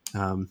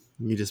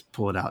 You just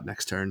pull it out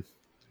next turn.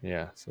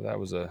 Yeah, so that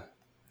was a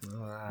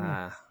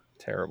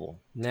terrible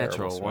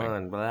Natural swing.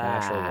 one. Blah.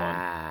 Natural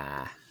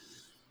one.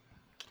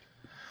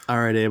 All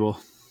right, Abel.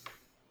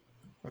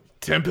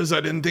 Tempest,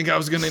 I didn't think I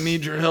was going to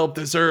need your help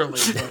this early.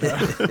 But,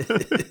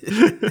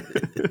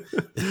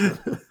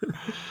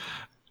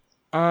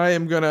 I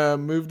am going to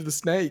move to the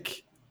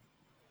snake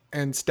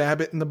and stab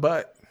it in the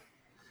butt.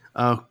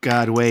 Oh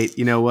God, wait.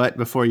 You know what?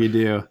 Before you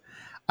do,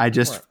 I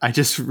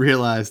just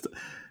realized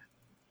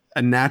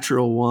a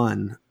natural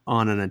 1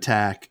 on an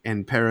attack,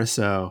 and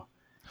Paraso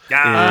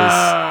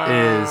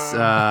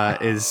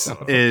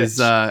is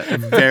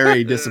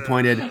very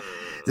disappointed.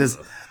 Says,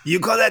 "You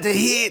call that a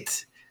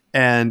hit?"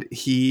 And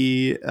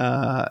you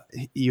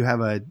have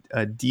a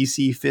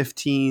DC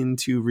 15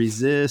 to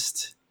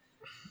resist.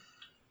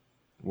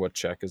 What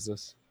check is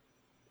this?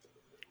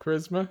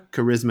 Charisma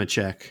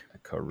check. A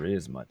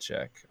charisma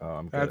check. Oh,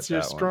 I'm good That's at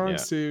your that one. strong Yeah.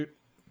 suit.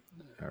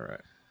 All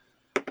right.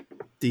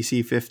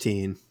 DC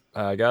 15.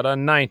 I got a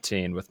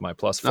 19 with my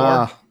 +4.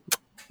 Ah,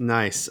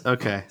 nice.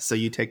 Okay, so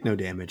you take no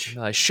damage.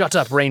 Shut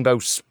up, Rainbow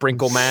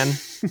Sprinkle Man.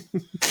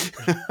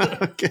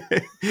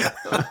 Okay.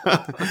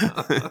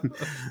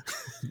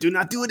 Do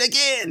not do it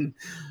again.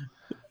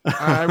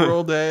 I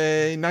rolled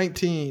a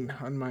 19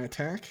 on my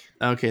attack.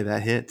 Okay,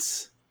 that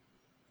hits.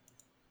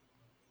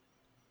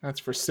 That's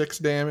for 6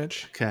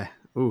 damage. Okay.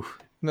 Ooh.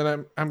 And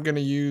then I'm going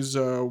to use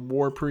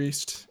War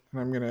Priest,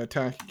 and I'm going to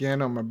attack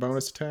again on my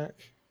bonus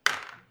attack.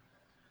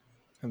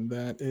 And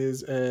that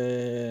is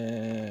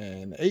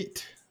an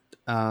 8.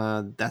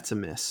 That's a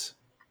miss.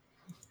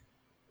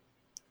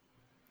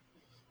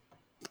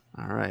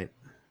 All right.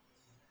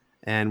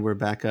 And we're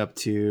back up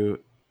to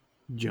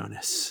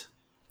Jonas.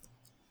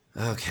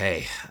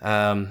 Okay.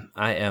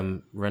 I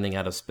am running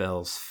out of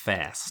spells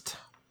fast.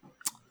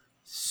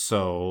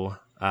 So,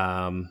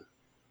 son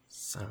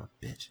of a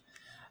bitch.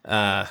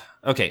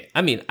 Okay.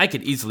 I mean, I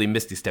could easily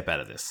Misty Step out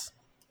of this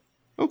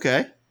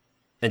Okay.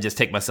 and just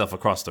take myself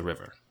across the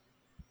river.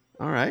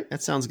 All right.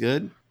 That sounds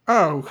good.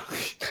 Oh,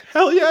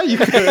 hell yeah, you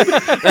could.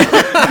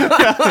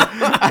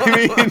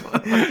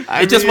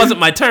 I It just mean, wasn't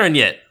my turn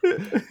yet.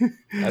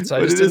 That's I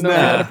But just it is didn't know you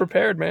now. had it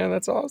prepared, man.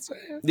 That's all I'm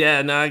saying.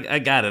 Yeah, no, I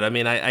got it. I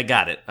mean, I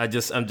got it. I'm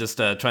just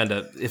trying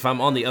to. If I'm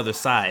on the other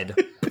side,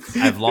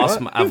 I've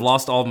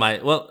lost all my.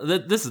 Well,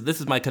 this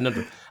is my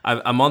conundrum.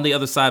 I'm on the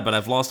other side, but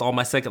I've lost all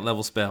my second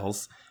level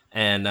spells,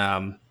 and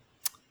I'm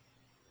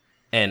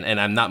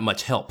not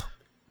much help.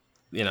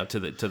 to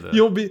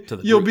the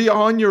You'll be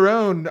on your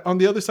own on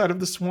the other side of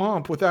the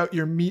swamp without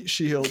your meat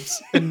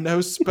shields and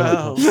no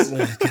spells.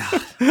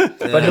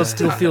 But he'll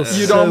still feel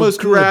You'd so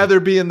almost good. rather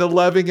be in the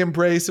loving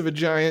embrace of a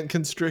giant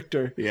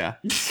constrictor. Yeah.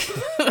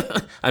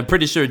 I'm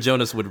pretty sure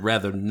Jonas would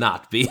rather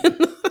not be.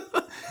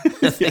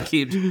 I think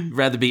he'd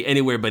rather be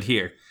anywhere but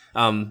here.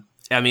 I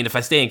mean, if I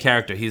stay in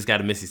character, he's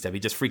got a Misty Step. He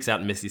just freaks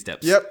out in Misty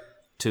Steps. Yep.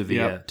 To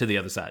the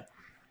other side.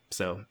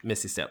 So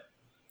Misty Step.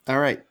 All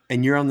right.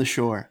 And you're on the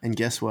shore. And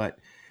guess what?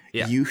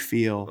 Yeah. You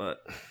feel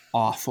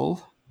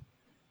awful.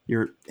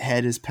 Your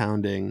head is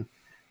pounding,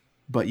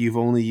 but you've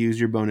only used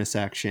your bonus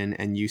action,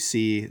 and you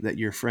see that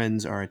your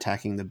friends are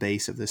attacking the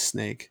base of this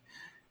snake.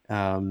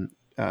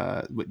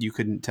 What you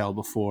couldn't tell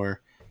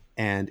before.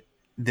 And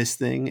this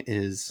thing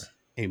is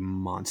a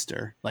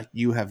monster. Like,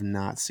 you have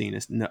not seen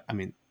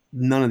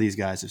none of these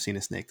guys have seen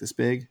a snake this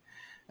big.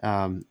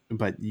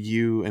 But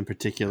you in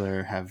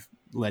particular have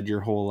led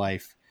your whole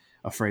life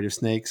afraid of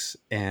snakes.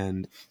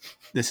 And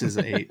this is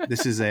a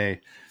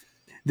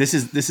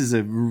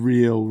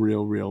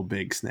real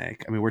big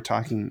snake. I mean, we're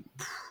talking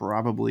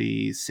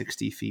probably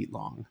 60 feet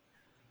long.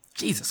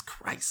 Jesus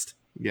Christ.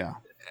 Yeah.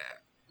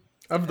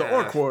 Of the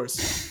Orc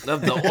Wars.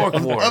 Of the Orc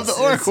Wars. Of the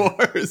Orc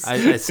Wars.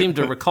 I seem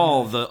to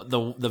recall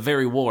the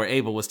very war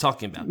Abel was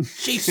talking about.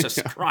 Jesus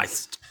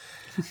Christ.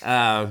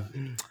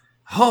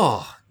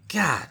 Oh,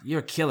 God,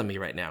 you're killing me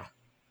right now.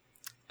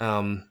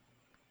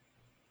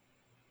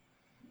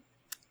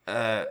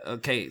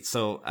 Okay,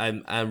 so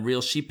I'm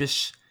real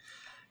sheepish,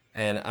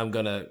 and I'm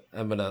gonna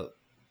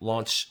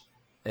launch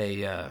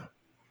a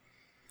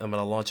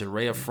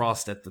ray of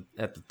frost at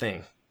the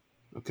thing.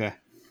 Okay.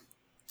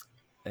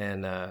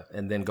 And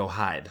then go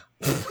hide.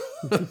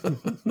 So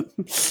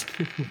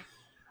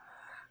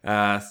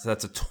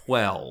that's a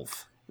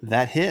 12.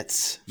 That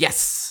hits.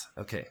 Yes.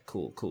 Okay.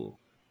 Cool.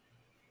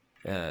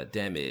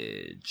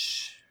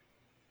 Damage.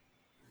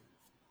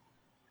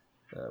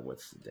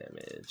 What's the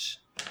damage?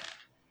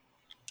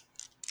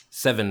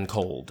 7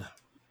 cold.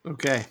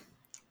 Okay.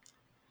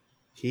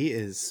 He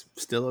is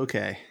still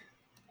okay.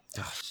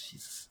 Oh,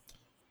 Jesus.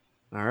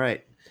 All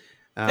right.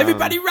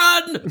 Everybody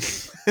run!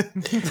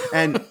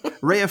 And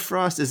Ray of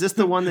Frost, is this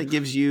the one that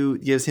gives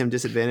him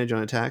disadvantage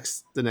on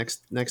attacks the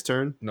next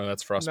turn? No,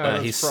 that's frostbite.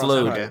 No. He's Frost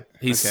slowed. Bite.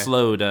 He's Okay.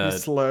 slowed.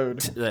 He's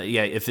slowed.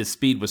 Yeah, if his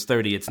speed was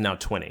 30, it's now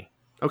 20.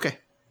 Okay.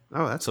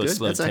 Oh, that's So good. it's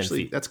slowed That's 10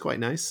 actually feet. that's quite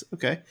nice.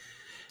 Okay.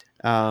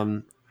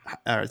 All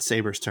right,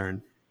 Saber's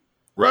turn.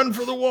 Run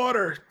for the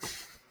water.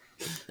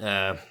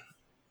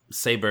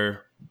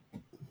 Saber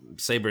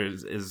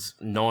is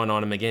gnawing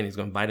on him again. He's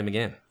going to bite him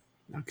again.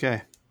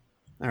 Okay.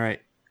 All right.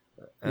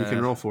 You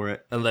can roll for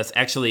it. Unless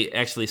actually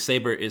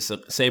Saber is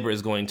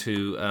going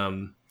to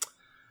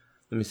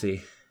let me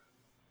see.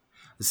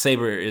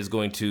 Saber is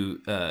going to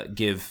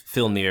give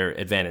Filnir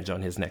advantage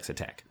on his next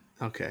attack.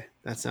 Okay.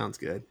 That sounds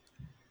good.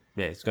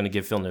 Yeah, he's going to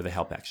give Filnir the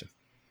help action.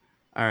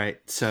 All right.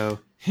 So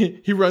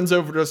He runs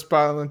over to a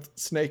spiraling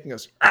snake and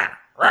goes,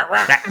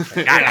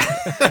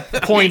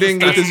 pointing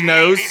with his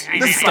nose.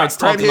 He starts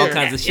talking all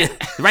kinds of shit.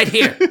 Right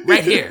here.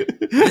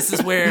 This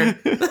is where.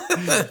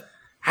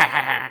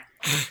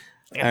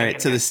 all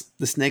right. So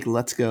the snake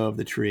lets go of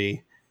the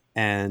tree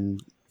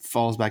and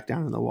falls back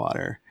down in the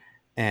water,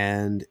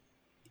 and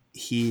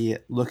he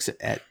looks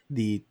at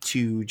the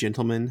two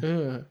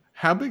gentlemen.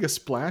 How big a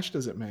splash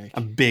does it make?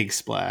 A big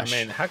splash. I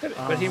mean, how could?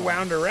 But he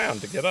wound around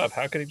to get up.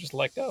 How could he just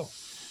let go?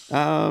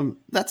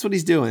 That's what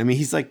he's doing. I mean,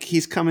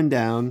 he's coming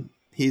down.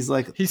 He's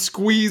like, He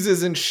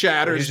squeezes and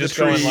shatters He's the just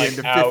going, tree like,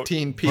 into out.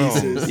 15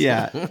 pieces.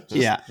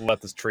 yeah.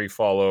 Let this tree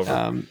fall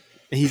over.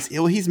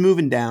 He's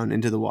moving down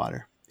into the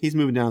water. He's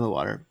moving down the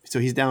water. So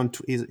he's down.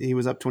 He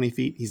was up 20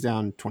 feet. He's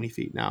down 20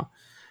 feet now.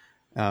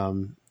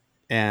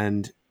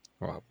 And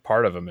Well,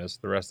 part of him is.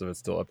 The rest of it's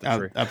still up the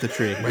tree. up the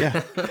tree.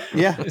 Yeah.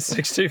 Yeah. It's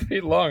 60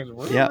 feet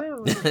long. Yeah.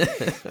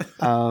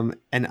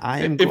 And I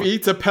am. If he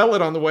eats a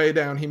pellet on the way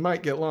down, he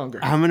might get longer.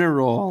 I'm gonna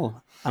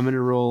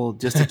roll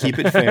just to keep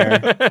it fair.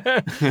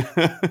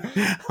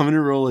 I'm gonna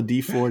roll a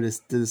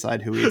d4 to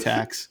decide who he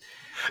attacks.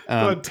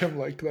 Glad Tim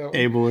liked that one.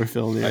 Abel or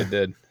Filnir. I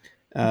did.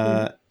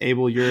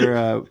 Abel,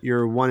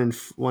 you're 1 and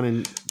 2.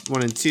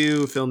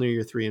 Filnir,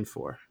 you're 3 and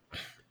 4.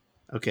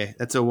 Okay,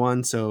 that's a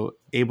 1. So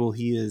Abel,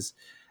 he is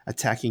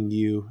attacking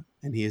you,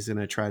 and he is going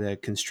to try to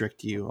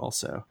constrict you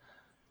also.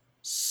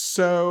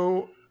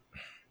 So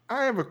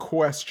I have a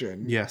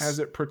question. Yes. As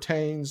it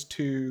pertains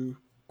to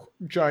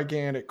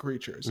gigantic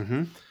creatures.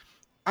 Mm-hmm.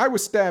 I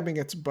was stabbing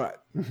its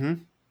butt. Mm-hmm.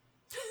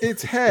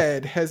 Its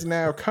head has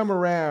now come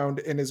around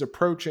and is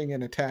approaching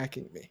and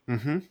attacking me.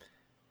 Mm-hmm.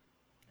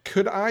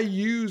 Could I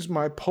use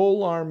my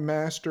Polearm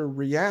Master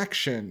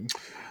reaction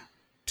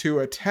to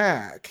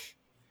attack?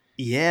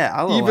 Yeah,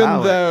 I'll Even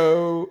allow it.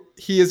 though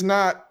he is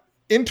not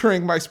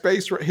entering my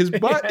space, his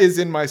butt is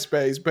in my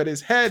space, but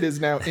his head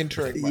is now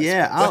entering my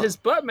Yeah, space. But his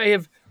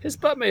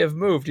butt may have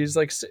moved. He's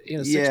like 60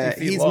 yeah,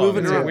 feet he's long.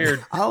 moving It's around. a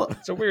weird. I'll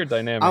It's a weird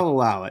dynamic.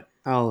 allow it.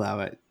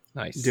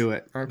 Nice. Do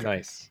it. Okay.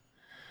 Nice.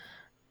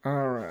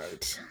 All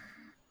right.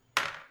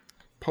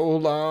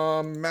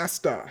 Polearm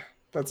Master.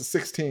 That's a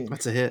 16.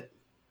 That's a hit.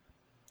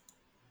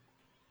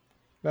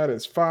 That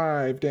is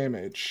 5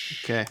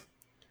 damage. Okay.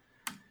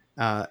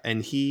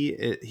 And he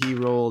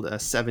rolled a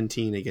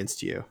 17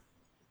 against you.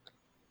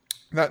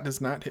 That does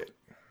not hit.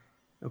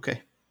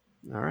 Okay.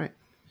 All right.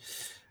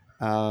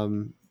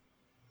 Filner,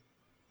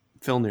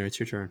 it's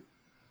your turn.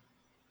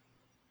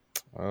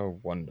 Oh,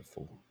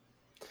 wonderful.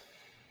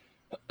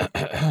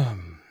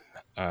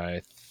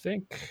 I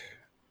think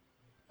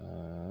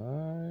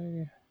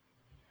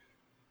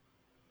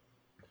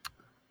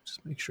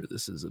Just make sure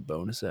this is a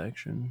bonus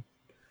action.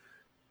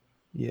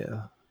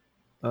 Yeah.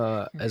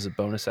 as a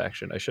bonus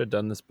action, I should have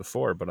done this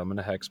before, but I'm going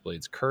to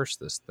Hexblade's Curse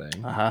this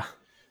thing.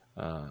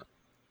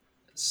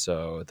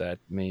 So that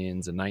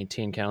means a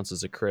 19 counts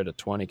as a crit, a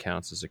 20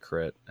 counts as a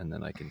crit, and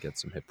then I can get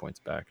some hit points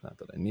back. Not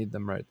that I need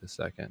them right this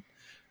second.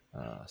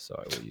 So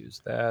I will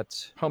use that.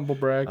 Humble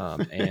brag.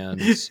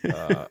 And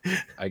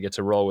I get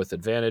to roll with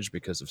advantage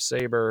because of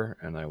Saber,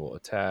 and I will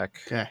attack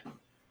Okay.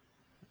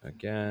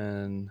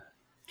 again.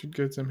 Should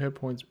get some hit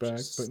points back,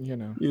 but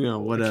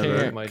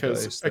Whatever. My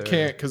dice I there.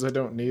 can't because I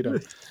don't need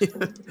them.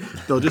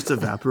 They'll just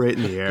evaporate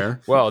in the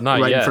air. Well, not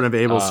right yet. in front of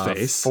Abel's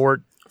face.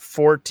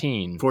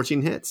 14.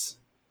 14 hits.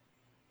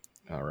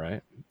 All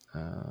right.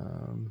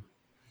 Then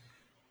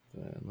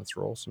let's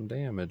roll some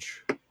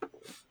damage.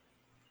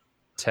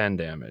 10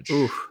 damage.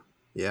 Ooh,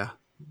 yeah.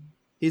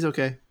 He's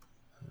okay.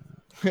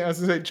 Yeah, I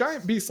was gonna say,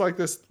 giant beasts like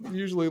this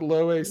usually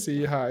low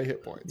AC, high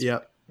hit points.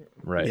 Yep.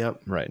 Right.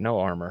 Yep. Right. No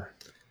armor.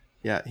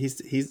 Yeah, he's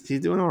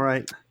doing all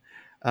right.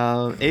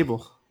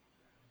 Abel.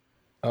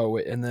 Oh,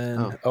 wait. And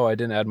then, I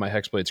didn't add my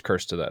Hexblade's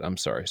Curse to that. I'm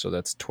sorry. So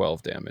that's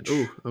 12 damage.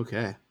 Ooh,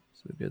 okay.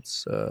 So it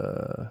gets,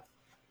 oh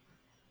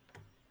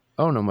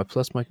no,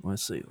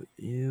 let's see.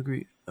 You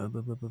agree.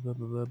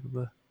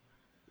 You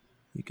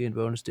gain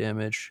bonus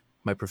damage.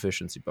 My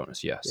proficiency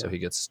bonus. Yeah. So he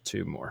gets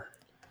 2 more.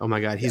 Oh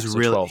my God, he's so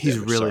really 12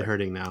 damage, sorry.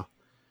 hurting now.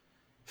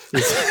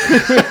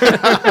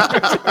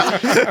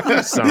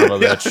 Son of a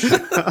bitch.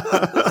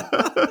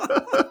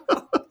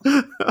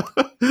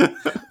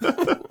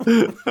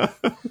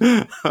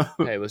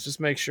 Hey, let's just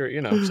make sure,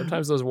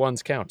 sometimes those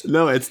ones count.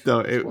 No, it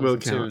Ones will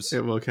and count. twos.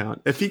 It will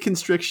count. If he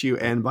constricts you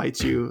and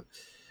bites you,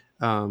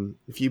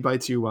 if he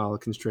bites you while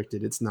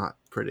constricted, it's not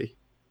pretty.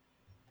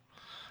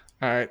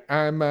 All right,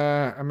 I'm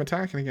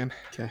attacking again.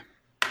 Okay.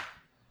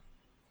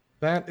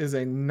 That is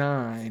a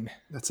 9.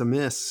 That's a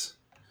miss.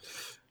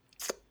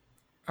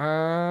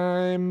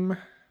 I'm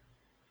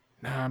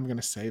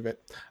gonna save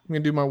it. I'm gonna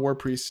do my War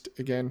Priest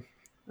again.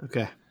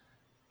 Okay.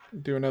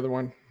 Do another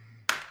one.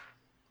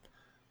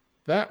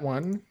 That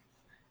one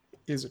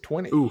is a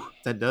 20. Ooh,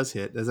 that does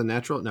hit. There's a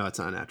natural. No, it's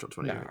not a natural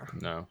 20. No.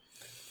 No.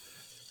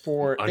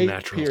 For 8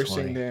 Unnatural piercing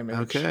 20. damage.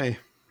 Okay.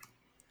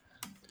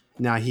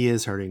 Now he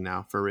is hurting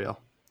now for real.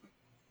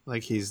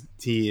 Like he's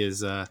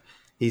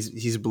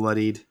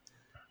bloodied,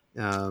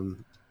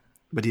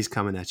 but he's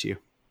coming at you.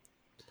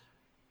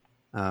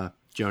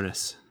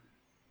 Jonas.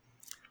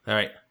 All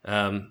right.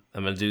 I'm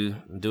gonna do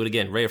it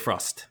again. Ray of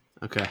Frost.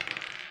 Okay,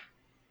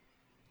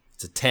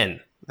 It's a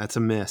 10. that's a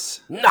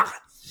miss. Nah.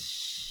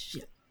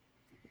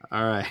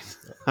 All right.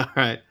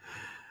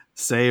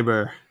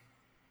 Saber.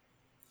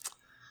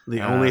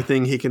 The only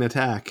thing he can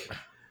attack,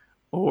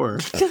 or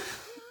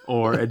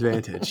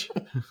advantage.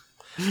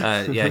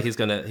 Yeah, he's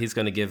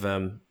gonna give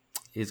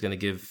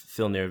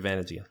Filnir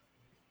advantage again.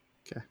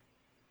 Okay.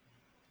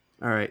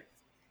 All right,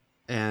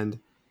 and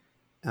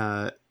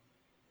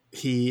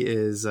he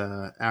is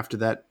after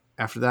that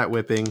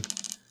whipping.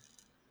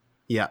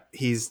 Yeah,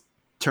 he's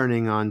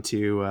turning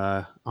onto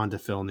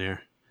Filnir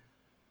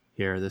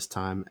here this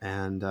time.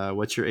 And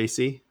what's your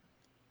AC?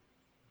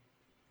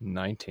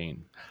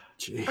 19.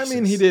 Jesus. I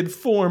mean, he did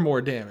 4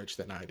 more damage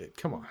than I did.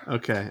 Come on.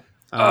 Okay.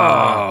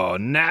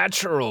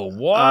 Natural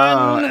 1.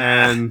 Oh,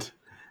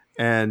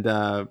 and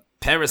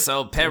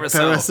Parasol.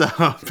 Parasol. He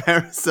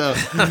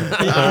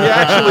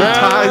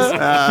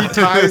actually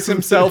ties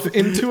himself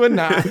into a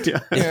knot.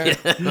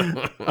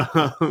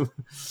 Yeah.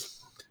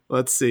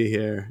 Let's see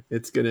here.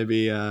 It's gonna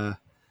be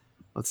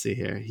let's see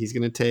here. He's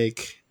gonna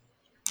take.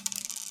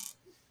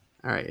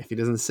 All right. If he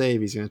doesn't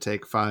save, he's gonna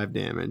take 5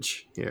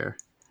 damage here.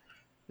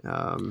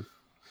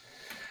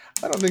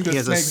 I don't think He this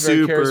has a snake's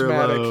very super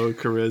charismatic. low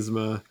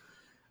charisma.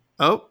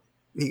 Oh,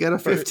 he got a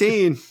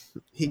 15.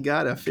 He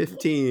got a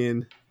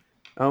 15.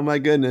 Oh my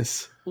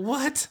goodness.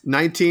 What?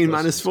 19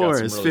 minus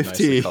 4 is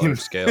 15.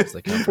 Scales.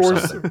 They count for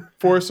something.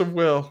 Force of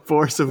will.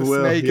 Force of The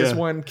will. snake yeah. is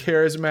one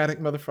charismatic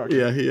motherfucker.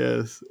 Yeah, he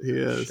is.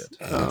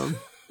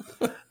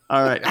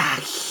 All right.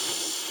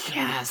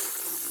 Yes.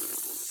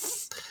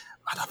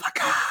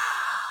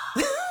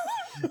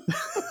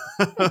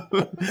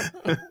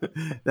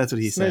 That's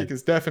what he Snake said.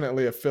 is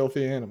definitely a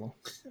filthy animal.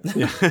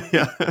 Yeah.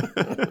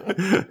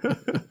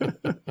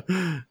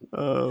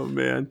 Oh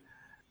man.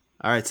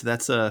 All right, so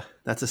that's a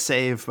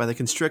save by the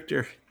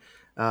constrictor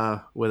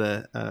with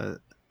a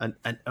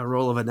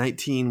roll of a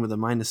 19 with a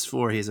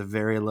 -4. He has a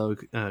very low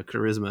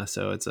charisma,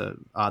 so it's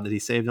odd that he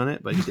saved on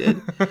it, but he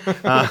did.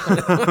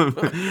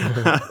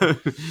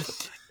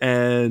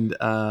 And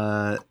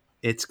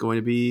it's going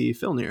to be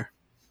Filnir.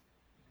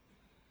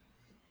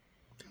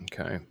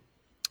 Okay.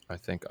 I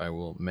think I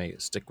will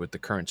stick with the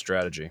current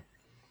strategy,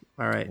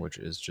 All right. which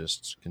is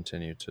just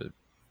continue to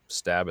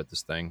stab at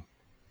this thing.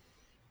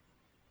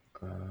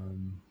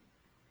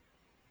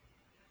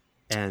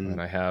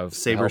 And I have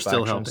Saber's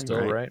help still action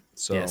helping, right? right?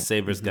 So Yeah,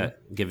 Saber's got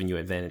giving you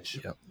advantage.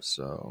 Yep.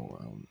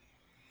 So,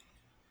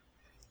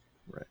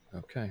 right.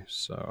 Okay.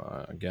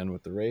 So again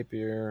with the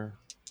rapier,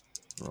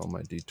 roll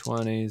my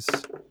d20s,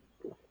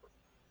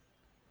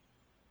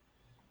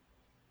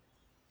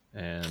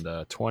 and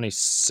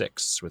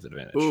 26 with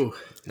advantage. Ooh,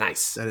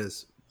 Nice. that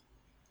is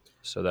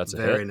So that's a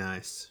very hit.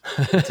 nice.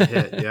 It's a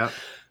hit. Yep.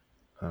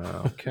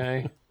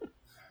 Okay.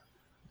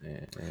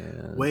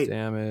 And Wait.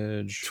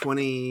 damage.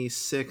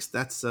 26.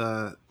 That's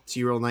so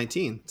you roll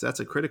 19. So that's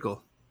a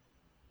critical.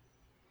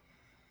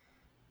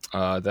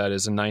 That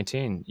is a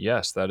 19.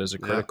 Yes, that is a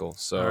Yeah. critical.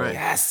 So All right.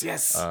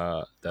 Yes.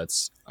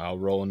 I'll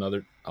roll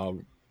another. I'll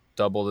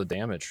double the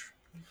damage.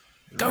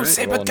 Go, All right.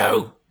 Saber, Roll go.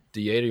 another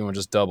D8, or you want to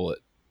just double it?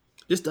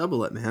 Just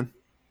double it, man.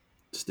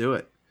 Just do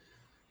it.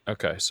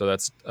 Okay, so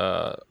that's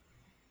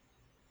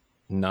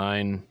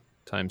 9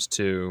 times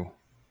 2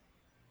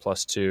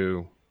 plus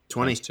 2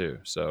 20. times 2.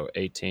 So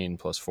 18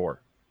 plus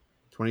 4.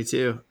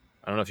 22.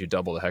 I don't know if you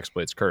double the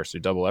Hexblade's curse. You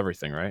double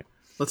everything, right?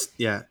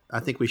 Yeah, I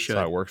think we should.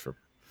 That's how it works for.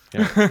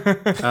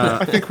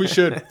 I think we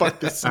should fuck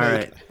this All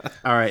snake. right.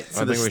 All right.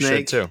 So I the think we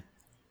snake, should too.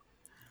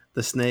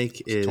 the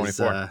snake is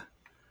 24.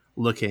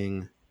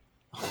 looking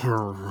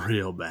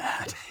real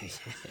bad.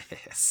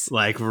 Yes.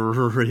 Like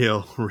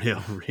real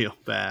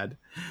bad.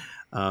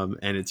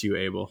 And it's you,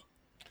 Abel.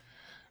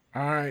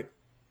 All right.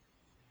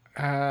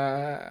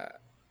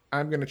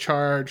 I'm going to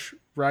charge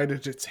right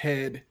at its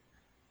head.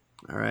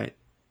 All right.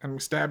 I'm going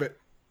to stab it.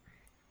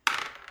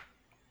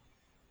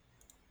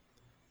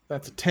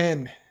 That's a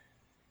 10.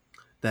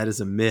 That is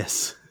a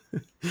miss.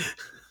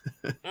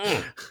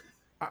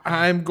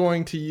 I'm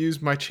going to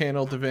use my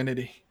channel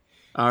divinity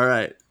All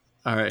right.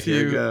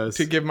 Here goes.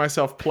 to give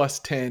myself plus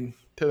 10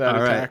 to that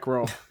All right. attack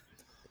roll.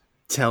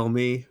 Tell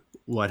me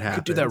what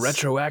happens. Do that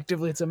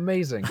retroactively. It's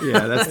amazing. Yeah,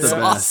 that's the That's best.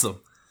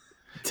 awesome.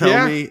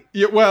 Tell me.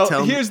 Yeah, well,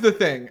 tell me- here's the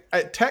thing.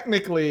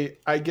 Technically,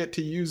 I get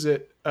to use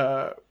it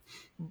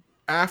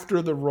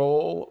after the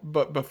roll,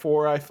 but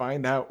before I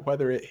find out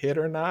whether it hit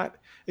or not.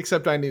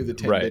 Except I knew the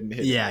 10 Right. didn't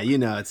hit. Yeah, you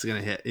know it's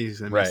gonna hit. He's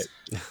gonna Right.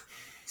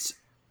 miss.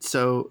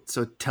 So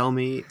tell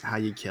me how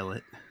you kill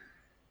it.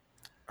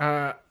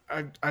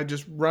 I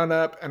just run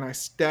up and I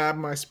stab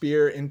my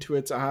spear into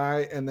its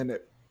eye, and then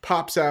it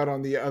pops out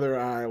on the other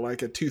eye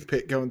like a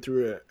toothpick going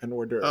through an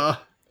hors d'oeuvre.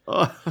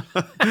 Wow.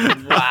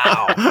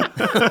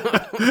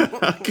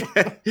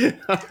 Okay.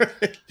 All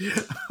right.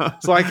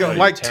 It's like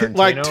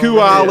Tarantino two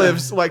over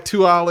olives, like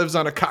 2 olives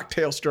on a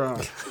cocktail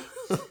straw.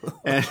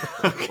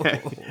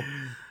 Okay.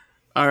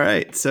 All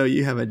right. So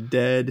you have a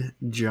dead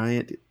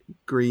giant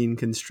green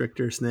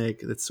constrictor snake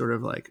that's sort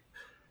of like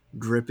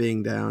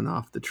dripping down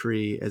off the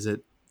tree as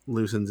it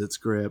loosens its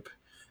grip,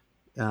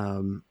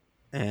 and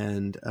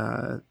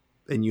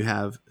you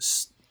have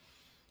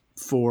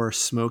 4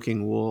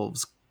 smoking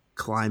wolves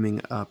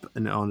climbing up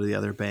and onto the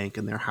other bank,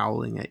 and they're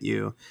howling at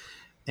you.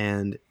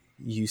 And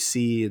you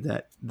see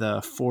that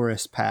the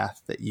forest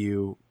path that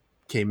you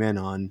came in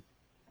on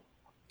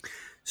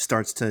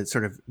starts to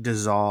sort of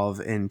dissolve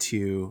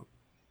into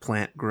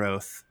plant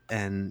growth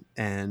and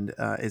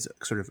is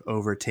sort of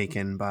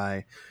overtaken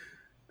by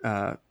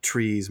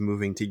trees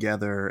moving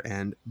together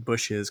and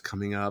bushes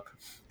coming up,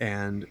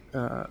 and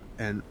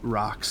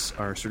rocks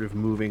are sort of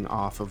moving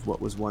off of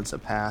what was once a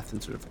path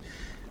and sort of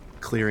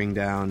clearing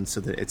down so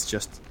that it's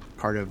just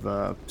part of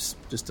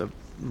just a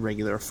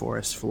regular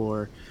forest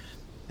floor,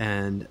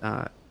 and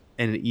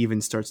it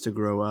even starts to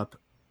grow up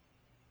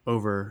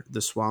over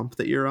the swamp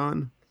that you're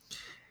on,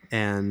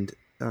 and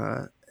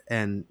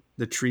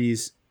the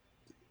trees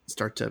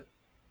start to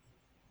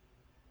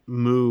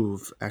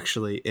move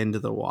actually into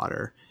the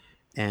water,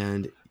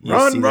 and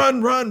you see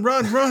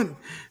Run!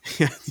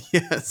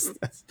 yes,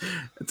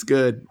 that's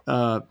good.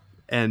 So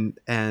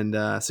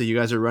you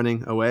guys are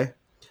running away.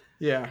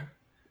 Yeah,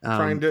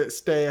 trying to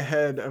stay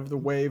ahead of the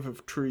wave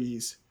of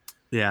trees.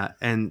 Yeah,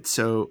 and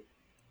so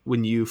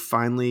when you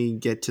finally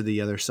get to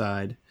the other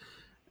side,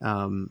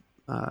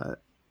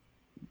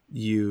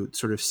 you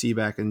sort of see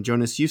back, and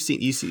Jonas,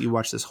 you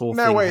watch this whole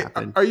Now thing wait,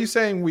 happen. are you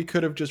saying we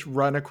could have just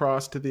run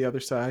across to the other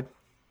side?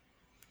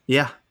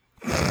 Yeah,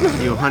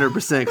 you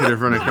 100% could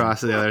have run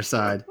across to the other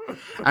side.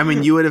 I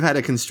mean, you would have had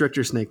a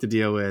constrictor snake to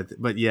deal with,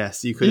 but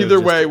yes, you could. Either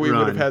have just way, we run.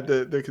 would have had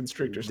the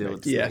constrictor snake.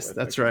 to deal Yes, with.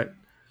 that's Okay.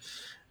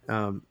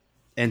 right.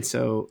 And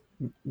so,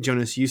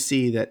 Jonas, you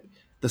see that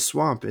the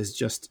swamp is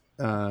just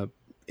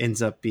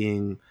ends up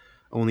being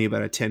only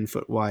about a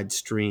 10-foot wide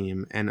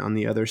stream, and on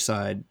the other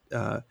side,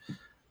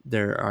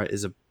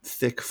 is a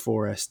thick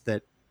forest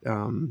that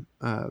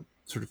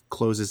sort of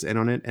closes in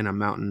on it, and a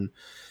mountain.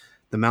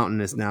 The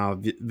mountain is now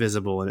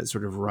visible, and it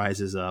sort of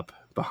rises up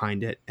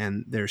behind it,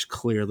 and there's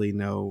clearly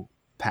no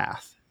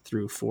path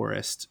through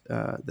forest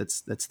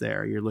that's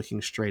there. You're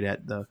looking straight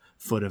at the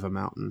foot of a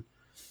mountain,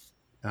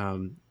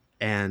 and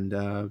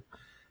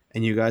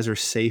you guys are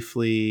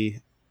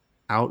safely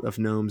out of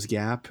Gnome's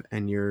Gap,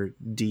 and you're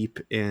deep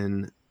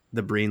in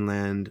the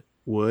Breenland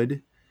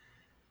wood.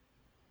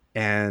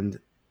 And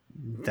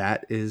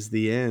that is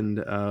the end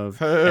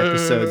of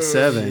episode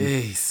 7.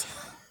 Jeez.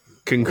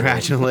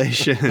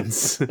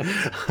 Congratulations.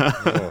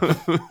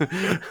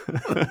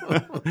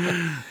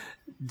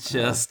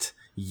 Just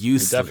You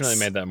useless. definitely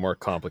made that more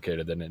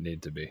complicated than it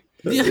needed to be.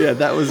 Yeah,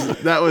 that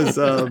was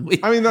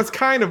I mean, that's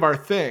kind of our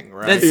thing,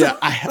 right? That's-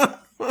 yeah,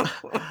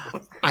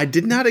 I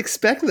did not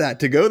expect that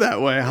to go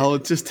that way. I'll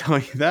just tell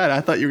you that.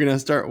 I thought you were going to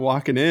start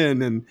walking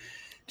in and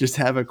just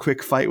have a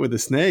quick fight with a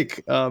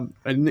snake. I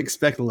didn't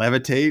expect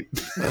levitate,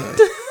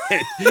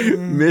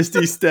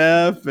 Misty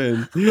Step,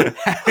 and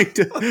having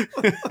to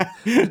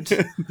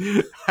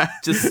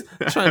just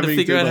trying to having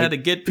figure out how like- to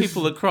get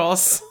people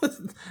across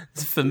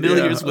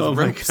familiars with oh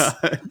my ropes.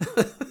 God.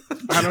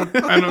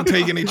 I don't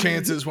take any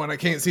chances when I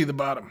can't see the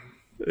bottom.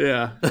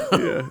 Yeah.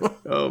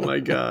 Oh my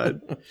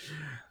God.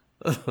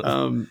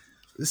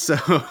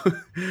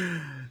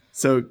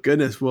 So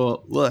goodness.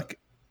 Well, look,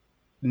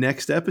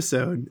 next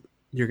episode,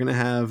 you're going to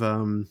have,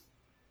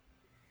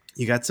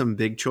 you got some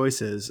big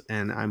choices,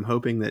 and I'm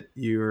hoping that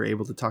you're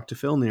able to talk to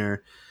Filnir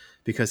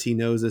because he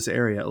knows this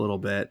area a little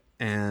bit,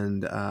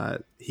 and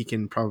he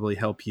can probably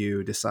help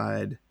you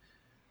decide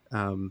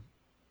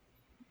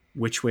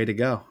which way to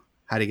go,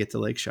 how to get to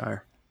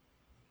Lakeshire.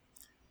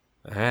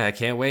 All right, I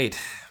can't wait.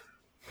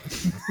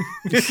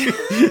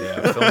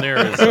 Yeah,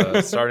 Filnir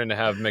is starting to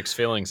have mixed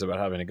feelings about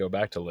having to go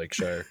back to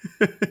Lakeshire.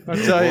 I'll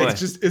tell you, boy.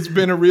 it's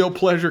been a real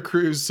pleasure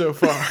cruise so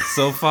far.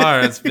 So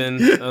far, it's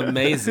been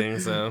amazing.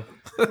 So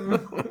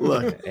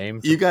Look,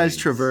 Aim for you guys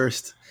peace.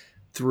 traversed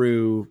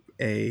through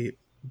a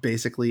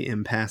basically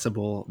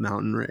impassable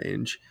mountain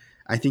range.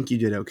 I think you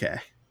did okay.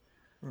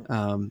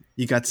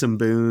 You got some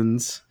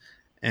boons,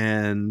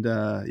 and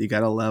you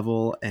got a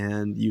level,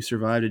 and you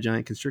survived a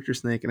giant constrictor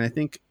snake, and I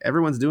think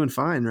everyone's doing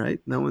fine, right?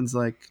 No one's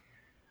like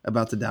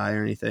about to die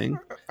or anything.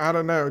 I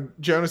don't know.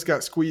 Jonas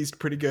got squeezed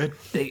pretty good.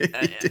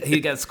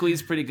 he got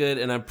squeezed pretty good,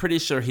 and I'm pretty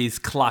sure he's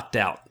clocked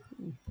out.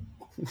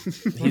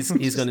 He's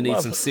going to need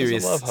some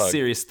love hug.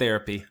 serious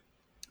therapy.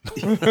 Or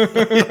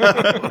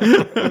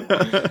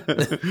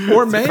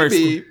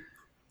the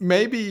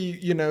maybe,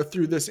 you know,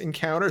 through this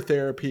encounter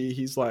therapy,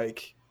 he's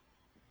like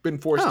been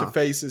forced to Oh.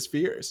 face his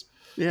fears.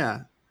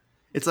 Yeah.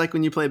 It's like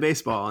when you play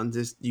baseball and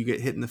just you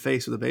get hit in the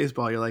face with a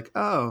baseball, you're like,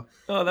 oh,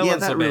 Oh, that yeah,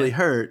 wasn't that so really bad.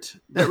 hurt.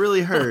 That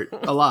really hurt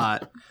a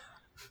lot.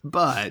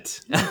 But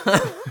Either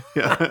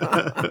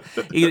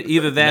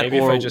that Maybe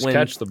if or I just when,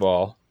 catch the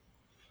ball.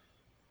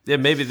 yeah,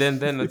 maybe then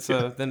it's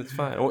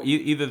fine. Or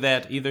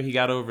either he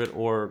got over it,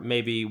 or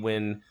maybe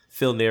when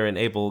Filnir and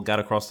Abel got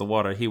across the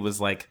water, he was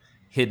like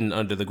hidden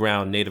under the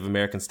ground, Native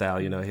American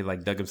style. You know, he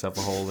like dug himself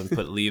a hole and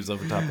put leaves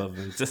over top of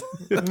him. Just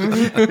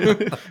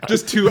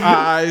Just two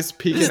eyes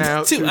peeking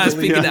out. two through eyes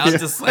the peeking leaves. out,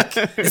 just like,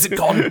 is it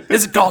gone?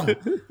 Is it gone?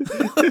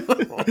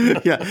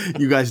 yeah,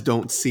 you guys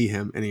don't see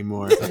him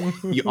anymore.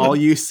 All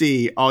you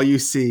see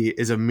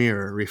is a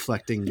mirror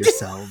reflecting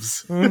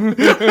yourselves.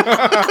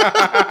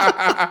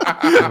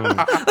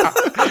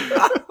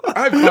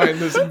 I find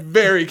this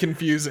very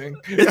confusing.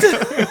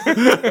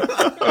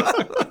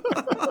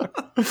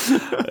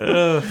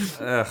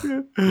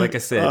 Like I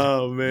said,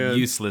 Oh man.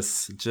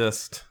 useless.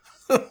 Just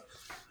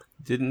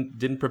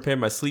didn't prepare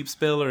my sleep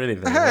spell or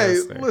anything. Hey,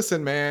 That's fair.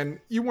 listen, man,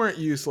 you weren't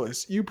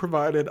useless. You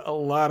provided a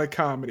lot of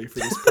comedy for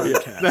this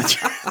podcast.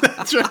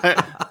 That's right.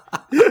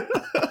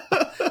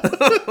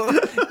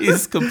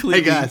 He's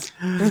completely. Hey guys,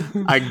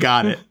 I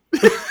got it.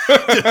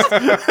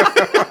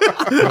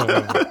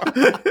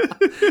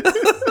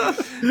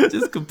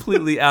 Just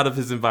completely out of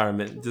his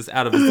environment, just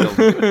out of his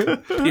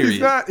element.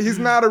 Period. He's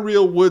not a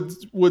real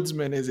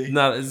woodsman, is he?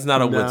 It's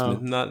not a No.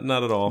 woodsman.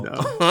 Not at all.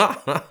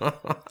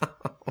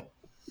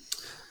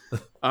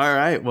 All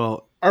right.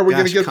 Well, Are we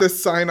going gosh, to get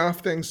this sign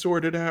off thing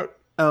sorted out?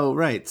 Oh,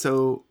 right.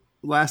 So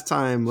last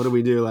time, what did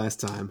we do last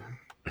time?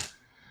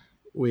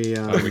 We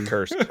We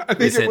cursed. I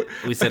think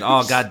We said,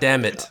 oh, God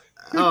damn it.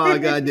 oh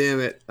god damn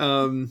it.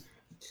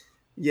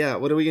 Yeah,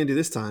 what are we gonna do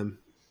this time?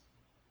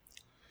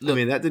 Look- I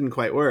mean, that didn't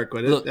quite work,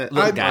 but Look, it,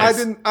 look,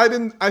 guys.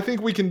 I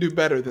think we can do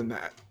better than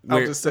that. I'll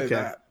We're- just say okay.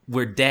 that.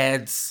 We're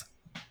dads.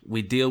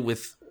 We deal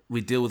with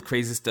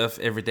crazy stuff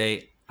every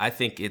day. I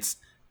think it's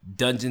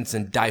Dungeons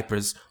and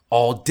Diapers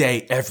all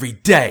day, every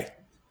day.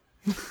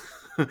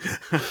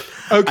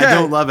 Okay. I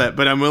don't love it,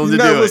 but I'm willing to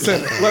no, do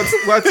listen.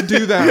 Let's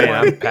do that Man,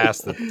 one. I'm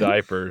past the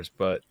diapers,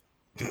 but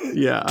it.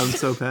 Yeah, I'm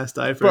so past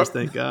diapers, But,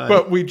 thank God.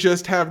 but we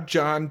just have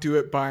John do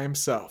it by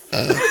himself.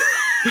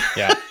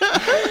 yeah.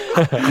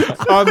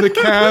 On the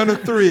count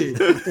of 3.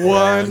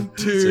 1,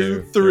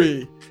 2,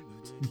 3.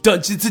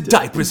 Dungeons and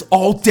Diapers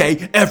all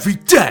day, every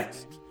day.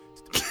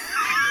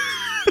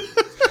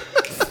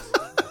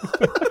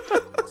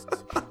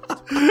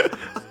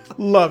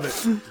 Love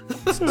it.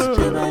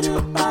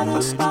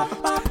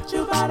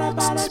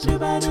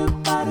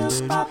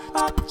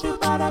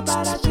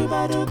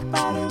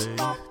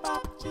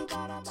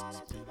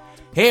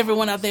 Hey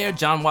everyone out there,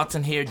 John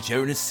Watson here,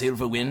 Jonas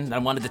Silverwind. I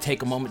wanted to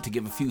take a moment to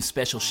give a few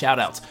special shout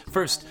outs.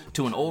 First,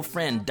 to an old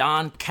friend,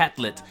 Don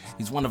Catlett.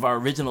 He's one of our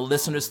original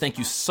listeners. Thank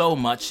you so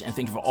much, and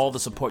thank you for all the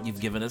support you've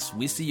given us.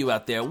 We see you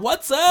out there.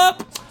 What's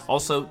up?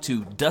 Also,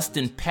 to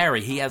Dustin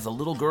Parry. He has a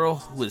little girl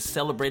who is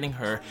celebrating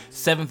her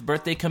 7th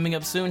birthday coming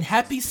up soon.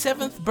 Happy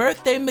 7th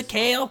birthday,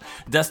 Mikhail.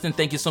 Dustin,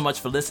 thank you so much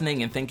for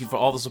listening, and thank you for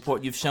all the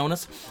support you've shown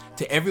us.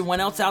 To everyone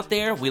else out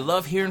there, we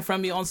love hearing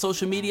from you on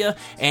social media,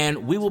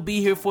 and we will be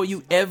here for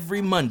you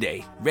every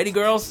Monday. Ready,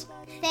 girls?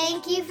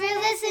 Thank you for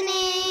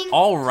listening.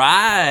 All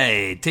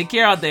right. Take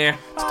care out there.